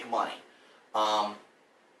doing to make money. I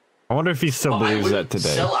wonder if he still believes that today.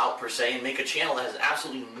 Sell out per se and make a channel that has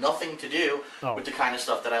absolutely nothing to do with the kind of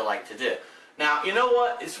stuff that I like to do. Now, you know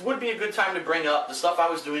what? This would be a good time to bring up the stuff I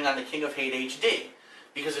was doing on the King of Hate HD.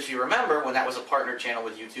 Because if you remember, when that was a partner channel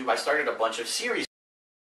with YouTube, I started a bunch of series.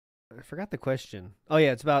 I forgot the question. Oh,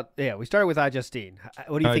 yeah, it's about, we started with iJustine.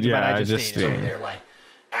 What do you think about iJustine? They're like,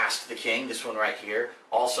 Ask the King, this one right here.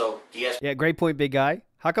 Also, DS. Yeah, great point, big guy.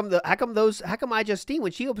 How come iJustine,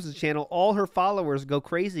 when she opens the channel, all her followers go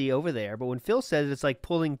crazy over there, but when Phil says it's like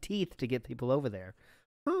pulling teeth to get people over there?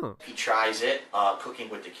 Huh. He tries it,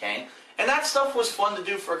 cooking with the king, and that stuff was fun to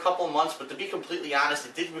do for a couple of months. But to be completely honest,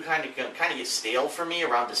 it did kind of get stale for me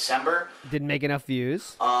around December. Didn't make enough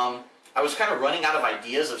views. I was kind of running out of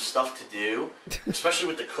ideas of stuff to do, especially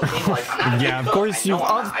with the cooking. Like, I'm not a yeah, good of cook. course you,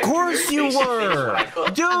 of course you were,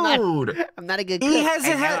 dude. I'm not a good cook. He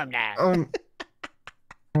hasn't had.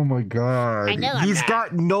 Oh my god. He's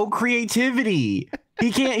got no creativity.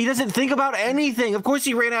 He can't. He doesn't think about anything. Of course,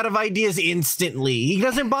 he ran out of ideas instantly. He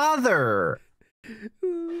doesn't bother.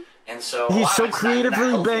 And so he's so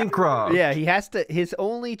creatively bankrupt. Yeah, he has to. His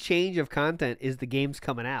only change of content is the games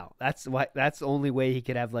coming out. That's the only way he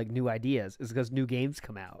could have like new ideas is because new games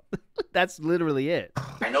come out. That's literally it.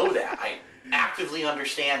 I know that. I actively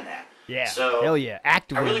understand that. Yeah. So hell yeah,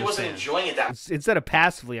 actively. I really wasn't enjoying it that much. Instead of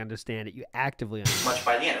passively understand it, you actively understand. Much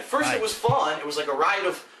by the end. At first, it was fun. It was like a ride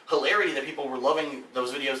of hilarity that people were loving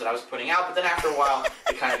those videos that I was putting out. But then after a while,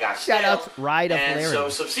 it kind of got stale. Shout out ride of hilarity. And so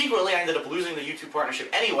subsequently, I ended up losing the YouTube partnership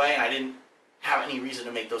anyway, and I didn't have any reason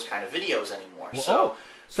to make those kind of videos anymore. Well,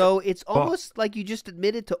 so it's almost like you just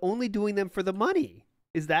admitted to only doing them for the money.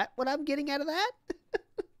 Is that what I'm getting out of that?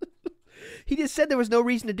 He just said there was no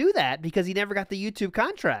reason to do that because he never got the YouTube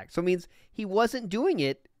contract. So it means he wasn't doing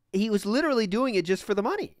it. He was literally doing it just for the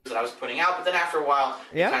money. That I was putting out, but then after a while,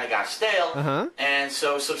 it kind of got stale. And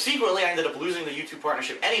so subsequently, I ended up losing the YouTube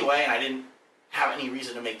partnership anyway, and I didn't have any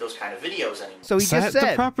reason to make those kind of videos anymore. So he just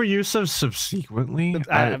said the proper use of subsequently.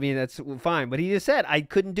 I mean, that's fine, but he just said I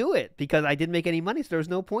couldn't do it because I didn't make any money, so there was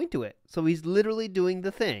no point to it. So he's literally doing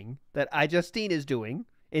the thing that iJustine is doing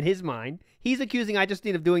in his mind. He's accusing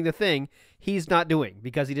iJustine of doing the thing he's not doing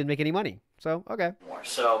because he didn't make any money. So okay.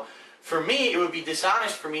 So for me, it would be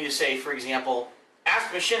dishonest for me to say, for example, ask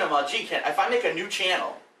Machinima, gee, if I make a new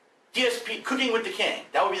channel, DSP Cooking with the King,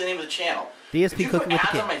 that would be the name of the channel. DSP Cooking with the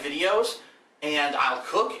King. Ads on my videos, and I'll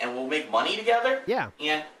cook, and we'll make money together. Yeah.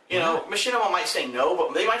 And, you know, Machinima might say no,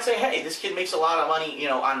 but they might say, hey, this kid makes a lot of money, you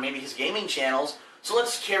know, on maybe his gaming channels, so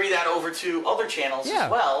let's carry that over to other channels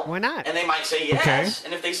as well. Why not? And they might say yes,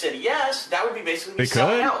 and if they said yes, that would be basically me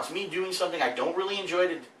selling out. It's me doing something I don't really enjoy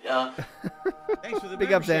to... Thanks for the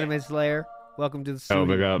big ups, Anime Slayer. Welcome to the studio. Oh,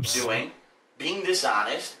 big ups. Being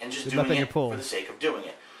dishonest and just doing it for the sake of doing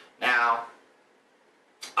it. Now,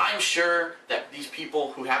 I'm sure that these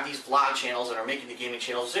people who have these vlog channels and are making the gaming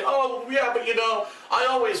channels say, "Oh, yeah, but you know, I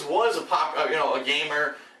always was a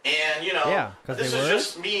gamer, and you know, this is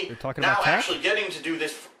just me now actually getting to do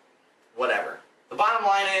this." Whatever. The bottom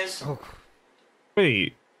line is,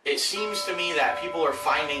 wait. It seems to me that people are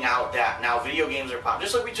finding out that now video games are popular,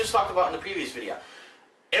 just like we just talked about in the previous video.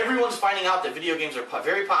 Everyone's finding out that video games are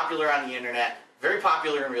very popular on the internet, very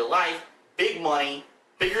popular in real life, big money,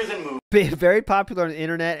 bigger than movies. Very popular on the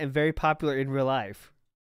internet and very popular in real life.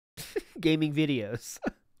 Gaming videos.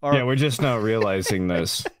 Yeah, we're just not realizing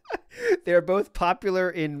this. They're both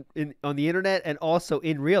popular on the internet and also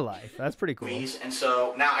in real life. That's pretty cool. And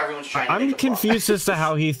so now everyone's trying to I'm confused as to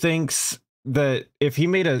how he thinks that if he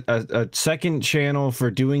made a second channel for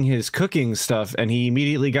doing his cooking stuff and he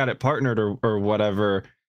immediately got it partnered or whatever,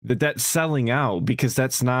 that's selling out because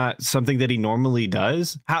that's not something that he normally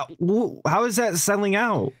does. How is that selling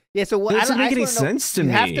out? Yeah, so that doesn't make any sense to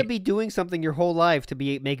me. You have to be doing something your whole life to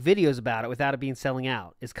make videos about it without it being selling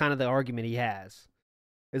out. Is kind of the argument he has.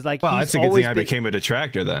 It's like, well, that's a good thing I became a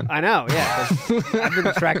detractor then. I know, yeah. I've been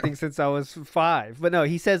detracting since I was 5. But no,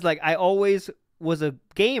 he says like I always was a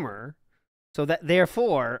gamer, so that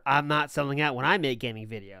therefore I'm not selling out when I make gaming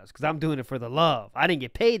videos because I'm doing it for the love. I didn't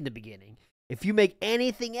get paid in the beginning. If you make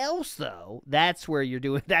anything else, though, that's where you're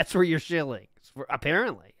shilling.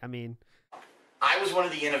 Apparently, I mean, I was one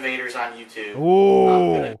of the innovators on YouTube.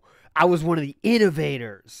 Oh, I was one of the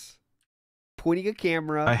innovators. Pointing a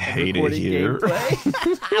camera. I hate it here.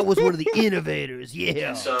 I was one of the innovators. Yeah.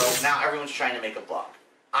 And so now everyone's trying to make a buck.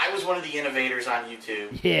 I was one of the innovators on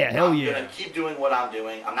YouTube. Yeah, hell yeah. I'm gonna keep doing what I'm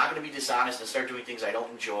doing. I'm not gonna be dishonest and start doing things I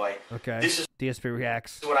don't enjoy. Okay. This is DSP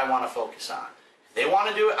Reacts. What I want to focus on. They want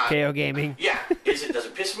to do it. KO Gaming. Yeah. Does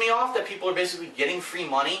it piss me off that people are basically getting free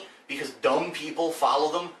money because dumb people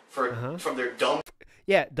follow them from their dumb...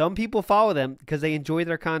 Yeah, dumb people follow them because they enjoy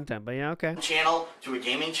their content. But yeah, okay. Channel to a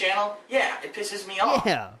gaming channel? Yeah, it pisses me off.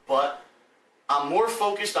 Yeah. But I'm more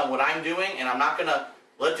focused on what I'm doing, and I'm not going to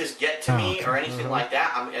let this get to me or anything like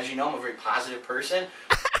that. As you know, I'm a very positive person.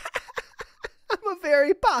 I'm a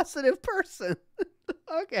very positive person.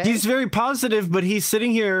 Okay. He's very positive, but he's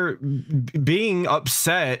sitting here being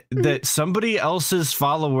upset that somebody else's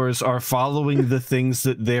followers are following the things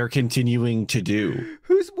that they're continuing to do.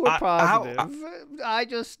 Who's more positive? I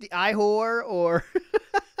whore or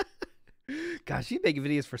gosh, he's making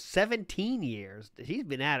videos for 17 years. He's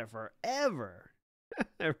been at it forever.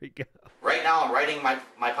 There we go. Right now, I'm writing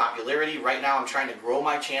my popularity. Right now, I'm trying to grow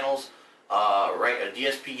my channels. Write a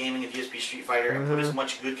DSP Gaming, a DSP Street Fighter, and put as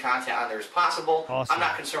much good content on there as possible. Awesome. I'm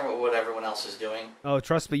not concerned with what everyone else is doing. Oh,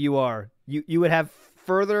 trust me, you are. You would have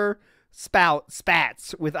further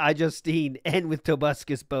spats with iJustine and with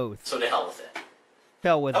Tobuscus both. So to hell with it.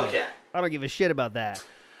 Hell with it. Okay. I don't give a shit about that.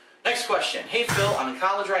 Next question. Hey, Phil, I'm in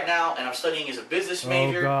college right now, and I'm studying as a business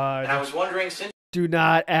major. God. And I was wondering, since Do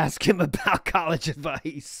not ask him about college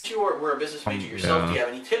advice. you were a business major yourself, do you have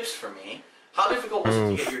any tips for me? How difficult was it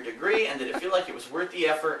to get your degree, and did it feel like it was worth the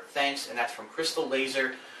effort? Thanks, and that's from Crystal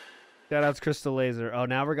Laser. Shout out to Crystal Laser. Oh,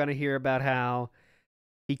 now we're going to hear about how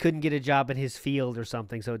he couldn't get a job in his field or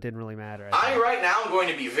something, so it didn't really matter. I right now am going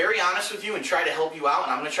to be very honest with you and try to help you out,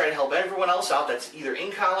 and I'm going to try to help everyone else out that's either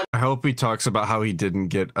in college. I hope he talks about how he didn't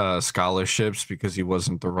get scholarships because he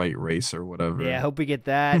wasn't the right race or whatever. Yeah, I hope we get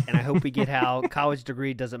that, and I hope we get how college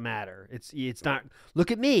degree doesn't matter. It's not, look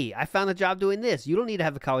at me, I found a job doing this. You don't need to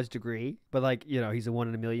have a college degree, but like, you know, he's a 1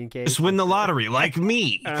 in a million case. Just win the lottery like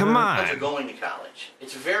me. Come on. You're going to college.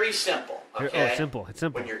 It's very simple. Okay? Oh, simple. It's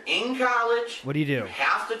simple. When you're in college, what do? You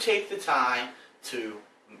have to take the time to,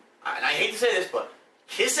 and I hate to say this, but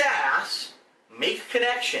kiss ass, make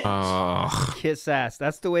connections. Kiss ass.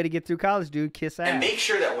 That's the way to get through college, dude. Kiss ass. And make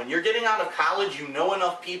sure that when you're getting out of college, you know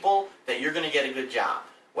enough people that you're going to get a good job.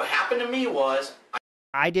 What happened to me was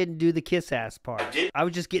I didn't do the kiss ass part. I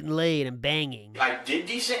was just getting laid and banging. I did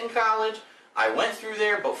decent in college. I went through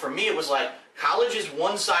there, but for me it was like college is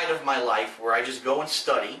one side of my life where I just go and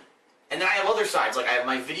study. And then I have other sides, like I have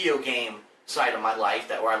my video game side of my life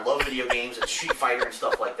where I love video games and Street Fighter and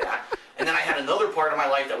stuff like that. And then I had another part of my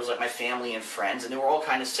life that was like my family and friends, and they were all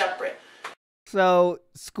kind of separate. So,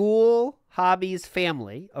 school, hobbies,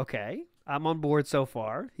 family. Okay. I'm on board so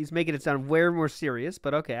far. He's making it sound way more serious,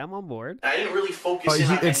 but okay, I'm on board. I didn't really focus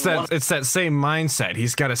in on it's that same mindset.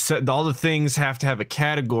 He's got to set all the things have to have a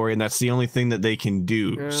category, and that's the only thing that they can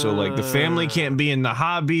do. So like the family can't be in the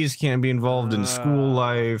hobbies, can't be involved in school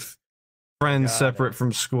life. Friends separate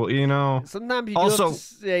from school, you know. Sometimes you also have to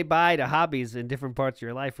say bye to hobbies in different parts of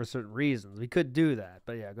your life for certain reasons. We could do that,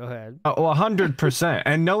 but yeah, go ahead. Well, 100%.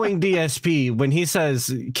 And knowing DSP, when he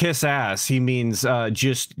says kiss ass, he means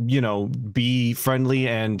just, you know, be friendly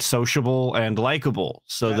and sociable and likable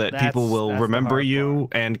so that people will remember you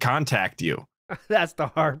and contact you. That's the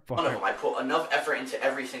hard part. One of them. I put enough effort into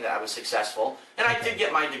everything that I was successful, and I did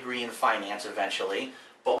get my degree in finance eventually.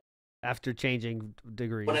 After changing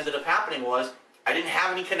degrees. What ended up happening was I didn't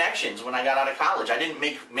have any connections when I got out of college. I didn't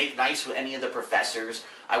make nice with any of the professors.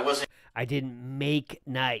 I didn't make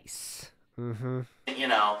nice. You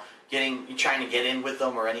know, trying to get in with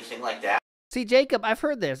them or anything like that. See, Jacob, I've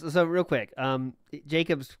heard this. So real quick,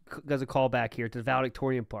 Jacob does a callback here to the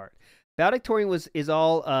valedictorian part. Valedictorian is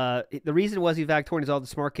all the reason was he's valedictorian is all the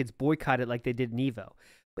smart kids boycotted like they did in Evo.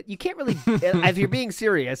 But you can't really, if you're being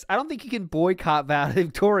serious, I don't think you can boycott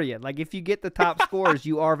valedictorian. Like, if you get the top scores,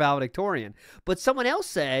 you are valedictorian. But someone else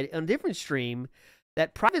said on a different stream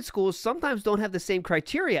that private schools sometimes don't have the same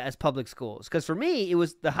criteria as public schools. Because for me, it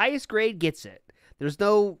was the highest grade gets it. There's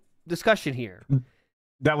no discussion here.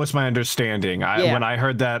 That was my understanding. When I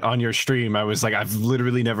heard that on your stream, I was like, I've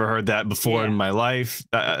literally never heard that before in my life.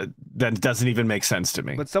 That doesn't even make sense to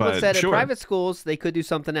me. But someone said in private schools, they could do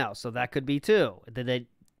something else. So that could be too.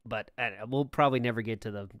 But we'll probably never get to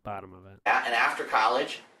the bottom of it. And after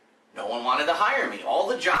college, no one wanted to hire me. All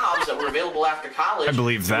the jobs that were available after college. I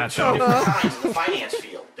believe that, though. Different kinds in the finance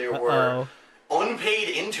field. There were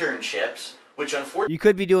unpaid internships, which unfortunately you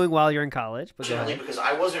could be doing while you're in college. But because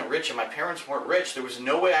I wasn't rich and my parents weren't rich, there was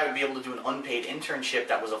no way I would be able to do an unpaid internship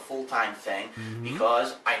that was a full-time thing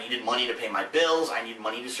because I needed money to pay my bills, I needed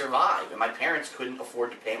money to survive, and my parents couldn't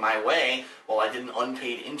afford to pay my way while I did an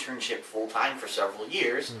unpaid internship full-time for several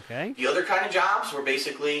years. Okay. The other kind of jobs were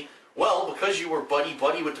basically, well, because you were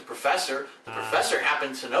buddy-buddy with the professor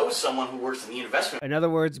happened to know someone who works in the investment. In other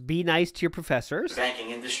words, be nice to your professors. Banking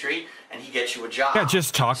industry, and he gets you a job. Yeah,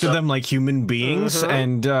 just talk to them like human beings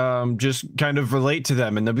and just kind of relate to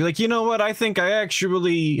them. And they'll be like, you know what? I think I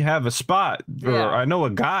actually have a spot. Or I know a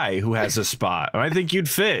guy who has a spot. And I think you'd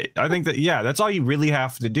fit. I think that, that's all you really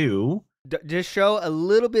have to do. Just show a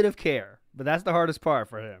little bit of care. But that's the hardest part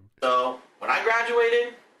for him. So, when I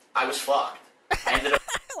graduated, I was fucked. I ended up...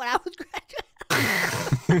 when I was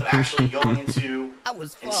graduating... of actually going into,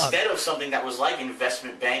 instead of something that was like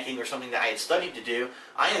investment banking or something that I had studied to do,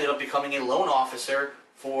 I ended up becoming a loan officer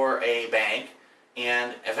for a bank,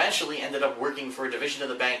 and eventually ended up working for a division of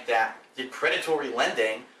the bank that did predatory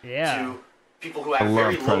lending to people who have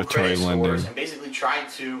very low credit scores, and basically tried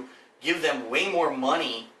to give them way more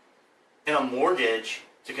money in a mortgage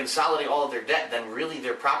to consolidate all of their debt than really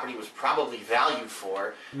their property was probably valued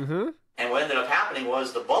for. And what ended up happening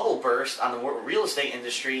was the bubble burst on the real estate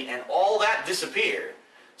industry, and all that disappeared.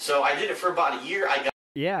 So I did it for about a year. I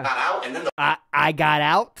got out, and then I got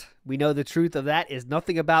out. We know the truth of that is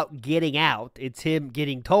nothing about getting out. It's him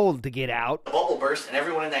getting told to get out. The bubble burst, and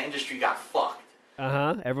everyone in that industry got fucked.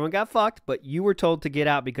 Everyone got fucked, but you were told to get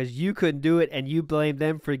out because you couldn't do it, and you blamed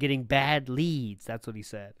them for getting bad leads. That's what he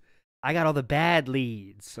said. I got all the bad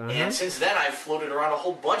leads. And since then, I've floated around a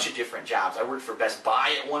whole bunch of different jobs. I worked for Best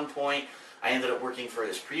Buy at one point. I ended up working for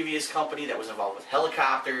this previous company that was involved with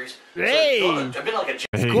helicopters. Hey! So I've been like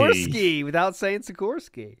a Sikorsky, without saying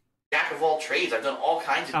Sikorsky. Jack of all trades. I've done all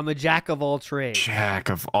kinds of... I'm a jack of all trades. Jack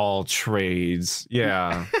of all trades.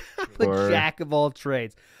 Yeah. I'm a jack of all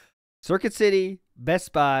trades. Circuit City,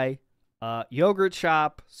 Best Buy, Yogurt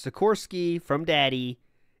Shop, Sikorsky from Daddy,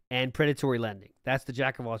 and predatory lending. That's the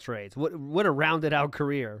jack of all trades. What a rounded out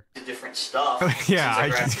career. Different stuff. He's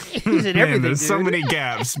in everything. There's so many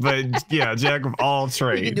gaps, but yeah, jack of all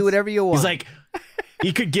trades. You can do whatever you want. He's like,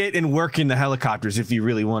 he could get and work in the helicopters if he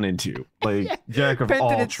really wanted to. Like jack of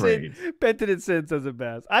all trades. Benton and Sin says it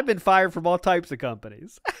best. I've been fired from all types of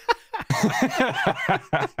companies.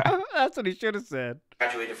 That's what he should have said.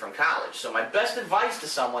 Graduated from college. So my best advice to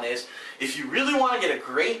someone is, if you really want to get a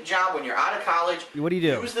great job when you're out of college, what do you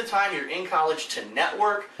do? Use the time you're in college to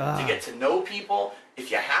network, to get to know people. If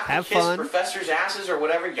you have to kiss professors' asses or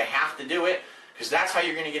whatever, you have to do it, because that's how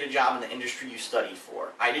you're going to get a job in the industry you studied for.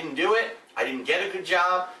 I didn't do it. I didn't get a good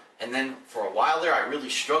job. And then for a while there, I really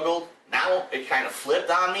struggled. Now it kind of flipped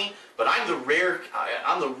on me. But I'm the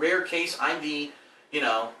rare case. I'm the,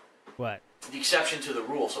 the exception to the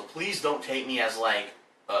rule. So please don't take me as like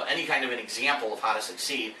any kind of an example of how to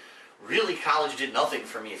succeed. Really, college did nothing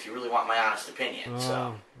for me, if you really want my honest opinion.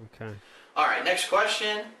 Okay. All right, next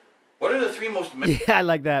question. What are the three most... Yeah, I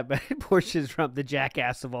like that. But Porsche's from the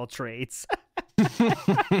jackass of all trades. That's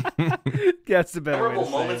the better way to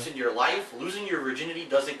say moments in your life. Losing your virginity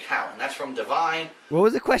doesn't count. And that's from Divine. What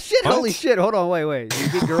was the question? What? Holy shit. Hold on. Wait. You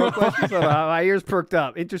get girl questions? Hold on. My ears perked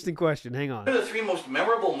up. Interesting question. Hang on. What are the three most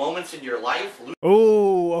memorable moments in your life?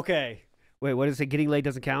 Oh, okay. Wait, what is it? Getting laid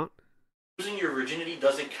doesn't count? Losing your virginity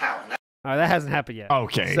doesn't count. All right, that hasn't happened yet.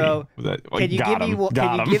 Okay. So, can you give me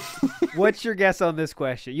what's your guess on this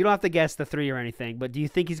question? You don't have to guess the three or anything, but do you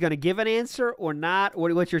think he's going to give an answer or not?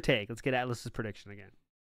 What's your take? Let's get Atlas's prediction again.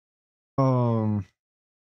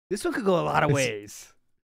 This one could go a lot of ways.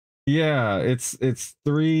 Yeah, it's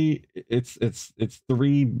three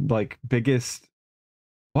like biggest.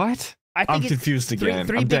 What? I'm confused again.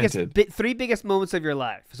 Three biggest moments of your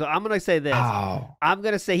life. So I'm gonna say this. Oh. I'm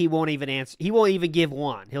gonna say he won't even answer. He won't even give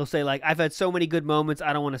one. He'll say like, "I've had so many good moments.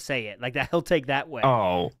 I don't want to say it." Like that. He'll take that way.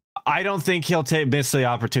 Oh, I don't think he'll miss the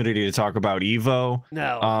opportunity to talk about Evo.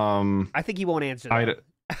 No. I think he won't answer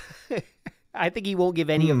that. I think he won't give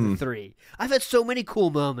any of the three. I've had so many cool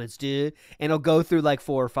moments, dude, and he'll go through like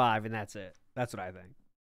 4 or 5, and that's it. That's what I think.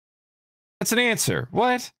 That's an answer.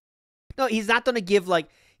 What? No, he's not gonna give like.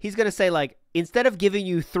 He's going to say, like, instead of giving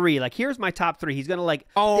you 3, like, here's my top 3. He's going to, like,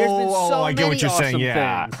 there's been so I get what you're saying.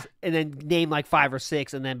 Yeah. Things, and then name, like, 5 or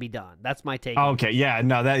 6 and then be done. That's my take. Okay. Yeah.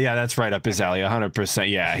 No, that's right up his alley. 100%.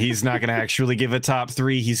 Yeah. He's not going to actually give a top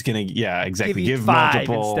 3. He's going to, exactly. Give 5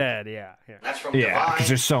 multiple. Instead. Yeah. That's from Divine. Because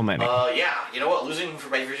there's so many. Yeah. You know what? Losing for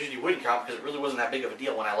my virginity wouldn't count because it really wasn't that big of a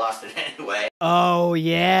deal when I lost it anyway. Oh,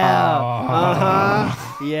 yeah.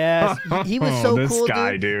 Yes. He was so cool,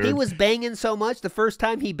 guy, dude. He was banging so much. The first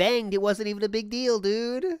time he banged, it wasn't even a big deal,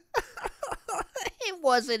 dude. It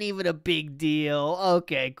wasn't even a big deal.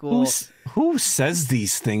 Okay, cool. Who says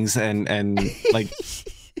these things and like...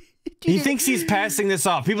 He thinks he's passing this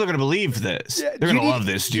off. People are going to believe this. They're going to love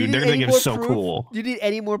this, dude. They're going to think it's so cool. Do you need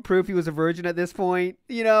any more proof he was a virgin at this point?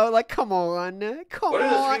 You know, like, come on. Come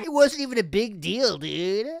on. It wasn't even a big deal,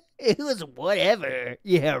 dude. It was whatever.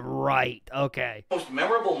 Yeah, right. Okay. Most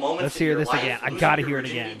memorable moments. Let's hear this again. I got to hear it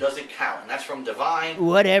again. Doesn't count, and that's from Divine.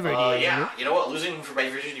 Whatever, dude. Yeah. You know what? Losing for my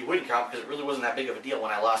virginity wouldn't count because it really wasn't that big of a deal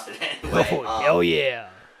when I lost it anyway. Oh, hell yeah.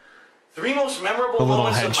 Three most memorable A little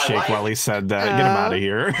moments head of my shake life. while he said that. Get him out of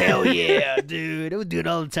here. Hell yeah, dude. I would do it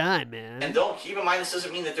all the time, man. And don't keep in mind, this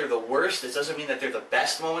doesn't mean that they're the worst. This doesn't mean that they're the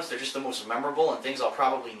best moments. They're just the most memorable and things I'll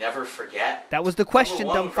probably never forget. That was the question, Number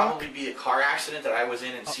one dumb would fuck. probably be a car accident that I was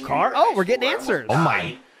in senior car? year of high Oh, we're getting school where I answers. almost Oh my-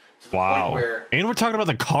 died to the Wow. point where And we're talking about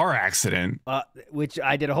the car accident. Which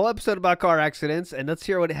I did a whole episode about car accidents, and let's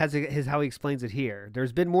hear what it has how he explains it here.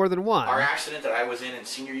 There's been more than one. car accident that I was in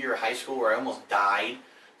senior year of high school where I almost died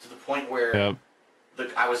to the point where Yep.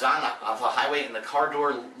 I was on the highway and the car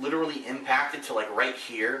door literally impacted to like right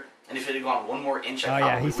here. And if it had gone one more inch, I probably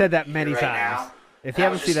yeah, he would said that be many here right times. now. If And you that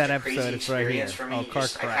haven't was seen just that a crazy episode, it's right here. experience for me. Oh, car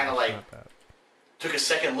Just, I crash. kind of like not that. took a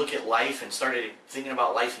second look at life and started thinking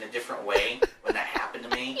about life in a different way when that happened to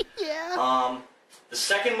me. Yeah. The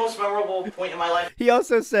second most memorable point in my life. He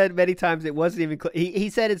also said many times it wasn't even. He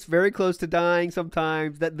said it's very close to dying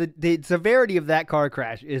sometimes. That the severity of that car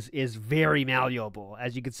crash is very malleable,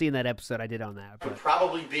 as you can see in that episode I did on that. Would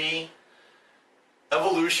probably be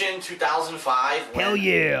Evolution 2005. Hell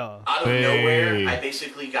yeah! Out of nowhere, I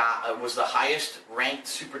basically was the highest ranked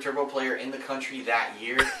Super Turbo player in the country that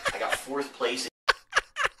year. I got 4th place.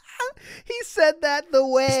 He said that the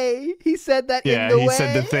way. He said that in the way. Yeah, he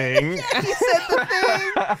said the thing. Yeah, he said the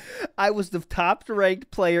thing. I was the top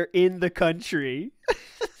ranked player in the country.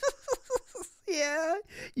 Yeah,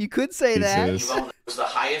 you could say that. Evo was the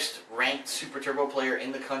highest ranked Super Turbo player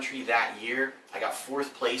in the country that year. I got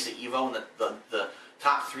 4th place at Evo, and the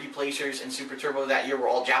top 3 placers in Super Turbo that year were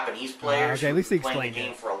all Japanese players. Okay, at least who he were playing explained the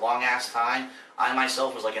game it. for a long ass time. I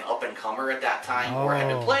myself was like an up and comer at that time, where I had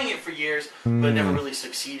been playing it for years, but never really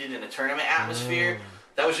succeeded in a tournament atmosphere.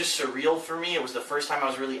 That was just surreal for me. It was the first time I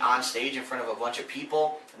was really on stage in front of a bunch of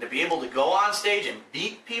people, and to be able to go on stage and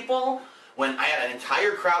beat people when I had an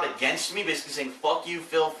entire crowd against me, basically saying, fuck you,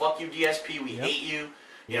 Phil, fuck you, DSP, we hate you.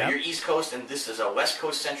 You know, you're East Coast, and this is a West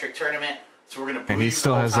Coast-centric tournament, so we're going to boo And he you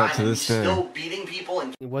still the whole has that time, to and this he's day. still beating people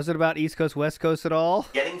and Was it about East Coast, West Coast at all?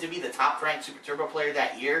 getting to be the top-ranked Super Turbo player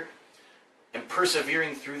that year and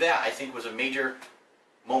persevering through that, I think, was a major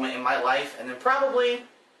moment in my life. And then probably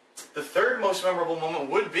the third most memorable moment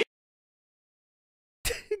would be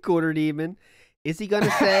Quarter Demon. Is he gonna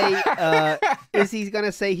say? Is he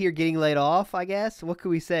gonna say here getting laid off? I guess. What could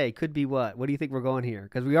we say? Could be what? What do you think we're going here?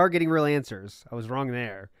 Because we are getting real answers. I was wrong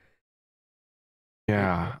there.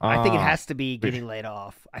 Yeah. I think it has to be getting laid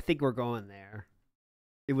off. I think we're going there.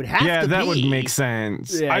 It would have to be. Yeah, that would make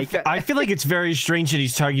sense. Yeah, I feel like it's very strange that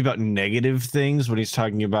he's talking about negative things when he's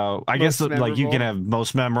talking about, I guess, like you can have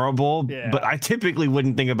most memorable, but I typically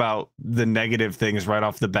wouldn't think about the negative things right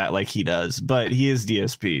off the bat like he does. But he is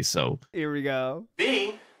DSP, so. Here we go.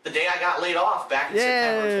 the day I got laid off back in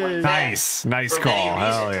September 2010. Nice call.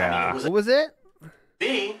 Hell yeah. What was it?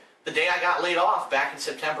 The day I got laid off back in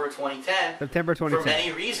September of 2010. September 2010. For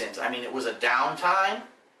many reasons. I mean, it was a downtime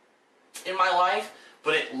in my life,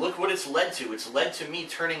 but look what it's led to. It's led to me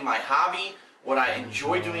turning my hobby, what I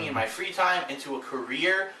enjoy doing in my free time, into a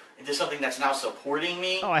career, into something that's now supporting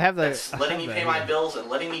me. Oh, I have that. That's letting me pay my bills and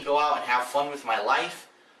letting me go out and have fun with my life.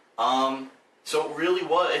 So it really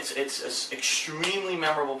was. It's an extremely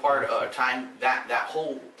memorable part of time that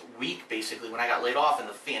whole week, basically, when I got laid off, and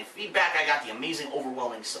the fan feedback I got, the amazing,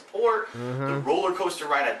 overwhelming support, the roller coaster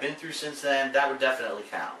ride I've been through since then. That would definitely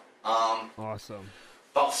count. Awesome.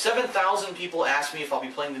 About 7,000 people asked me if I'll be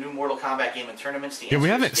playing the new Mortal Kombat game in tournaments. The Yeah, we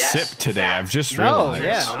answer haven't is yes. sipped today. I've just No, realized.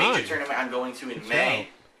 yeah. A major tournament I'm going to in May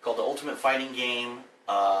called the Ultimate Fighting Game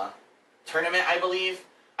Tournament, I believe.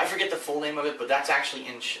 I forget the full name of it, but that's actually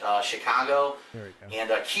in Chicago. There we go.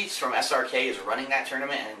 And Keats from SRK is running that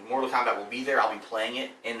tournament, and Mortal Kombat will be there. I'll be playing it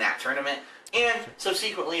in that tournament. And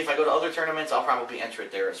subsequently, if I go to other tournaments, I'll probably enter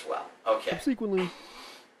it there as well. Okay. Subsequently.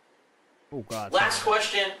 Oh, God. Last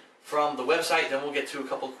question from the website, then we'll get to a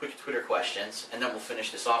couple quick Twitter questions, and then we'll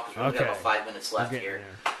finish this off because we've only got about 5 minutes left here.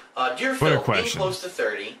 Dear Phil, being close to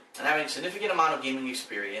 30 and having a significant amount of gaming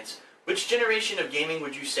experience, which generation of gaming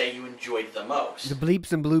would you say you enjoyed the most? The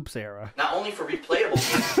bleeps and bloops era. Not only for replayable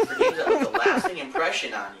games, but for games that left a lasting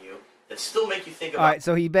impression on you that still make you think about. All right,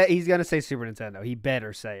 so he's gonna say Super Nintendo. He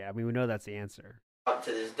better say it. I mean, we know that's the answer. Up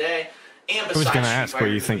to this day. And I was going to ask what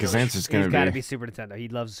you think his answer's going to be. He's got to be Super Nintendo. He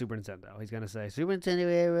loves Super Nintendo. He's going to say Super Nintendo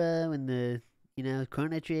era when the,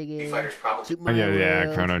 Chrono Trigger. Street Fighter's probably. Super Mario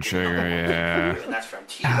World. Chrono Trigger, yeah. And that's from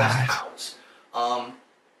T. West House.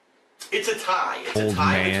 It's a tie. It's Old a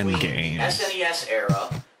tie man between games. the SNES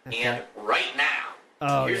era and right now.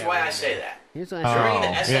 Oh, Here's yeah, why yeah, I say that. Here's why During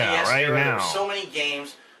the I say SNES right era, there were now. so many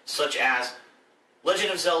games such as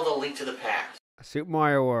Legend of Zelda: Link to the Past, Super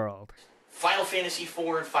Mario World. Final Fantasy IV,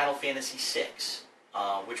 and Final Fantasy VI,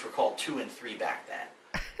 which were called 2 and 3 back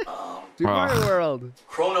then. Super Mario World.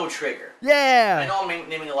 Chrono Trigger. Yeah. I know I'm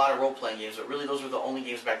naming a lot of role-playing games, but really those were the only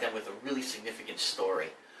games back then with a really significant story.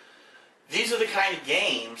 These are the kind of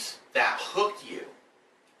games that hooked you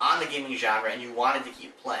on the gaming genre and you wanted to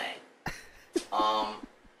keep playing.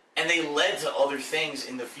 And they led to other things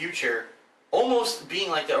in the future, almost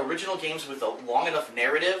being like the original games with a long enough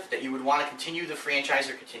narrative that you would want to continue the franchise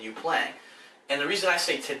or continue playing. And the reason I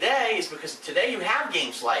say today is because today you have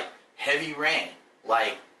games like Heavy Rain,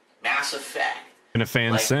 like Mass Effect. In a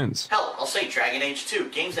fan's sense. Hell, I'll say Dragon Age 2.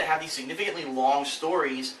 Games that have these significantly long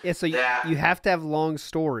stories. Yeah, so you have to have long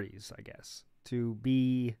stories, I guess.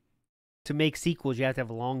 To make sequels, you have to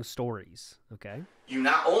have long stories. Okay? You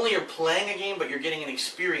not only are playing a game, but you're getting an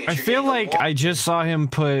experience. I feel like I just saw him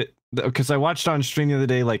put... Because I watched on stream the other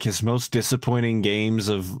day, like, his most disappointing games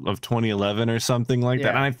of 2011 or something like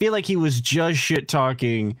that. And I feel like he was just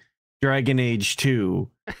shit-talking Dragon Age 2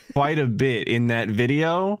 quite a bit in that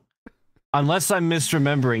video. Unless I'm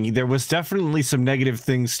misremembering, there was definitely some negative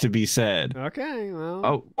things to be said. Okay,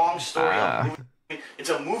 well... long story. It's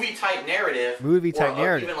a movie-type narrative. Movie-type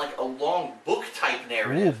narrative. Even like a long book-type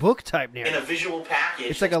narrative. Ooh, book-type narrative. In a visual package.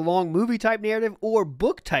 It's like a long movie-type narrative or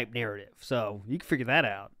book-type narrative. So, you can figure that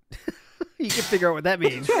out. You can figure out what that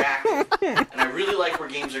means. And I really like where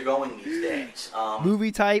games are going these days.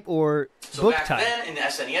 Movie type or so book back type? then, in the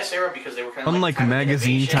SNES era, because they were kind of unlike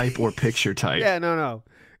magazine type or picture type. Yeah, no.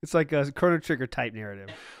 It's like a Chrono Trigger type narrative.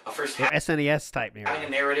 First or SNES type narrative. Having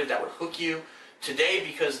a narrative that would hook you. Today,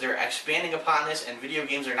 because they're expanding upon this, and video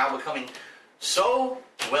games are now becoming so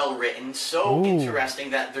well written, so interesting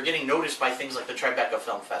that they're getting noticed by things like the Tribeca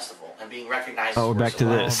Film Festival and being recognized. Oh, back to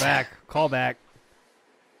this. Call back.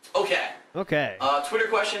 Okay. Twitter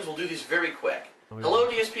questions. We'll do these very quick. Hello,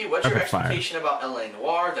 DSP. What's your expectation about LA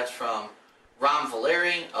Noire? That's from Ram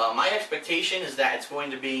Valeri. My expectation is that it's going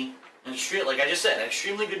to be like I just said, an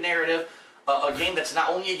extremely good narrative. A game that's not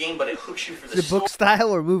only a game, but it hooks you for the book style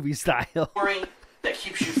or movie style. Story that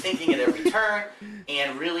keeps you thinking at every turn,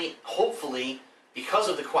 and really, hopefully, because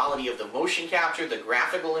of the quality of the motion capture, the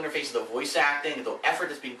graphical interface, the voice acting, the effort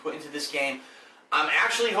that's being put into this game, I'm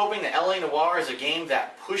actually hoping that LA Noire is a game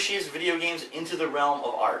that pushes video games into the realm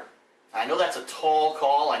of art. I know that's a tall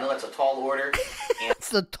call. I know that's a tall order.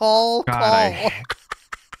 It's a tall call.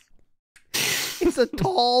 It's a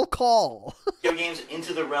tall call. Video games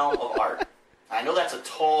into the realm of art. I know that's a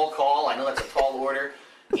tall call. I know that's a tall order.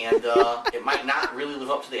 And it might not really live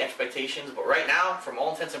up to the expectations. But right now, from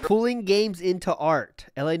all intents and purposes... Pulling games into art.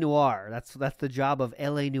 LA Noire. That's the job of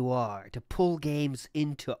LA Noire. To pull games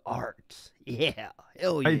into art. Yeah.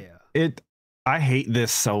 Hell yeah. I hate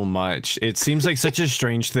this so much. It seems like such a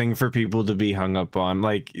strange thing for people to be hung up on.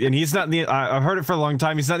 Like, and he's not I've heard it for a long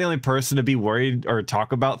time. He's not the only person to be worried or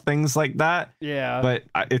talk about things like that. Yeah. But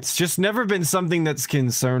it's just never been something that's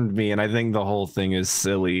concerned me. And I think the whole thing is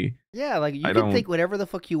silly. Yeah. Like you can think whatever the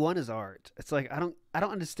fuck you want is art. It's like, I don't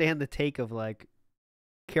understand the take of like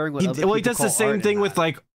caring what other people he does the same thing with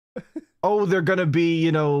like, oh, they're gonna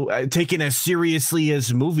be, taken as seriously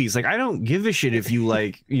as movies. Like, I don't give a shit if you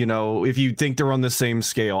like, if you think they're on the same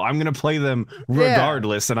scale. I'm gonna play them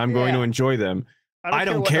regardless, and I'm going to enjoy them. I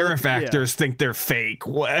don't care if actors think they're fake.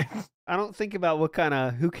 What? I don't think about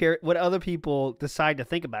what other people decide to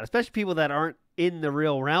think about, especially people that aren't in the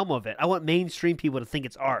real realm of it. I want mainstream people to think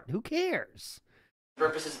it's art. Who cares?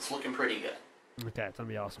 Purposes, it's looking pretty good. Okay, it's gonna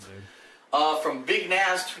be awesome, dude. From Big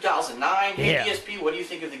Naz 2009, yeah. DSP, what do you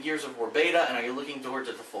think of the Gears of War beta, and are you looking towards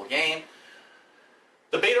the full game?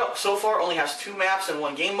 The beta so far only has 2 maps and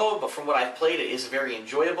 1 game mode, but from what I've played, it is very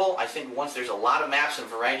enjoyable. I think once there's a lot of maps and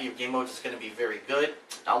variety of game modes, it's going to be very good.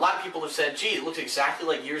 Now, a lot of people have said, gee, it looks exactly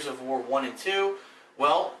like Gears of War 1 and 2.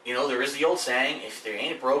 Well, there is the old saying, if there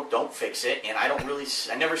ain't broke, don't fix it, and I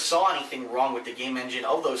never saw anything wrong with the game engine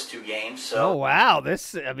of those 2 games, so... Oh, wow,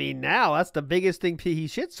 now that's the biggest thing he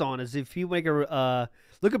shits on, is if you make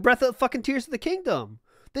look at Breath of fucking Tears of the Kingdom.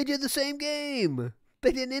 They did the same game.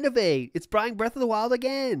 They didn't innovate. It's buying Breath of the Wild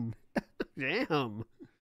again. Damn.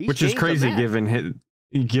 Which is crazy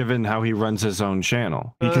given how he runs his own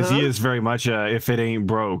channel, because he is very much if it ain't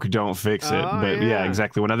broke, don't fix it. But yeah,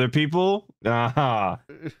 exactly. When other people, they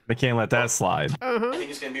can't let that slide. I think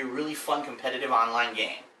it's going to be a really fun competitive online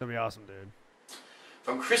game. That'll be awesome, dude.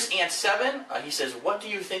 From Chris Ant 7, he says, what do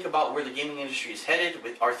you think about where the gaming industry is headed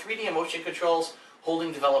with our 3D motion controls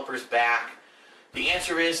holding developers back? The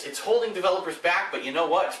answer is it's holding developers back, but you know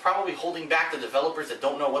what? It's probably holding back the developers that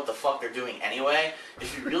don't know what the fuck they're doing anyway.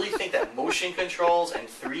 If you really think that motion controls and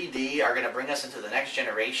 3D are going to bring us into the next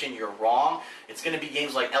generation, you're wrong. It's going to be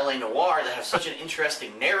games like LA Noire that have such an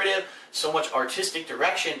interesting narrative, so much artistic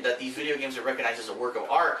direction that these video games are recognized as a work of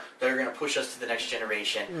art that are going to push us to the next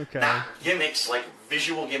generation. Okay. Not gimmicks like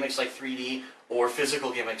visual gimmicks like 3D or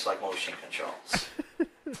physical gimmicks like motion controls.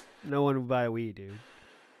 No one would buy a Wii, dude.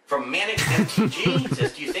 From Manic MTG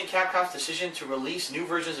says, do you think Capcom's decision to release new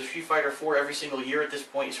versions of Street Fighter 4 every single year at this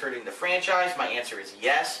point is hurting the franchise? My answer is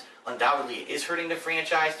yes. Undoubtedly, it is hurting the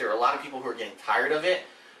franchise. There are a lot of people who are getting tired of it.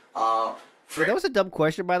 That was a dumb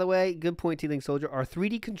question, by the way. Good point, T-Link Soldier. Are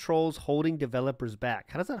 3D controls holding developers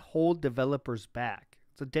back? How does that hold developers back?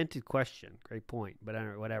 It's a dented question. Great point. But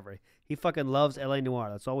anyway, whatever. He fucking loves LA Noire.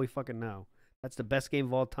 That's all we fucking know. That's the best game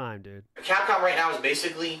of all time, dude. Capcom right now is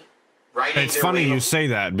basically... It's funny you say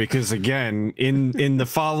that because, again, in the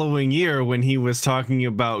following year when he was talking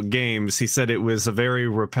about games, he said it was a very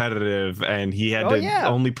repetitive and he had to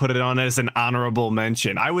only put it on as an honorable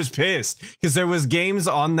mention. I was pissed because there was games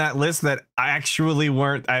on that list that actually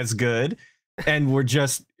weren't as good and were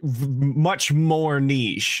just much more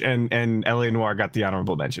niche, and LA Noire got the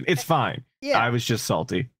honorable mention. It's fine. Yeah, I was just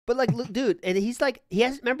salty. But like, look, dude, and he's like, he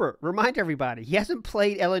hasn't. Remember, remind everybody, he hasn't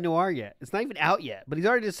played LA Noire yet. It's not even out yet, but he's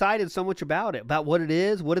already decided so much about it, about what it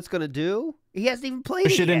is, what it's gonna do. He hasn't even played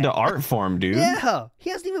it yet. Into art form, dude. Yeah, he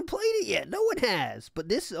hasn't even played it yet. No one has. But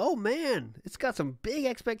this, oh man, it's got some big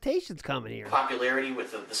expectations coming here. Popularity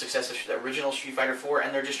with the success of the original Street Fighter 4,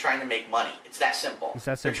 and they're just trying to make money. It's that simple.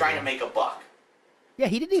 They're trying to make a buck. Yeah,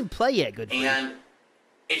 he didn't even play yet. Good. And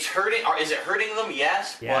it's hurting. Or is it hurting them?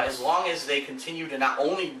 Yes. But as long as they continue to not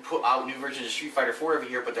only put out new versions of Street Fighter 4 every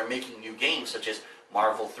year, but they're making new games such as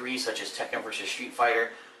Marvel 3, such as Tekken vs. Street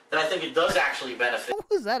Fighter, then I think it does actually benefit. What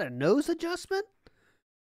was that? A nose adjustment?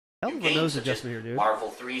 Hell of a nose adjustment here, dude. Marvel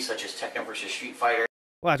 3, such as Tekken vs. Street Fighter.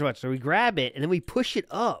 Watch. So we grab it and then we push it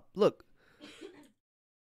up. Look.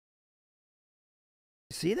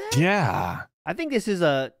 See that? Yeah. I think this is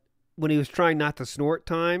when he was trying not to snort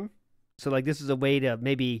time. So, like, this is a way to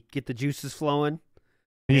maybe get the juices flowing.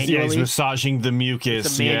 He's massaging the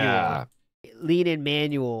mucus. Yeah. Lean in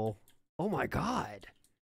manual. Oh, my God.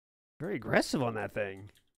 Very aggressive on that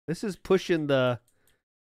thing. This is pushing the...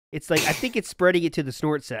 It's like, I think it's spreading it to the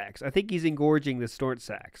snort sacs. I think he's engorging the snort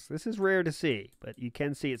sacs. This is rare to see, but you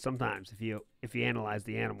can see it sometimes if you analyze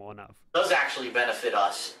the animal enough. It does actually benefit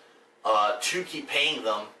us. To keep paying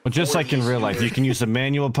them. Well, just like in real life, you can use a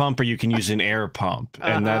manual pump or you can use an air pump,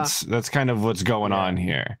 and that's kind of what's going on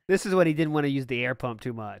here. This is what he didn't want to use the air pump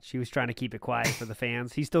too much. He was trying to keep it quiet for the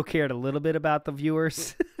fans. He still cared a little bit about the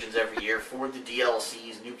viewers. Every year for the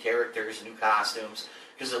DLCs, new characters, new costumes,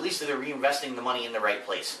 because at least they're reinvesting the money in the right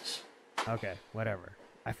places. Okay, whatever.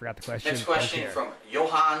 I forgot the question. Next question from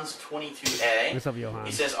Johans22A. What's up, Johan?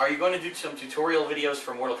 He says, "Are you going to do some tutorial videos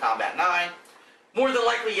for Mortal Kombat 9?" More than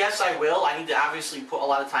likely, yes, I will. I need to obviously put a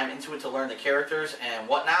lot of time into it to learn the characters and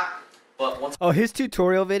whatnot. But once his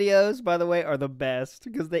tutorial videos, by the way, are the best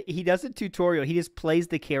because he does a tutorial. He just plays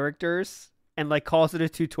the characters and like calls it a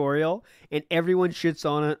tutorial, and everyone shits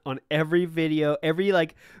on it on every video, every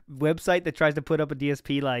like website that tries to put up a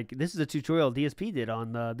DSP. Like, this is a tutorial DSP did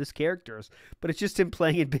on this characters, but it's just him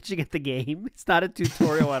playing and bitching at the game. It's not a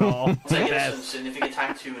tutorial at all. Once I get some significant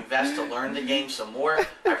time to invest to learn the game some more,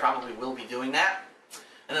 I probably will be doing that.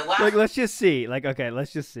 And then last, let's just see.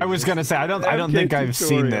 Let's just see. I was gonna say I don't think I've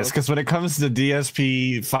seen this because when it comes to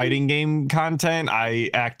DSP fighting game content, I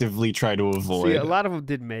actively try to avoid. See, a lot of them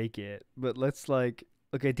did make it, but let's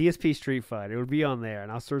DSP Street Fighter. It would be on there, and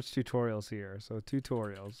I'll search tutorials here. So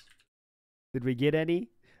tutorials. Did we get any?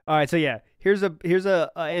 All right, so yeah, here's a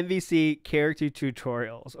MVC character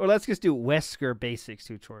tutorials, or let's just do Wesker basics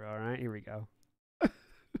tutorial. All right, here we go.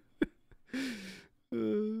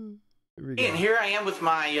 And here I am with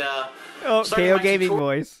my KO Gaming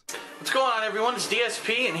voice. What's going on, everyone? It's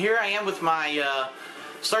DSP, and here I am with my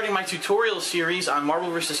starting my tutorial series on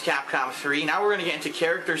Marvel vs. Capcom 3. Now we're going to get into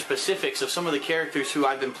character specifics of some of the characters who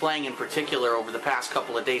I've been playing in particular over the past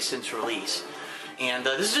couple of days since release. And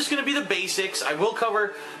this is just going to be the basics. I will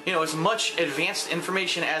cover, as much advanced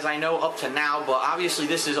information as I know up to now, but obviously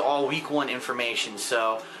this is all week 1 information,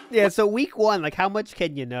 so... Yeah, so week 1, like, how much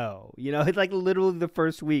can you know? It's like literally the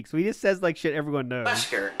first week, so he just says, like, shit everyone knows.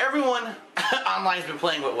 Wesker. Everyone online has been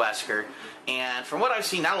playing with Wesker, and from what I've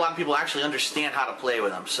seen, not a lot of people actually understand how to play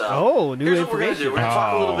with him, so... New here's information. What we're going to do. We're going to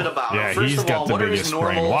talk a little bit about him. First he's of all, got the what are his biggest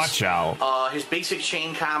normals, brain. Watch out. his basic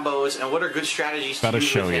chain combos, and what are good strategies to use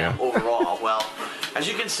show with him overall. Well, As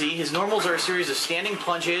you can see, his normals are a series of standing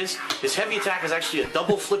punches. His heavy attack is actually a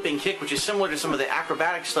double flipping kick, which is similar to some of the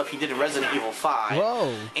acrobatic stuff he did in Resident Evil 5.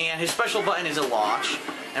 Whoa. And his special button is a launch.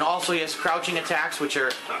 And also he has crouching attacks, which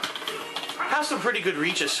have some pretty good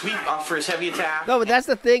reach, a sweep for his heavy attack. No, but that's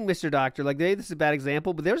the thing, Mr. Doctor. Like, this is a bad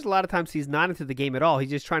example, but there's a lot of times he's not into the game at all. He's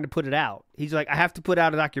just trying to put it out. He's like, I have to put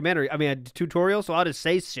out a documentary. I mean, a tutorial, so I'll just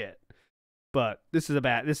say shit. But this is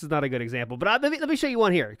not a good example. But let me show you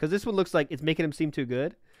one here, because this one looks like it's making him seem too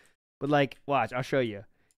good. But, like, watch, I'll show you.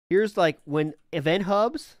 Here's, like, when event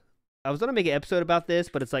hubs. I was going to make an episode about this,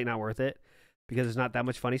 but it's, like, not worth it. Because there's not that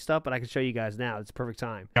much funny stuff, but I can show you guys now. It's perfect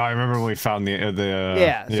time. Oh, I remember when we found the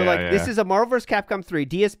this is a Marvel vs. Capcom 3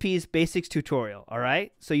 DSP's basics tutorial, all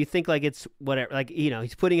right? So you think like it's whatever, like, you know,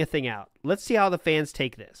 he's putting a thing out. Let's see how the fans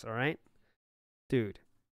take this, all right? Dude,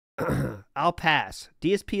 I'll pass.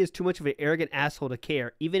 DSP is too much of an arrogant asshole to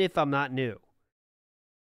care, even if I'm not new.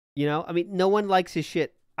 You know? I mean, no one likes his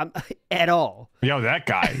shit at all. Yo, that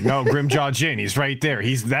guy. No, Grimjaw Jin. He's right there.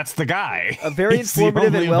 That's the guy. A very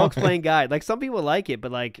informative and well-explained guide. Like, some people like it,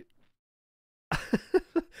 but like,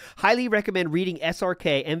 highly recommend reading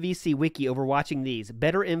SRK MVC Wiki over watching these.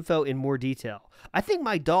 Better info in more detail. I think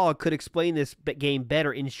my dog could explain this game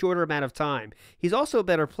better in shorter amount of time. He's also a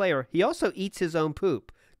better player. He also eats his own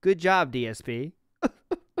poop. Good job, DSP.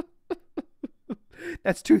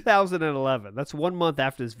 That's 2011. That's 1 month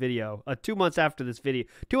after this video. 2 months after this video.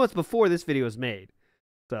 2 months before this video was made.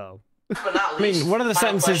 So. I mean, one of the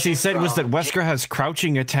sentences he said was that Wesker has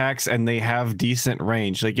crouching attacks and they have decent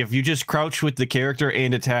range. Like, if you just crouch with the character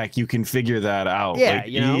and attack, you can figure that out. Yeah, like,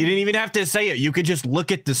 you didn't even have to say it. You could just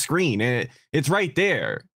look at the screen and it's right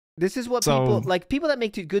there. This is what people that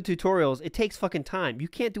make good tutorials, it takes fucking time. You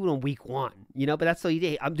can't do it on week 1, you know, but that's the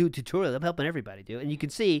idea. I'm doing tutorials. I'm helping everybody, dude. And you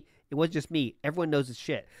can see it wasn't just me. Everyone knows his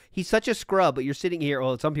shit. He's such a scrub, but you're sitting here.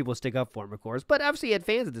 Well, some people stick up for him, of course, but obviously he had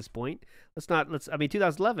fans at this point. I mean,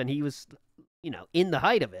 2011, he was, you know, in the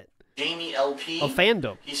height of it. Jamie LP. Of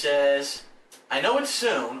fandom. He says, I know it's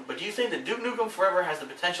soon, but do you think that Duke Nukem Forever has the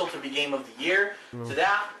potential to be Game of the Year? To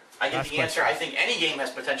that, I get the answer. I think any game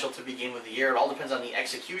has potential to be Game of the Year. It all depends on the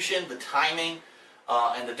execution, the timing,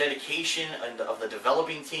 and the dedication of the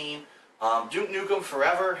developing team. Duke Nukem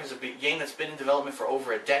Forever is a big game that's been in development for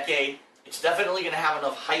over a decade. It's definitely going to have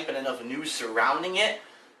enough hype and enough news surrounding it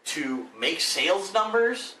to make sales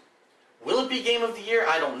numbers. Will it be Game of the Year?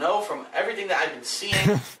 I don't know. From everything that I've been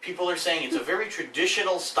seeing, people are saying it's a very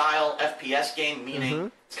traditional style FPS game,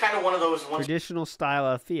 meaning it's kind of one of those ones traditional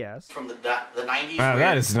style FPS from the 90s.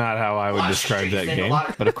 That is not how I would describe that game.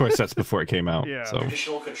 But of course, that's before it came out. Yeah. So.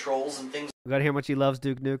 Traditional controls and things. We gotta hear how much he loves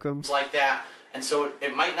Duke Nukem. Like that. And so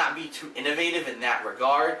it might not be too innovative in that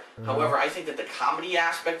regard. However, I think that the comedy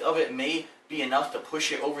aspect of it may be enough to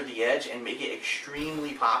push it over the edge and make it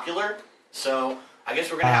extremely popular. So I guess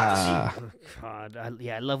we're going to have to see. Oh, God.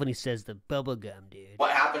 I love when he says the bubblegum, dude.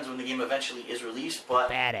 What happens when the game eventually is released. But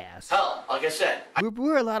badass. Hell, like I said.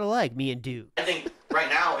 We're a lot alike, me and Duke. I think right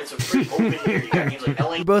now it's a pretty open year. You got games like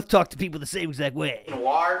LA. We both talk to people the same exact way.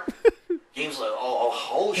 Noir. Games like,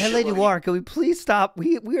 whole shit. LA Noir, can we please stop?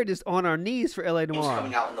 We are just on our knees for LA Noir. Games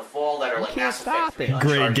coming out in the fall that are like Mass Effect 3,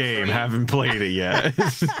 Great game. Haven't played it yet.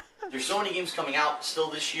 There's so many games coming out still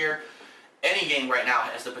this year. Any game right now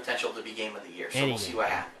has the potential to be Game of the Year. So we'll see what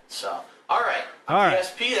happens. So, all right.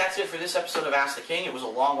 DSP, that's it for this episode of Ask the King. It was a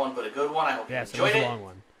long one, but a good one. I hope you enjoyed it.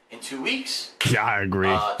 In 2 weeks. Yeah, I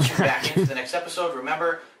agree. Tune back into the next episode.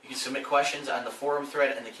 Remember, you can submit questions on the forum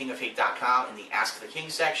thread and thekingofhate.com in the Ask the King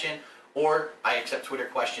section. Or I accept Twitter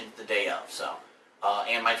questions the day of. So,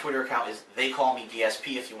 and my Twitter account is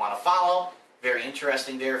TheyCallMeDSP if you want to follow. Very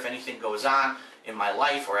interesting there. If anything goes on in my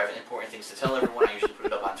life or I have important things to tell everyone, I usually put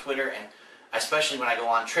it up on Twitter. And especially when I go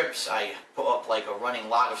on trips, I put up like a running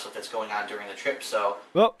log of stuff that's going on during the trip. So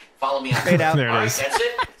follow me on Twitter. All right, that's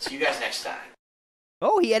it. See you guys next time.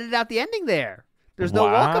 Oh, he edited out the ending there. There's no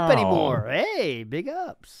walk-up anymore. Hey, big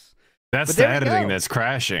ups. That's the editing that's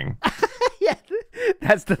crashing. Yeah,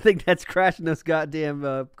 that's the thing that's crashing this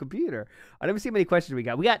goddamn computer. I never see how many questions we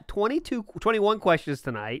got. We got 21 questions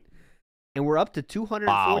tonight, and we're up to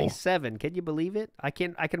 247. Wow. Can you believe it? I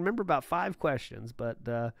can remember about 5 questions, but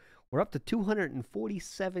we're up to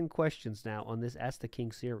 247 questions now on this Ask the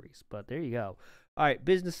King series. But there you go. All right,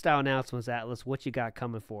 business style announcements, Atlas. What you got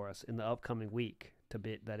coming for us in the upcoming week?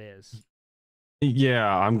 That is. Yeah,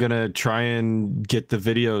 I'm going to try and get the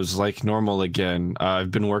videos like normal again. I've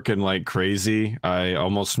been working like crazy. I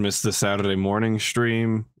almost missed the Saturday morning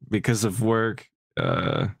stream because of work.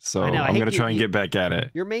 So I'm gonna try and get back at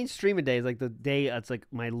it. Your main streaming day is like the day it's like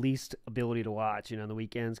my least ability to watch, on the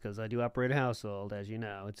weekends, because I do operate a household, as you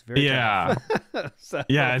know. It's very tough. So.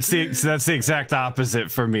 Yeah, that's the exact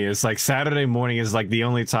opposite for me. It's like Saturday morning is like the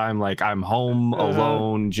only time like I'm home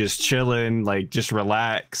alone, just chilling, like just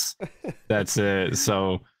relax. That's it.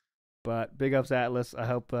 So. But big ups, Atlas. I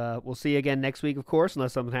hope we'll see you again next week, of course.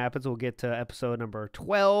 Unless something happens, we'll get to episode number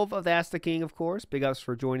 12 of the Ask the King, of course. Big ups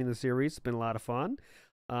for joining the series. It's been a lot of fun.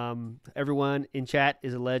 Everyone in chat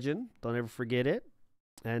is a legend. Don't ever forget it.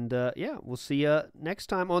 And yeah, we'll see you next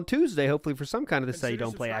time on Tuesday, hopefully for some kind of the Say You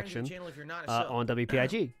Don't Play action on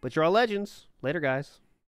WPIG. But you're all legends. Later, guys.